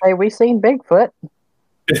are going to say, we've seen Bigfoot.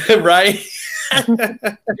 Right?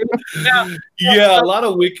 Yeah, a lot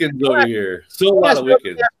of Wiccans over here. Still a lot of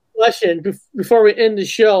Wiccans. Question before we end the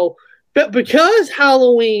show. But because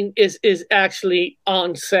Halloween is actually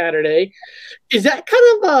on Saturday, is that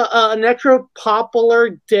kind of an extra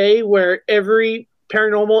popular day where every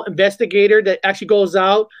paranormal investigator that actually goes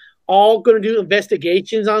out all going to do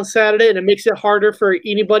investigations on Saturday, and it makes it harder for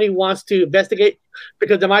anybody who wants to investigate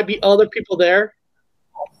because there might be other people there?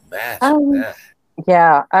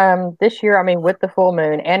 Yeah. This year, I mean, with the full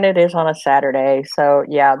moon, and it is on a Saturday, so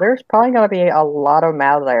yeah, there's probably going to be a lot of them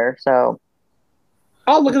out there. So,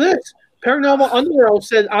 oh, look at this! Paranormal Underworld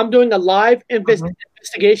says I'm doing a live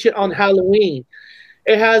investigation on Halloween.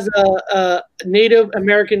 It has Native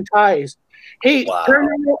American ties. Hey, wow.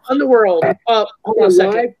 Paranormal Underworld. Hold on a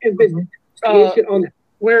second.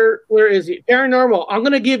 Where is he? Paranormal. I'm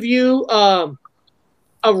gonna give you a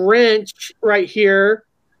wrench right here.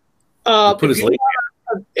 Put his link.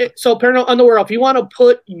 So Paranormal Underworld, if you want to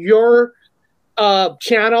put your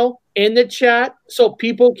channel in the chat so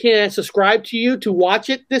people can subscribe to you to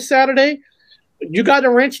watch it this Saturday, you got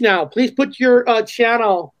a wrench now. Please put your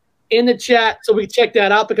channel in the chat so we can check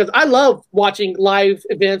that out because I love watching live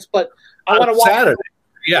events, but I want to watch Saturday.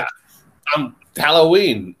 Yeah, I'm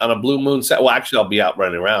Halloween on a blue moon. Well, actually, I'll be out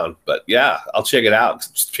running around, but yeah, I'll check it out.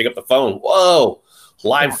 Just pick up the phone. Whoa,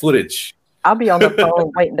 live footage. I'll be on the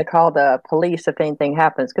phone waiting to call the police if anything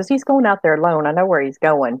happens because he's going out there alone. I know where he's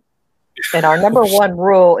going, and our number one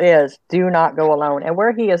rule is do not go alone. And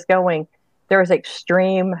where he is going, there is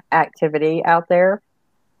extreme activity out there.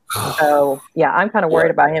 So yeah, I'm kind of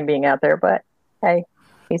worried about him being out there, but hey,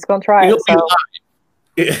 he's going to try it. So.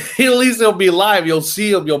 At least he'll be live. You'll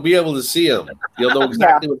see him. You'll be able to see him. You'll know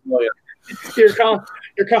exactly what's going on. You're calm.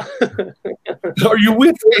 Are you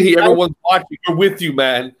with me? Everyone's watching. We're with you,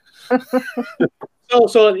 man.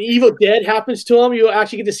 So an Evil Dead happens to him, you'll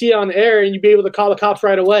actually get to see it on the air, and you'll be able to call the cops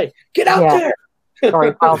right away. Get out there! Or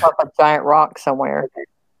he piles up a giant rock somewhere.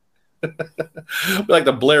 Like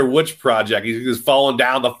the Blair Witch Project. He's just falling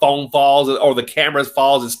down, the phone falls, or the camera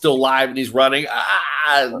falls, it's still live, and he's running.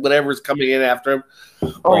 Whatever's coming in after him.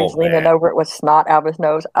 Or he's leaning over it with snot out of his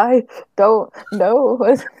nose. I don't know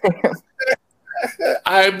what's there.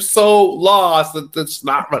 I'm so lost that the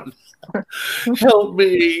snot running. Help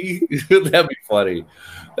me. That'd be funny.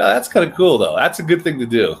 No, that's kind of cool, though. That's a good thing to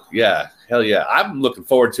do. Yeah, hell yeah. I'm looking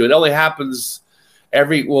forward to it. It only happens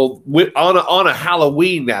on a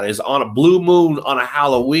Halloween. That is on a blue moon on a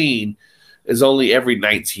Halloween is only every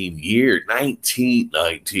 19 years. 19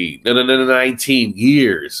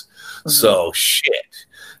 years. So shit,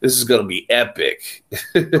 this is gonna be epic.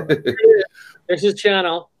 There's his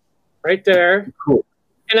channel right there. Cool.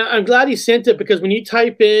 And I'm glad he sent it, because when you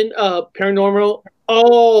type in paranormal,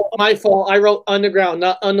 oh, my fault. I wrote underground,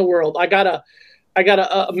 not underworld. I got a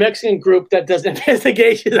Mexican group that does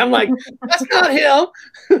investigations. I'm like, that's not him.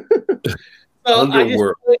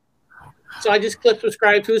 I just clicked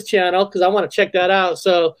subscribe to his channel because I want to check that out.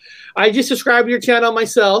 So I just subscribed to your channel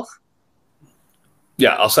myself.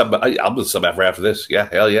 Yeah, I'll do sub after this. Yeah,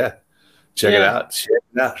 hell yeah. Check it out. Check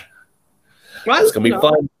it out. Well, it's gonna be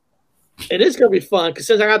fun. It is gonna be fun because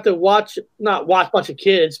since I got to not watch a bunch of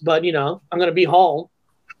kids, but I'm gonna be home.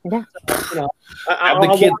 Yeah. I'll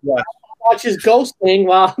watch his ghost thing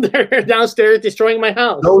while they're downstairs destroying my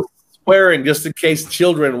house. No swearing, just in case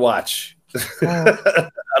children watch.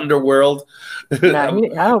 Underworld. No, I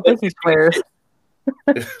don't think he swears.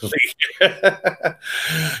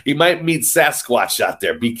 You might meet Sasquatch out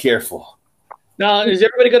there. Be careful. Now, is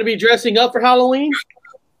everybody going to be dressing up for Halloween?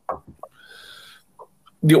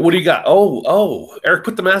 What do you got? Oh, Eric,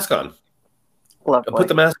 put the mask on. Lovely. Put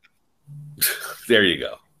the mask. There you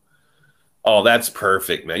go. Oh, that's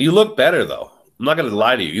perfect, man. You look better, though. I'm not going to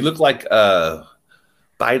lie to you. You look like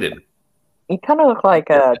Biden. You kind of look like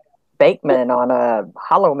a Bateman on a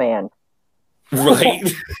Hollow Man.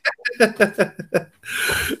 Right.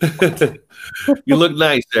 You look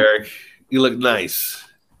nice, Eric. You look nice.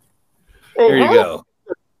 There you go.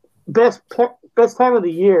 Best time of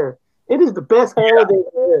the year. It is the best holiday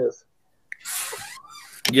there is.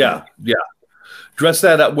 Yeah. Dress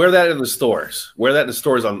that up. Wear that in the stores. Wear that in the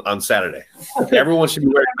stores on Saturday. Everyone should be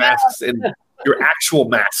wearing masks, and your actual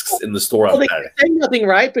masks in the store on Saturday. They say nothing,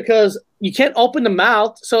 right? Because you can't open the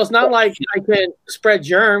mouth, so it's not like I can spread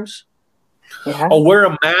germs. Yeah. Oh, wear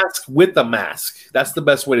a mask with a mask. That's the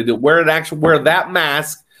best way to do it. Wear that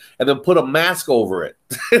mask and then put a mask over it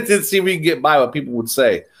to see if we can get by what people would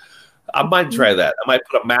say. I might try that. I might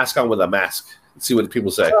put a mask on with a mask and see what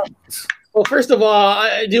people say. Well, first of all,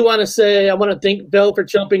 I do want to say I want to thank Bill for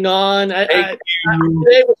jumping on. Today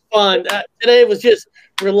was fun. Today was just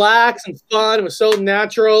relaxed and fun. It was so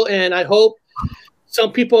natural, and I hope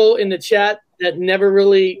some people in the chat that never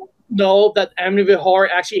really know that Amityville Horror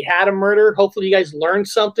actually had a murder. Hopefully, you guys learned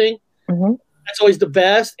something. Mm-hmm. That's always the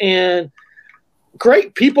best. And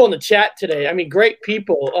great people in the chat today. I mean, great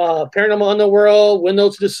people. Paranormal Underworld,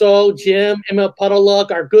 Windows to the Soul, Jim, Emma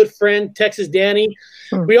Puddleluck, our good friend Texas Danny.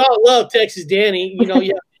 Mm-hmm. We all love Texas Danny.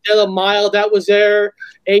 Della Mile, that was there.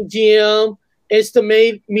 AGM,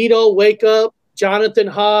 Estimado, Wake Up, Jonathan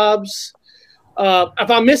Hobbs. If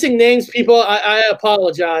I'm missing names, people, I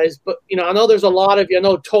apologize. But, I know there's a lot of you. I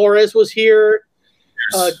know Torres was here.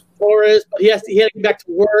 Torres, but he had to get back to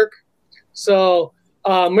work. So,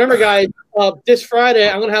 remember, guys, this Friday,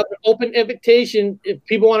 I'm going to have an open invitation. If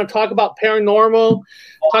people want to talk about paranormal,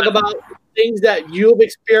 talk about things that you've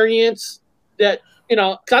experienced that,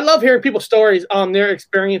 because I love hearing people's stories on their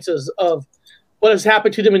experiences of what has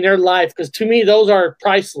happened to them in their life. Because to me, those are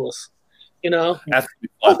priceless. That's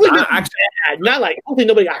not like hopefully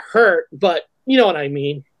nobody got hurt, but you know what I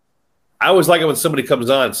mean. I always like it when somebody comes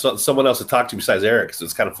on, someone else to talk to besides Eric, because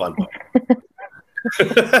it's kind of fun.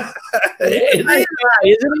 Isn't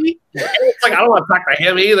he? It's like I don't want to talk to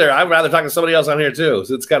him either. I'd rather talk to somebody else on here too.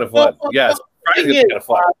 So it's kind of fun. Yes, it's kind of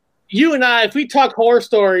fun. You and I, if we talk horror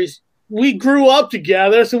stories, we grew up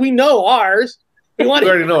together, so we know ours. We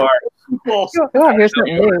already know ours. Here's something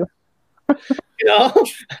new.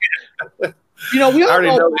 We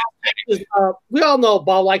all know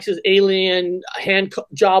Bob likes his alien hand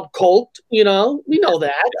job cult. We know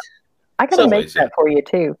that. I gotta make that for you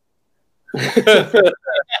too. That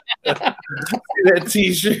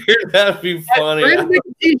t-shirt, that'd be funny. We're gonna make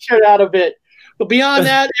a t-shirt out of it. But beyond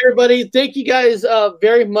that, everybody, thank you guys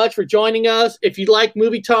very much for joining us. If you like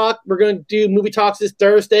movie talk, we're going to do movie talks this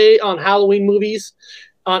Thursday on Halloween movies.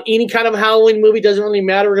 On any kind of Halloween movie, doesn't really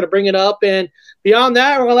matter. We're going to bring it up. And beyond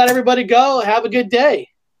that, we're going to let everybody go. Have a good day.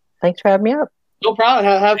 Thanks for having me up. No problem.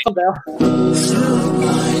 Have fun, Belle.